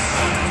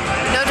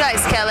 No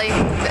dice, Kelly.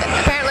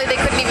 Apparently they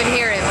couldn't even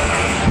hear him.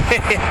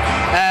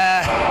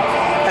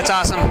 That's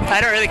awesome.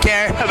 I don't really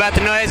care about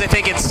the noise. I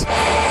think it's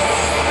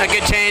a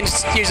good change.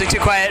 It's usually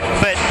too quiet,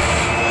 but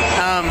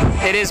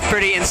it is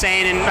pretty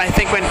insane. And I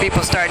think when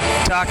people start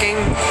talking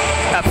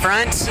up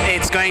front,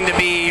 it's going to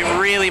be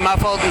really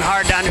muffled and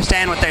hard to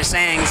understand what they're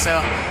saying.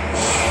 So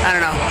I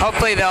don't know.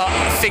 Hopefully they'll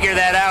figure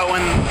that out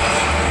when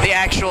the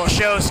actual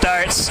show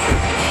starts.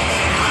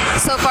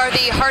 So far,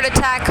 the heart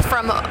attack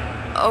from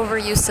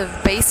overuse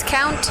of bass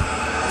count,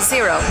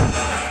 0.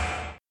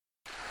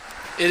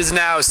 It is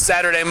now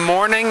Saturday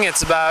morning.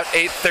 It's about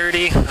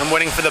 8:30. I'm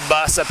waiting for the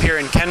bus up here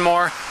in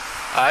Kenmore.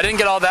 I didn't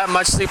get all that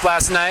much sleep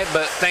last night,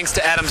 but thanks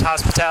to Adam's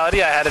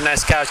hospitality, I had a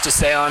nice couch to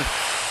stay on.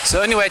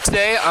 So anyway,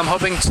 today I'm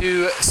hoping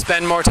to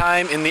spend more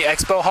time in the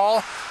expo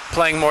hall,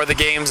 playing more of the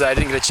games I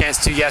didn't get a chance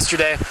to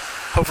yesterday.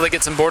 Hopefully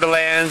get some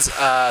Borderlands,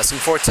 some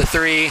Forza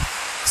 3,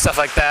 stuff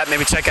like that.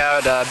 Maybe check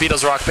out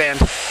Beatles Rock Band,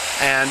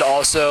 and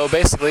also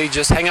basically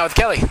just hang out with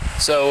Kelly.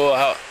 So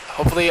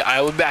hopefully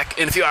I will be back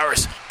in a few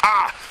hours.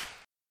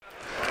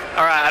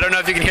 All right, I don't know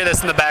if you can hear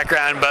this in the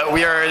background, but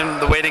we are in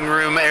the waiting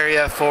room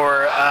area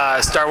for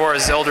Star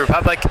Wars: The Old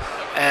Republic,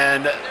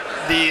 and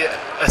the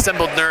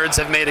assembled nerds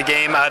have made a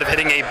game out of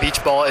hitting a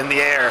beach ball in the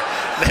air.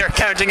 They're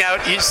counting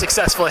out each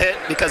successful hit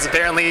because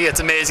apparently it's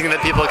amazing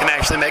that people can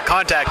actually make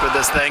contact with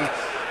this thing.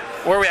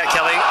 Where are we at,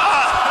 Kelly?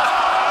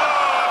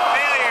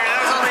 Failure. That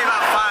was only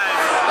about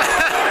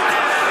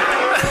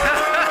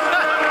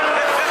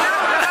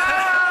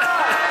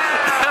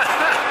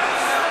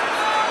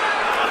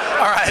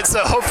 5. All right,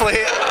 so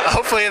hopefully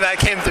that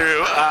came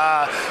through.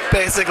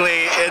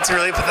 Basically, it's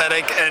really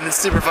pathetic and it's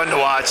super fun to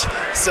watch.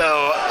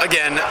 So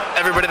again,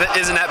 everybody that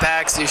isn't at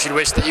PAX, you should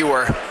wish that you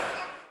were.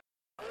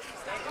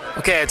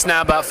 Okay, it's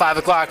now about 5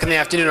 o'clock in the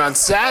afternoon on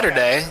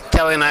Saturday.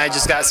 Kelly and I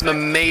just got some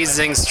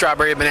amazing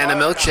strawberry banana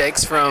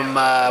milkshakes from,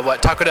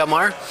 Taco Del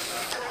Mar?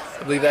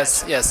 I believe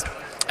yes.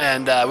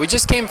 And we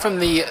just came from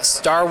the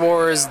Star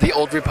Wars: The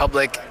Old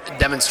Republic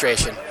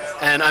demonstration.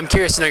 And I'm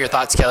curious to know your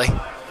thoughts, Kelly.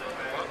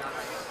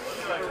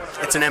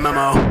 It's an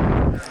MMO.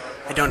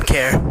 I don't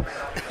care.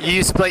 You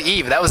used to play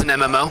Eve. That was an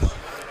MMO.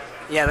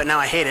 Yeah, but now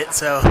I hate it,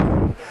 so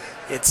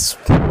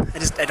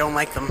I don't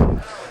like them.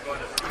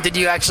 Did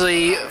you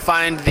actually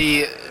find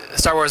the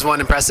Star Wars 1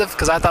 impressive?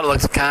 Because I thought it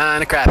looked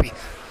kind of crappy.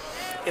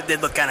 It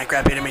did look kind of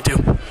crappy to me, too.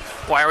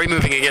 Why are we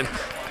moving again?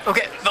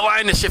 Okay, the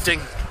line is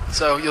shifting,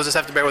 so you'll just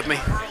have to bear with me.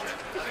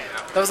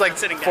 That was like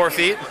 4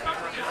 feet?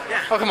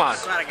 Yeah. Oh, come on.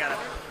 Glad I got it.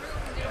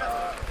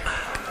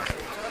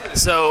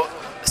 So,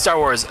 Star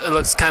Wars. It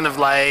looks kind of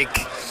like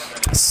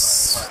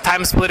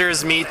Time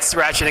Splitters meets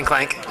Ratchet and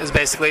Clank is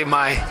basically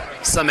my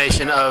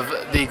summation of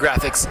the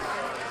graphics.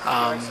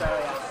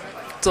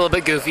 It's a little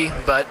bit goofy,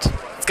 but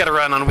it's got to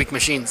run on weak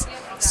machines.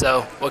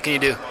 So what can you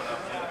do?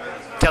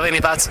 Kelly, any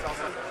thoughts?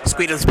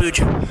 Squeed and spooge.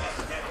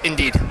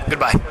 Indeed.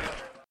 Goodbye.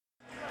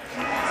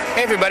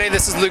 Hey everybody,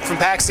 this is Luke from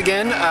PAX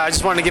again. I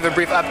just wanted to give a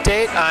brief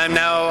update. I'm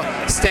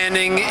now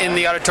standing in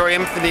the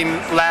auditorium for the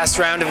last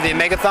round of the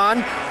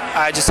Megathon.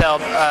 I just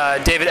helped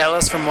David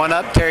Ellis from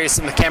 1UP carry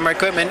some camera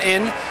equipment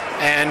in,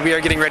 and we are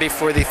getting ready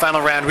for the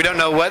final round. We don't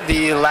know what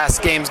the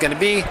last game is going to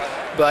be,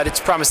 but it's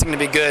promising to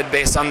be good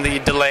based on the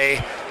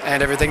delay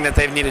and everything that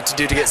they've needed to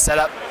do to get set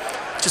up.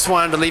 Just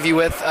wanted to leave you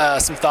with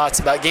some thoughts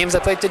about games I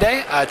played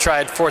today. I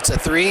tried Forza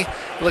 3. It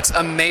looks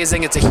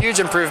amazing. It's a huge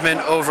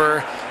improvement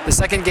over the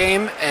second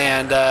game,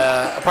 and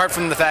apart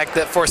from the fact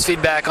that force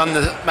feedback on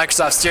the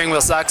Microsoft steering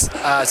wheel sucks,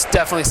 it's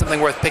definitely something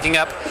worth picking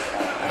up.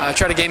 I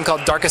tried a game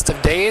called Darkest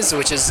of Days,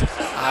 which is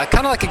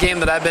kind of like a game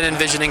that I've been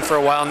envisioning for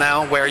a while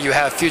now, where you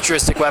have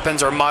futuristic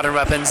weapons or modern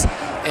weapons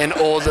in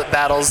old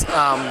battles.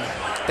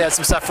 They had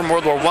some stuff from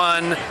World War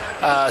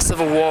I,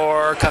 Civil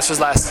War, Custer's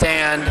Last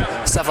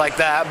Stand, stuff like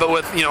that, but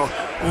with, you know,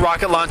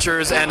 rocket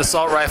launchers and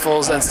assault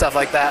rifles and stuff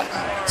like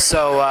that.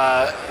 So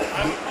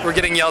we're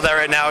getting yelled at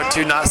right now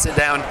to not sit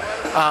down.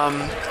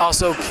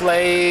 Also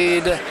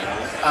played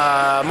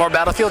more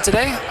Battlefield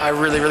today. I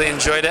really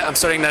enjoyed it. I'm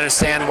starting to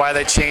understand why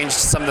they changed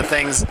some of the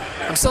things.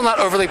 I'm still not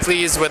overly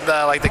pleased with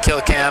like the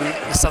kill cam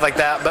and stuff like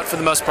that, but for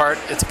the most part,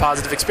 it's a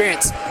positive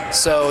experience.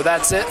 So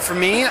that's it for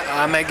me.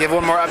 I might give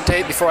one more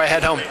update before I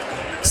head home.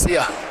 See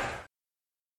ya.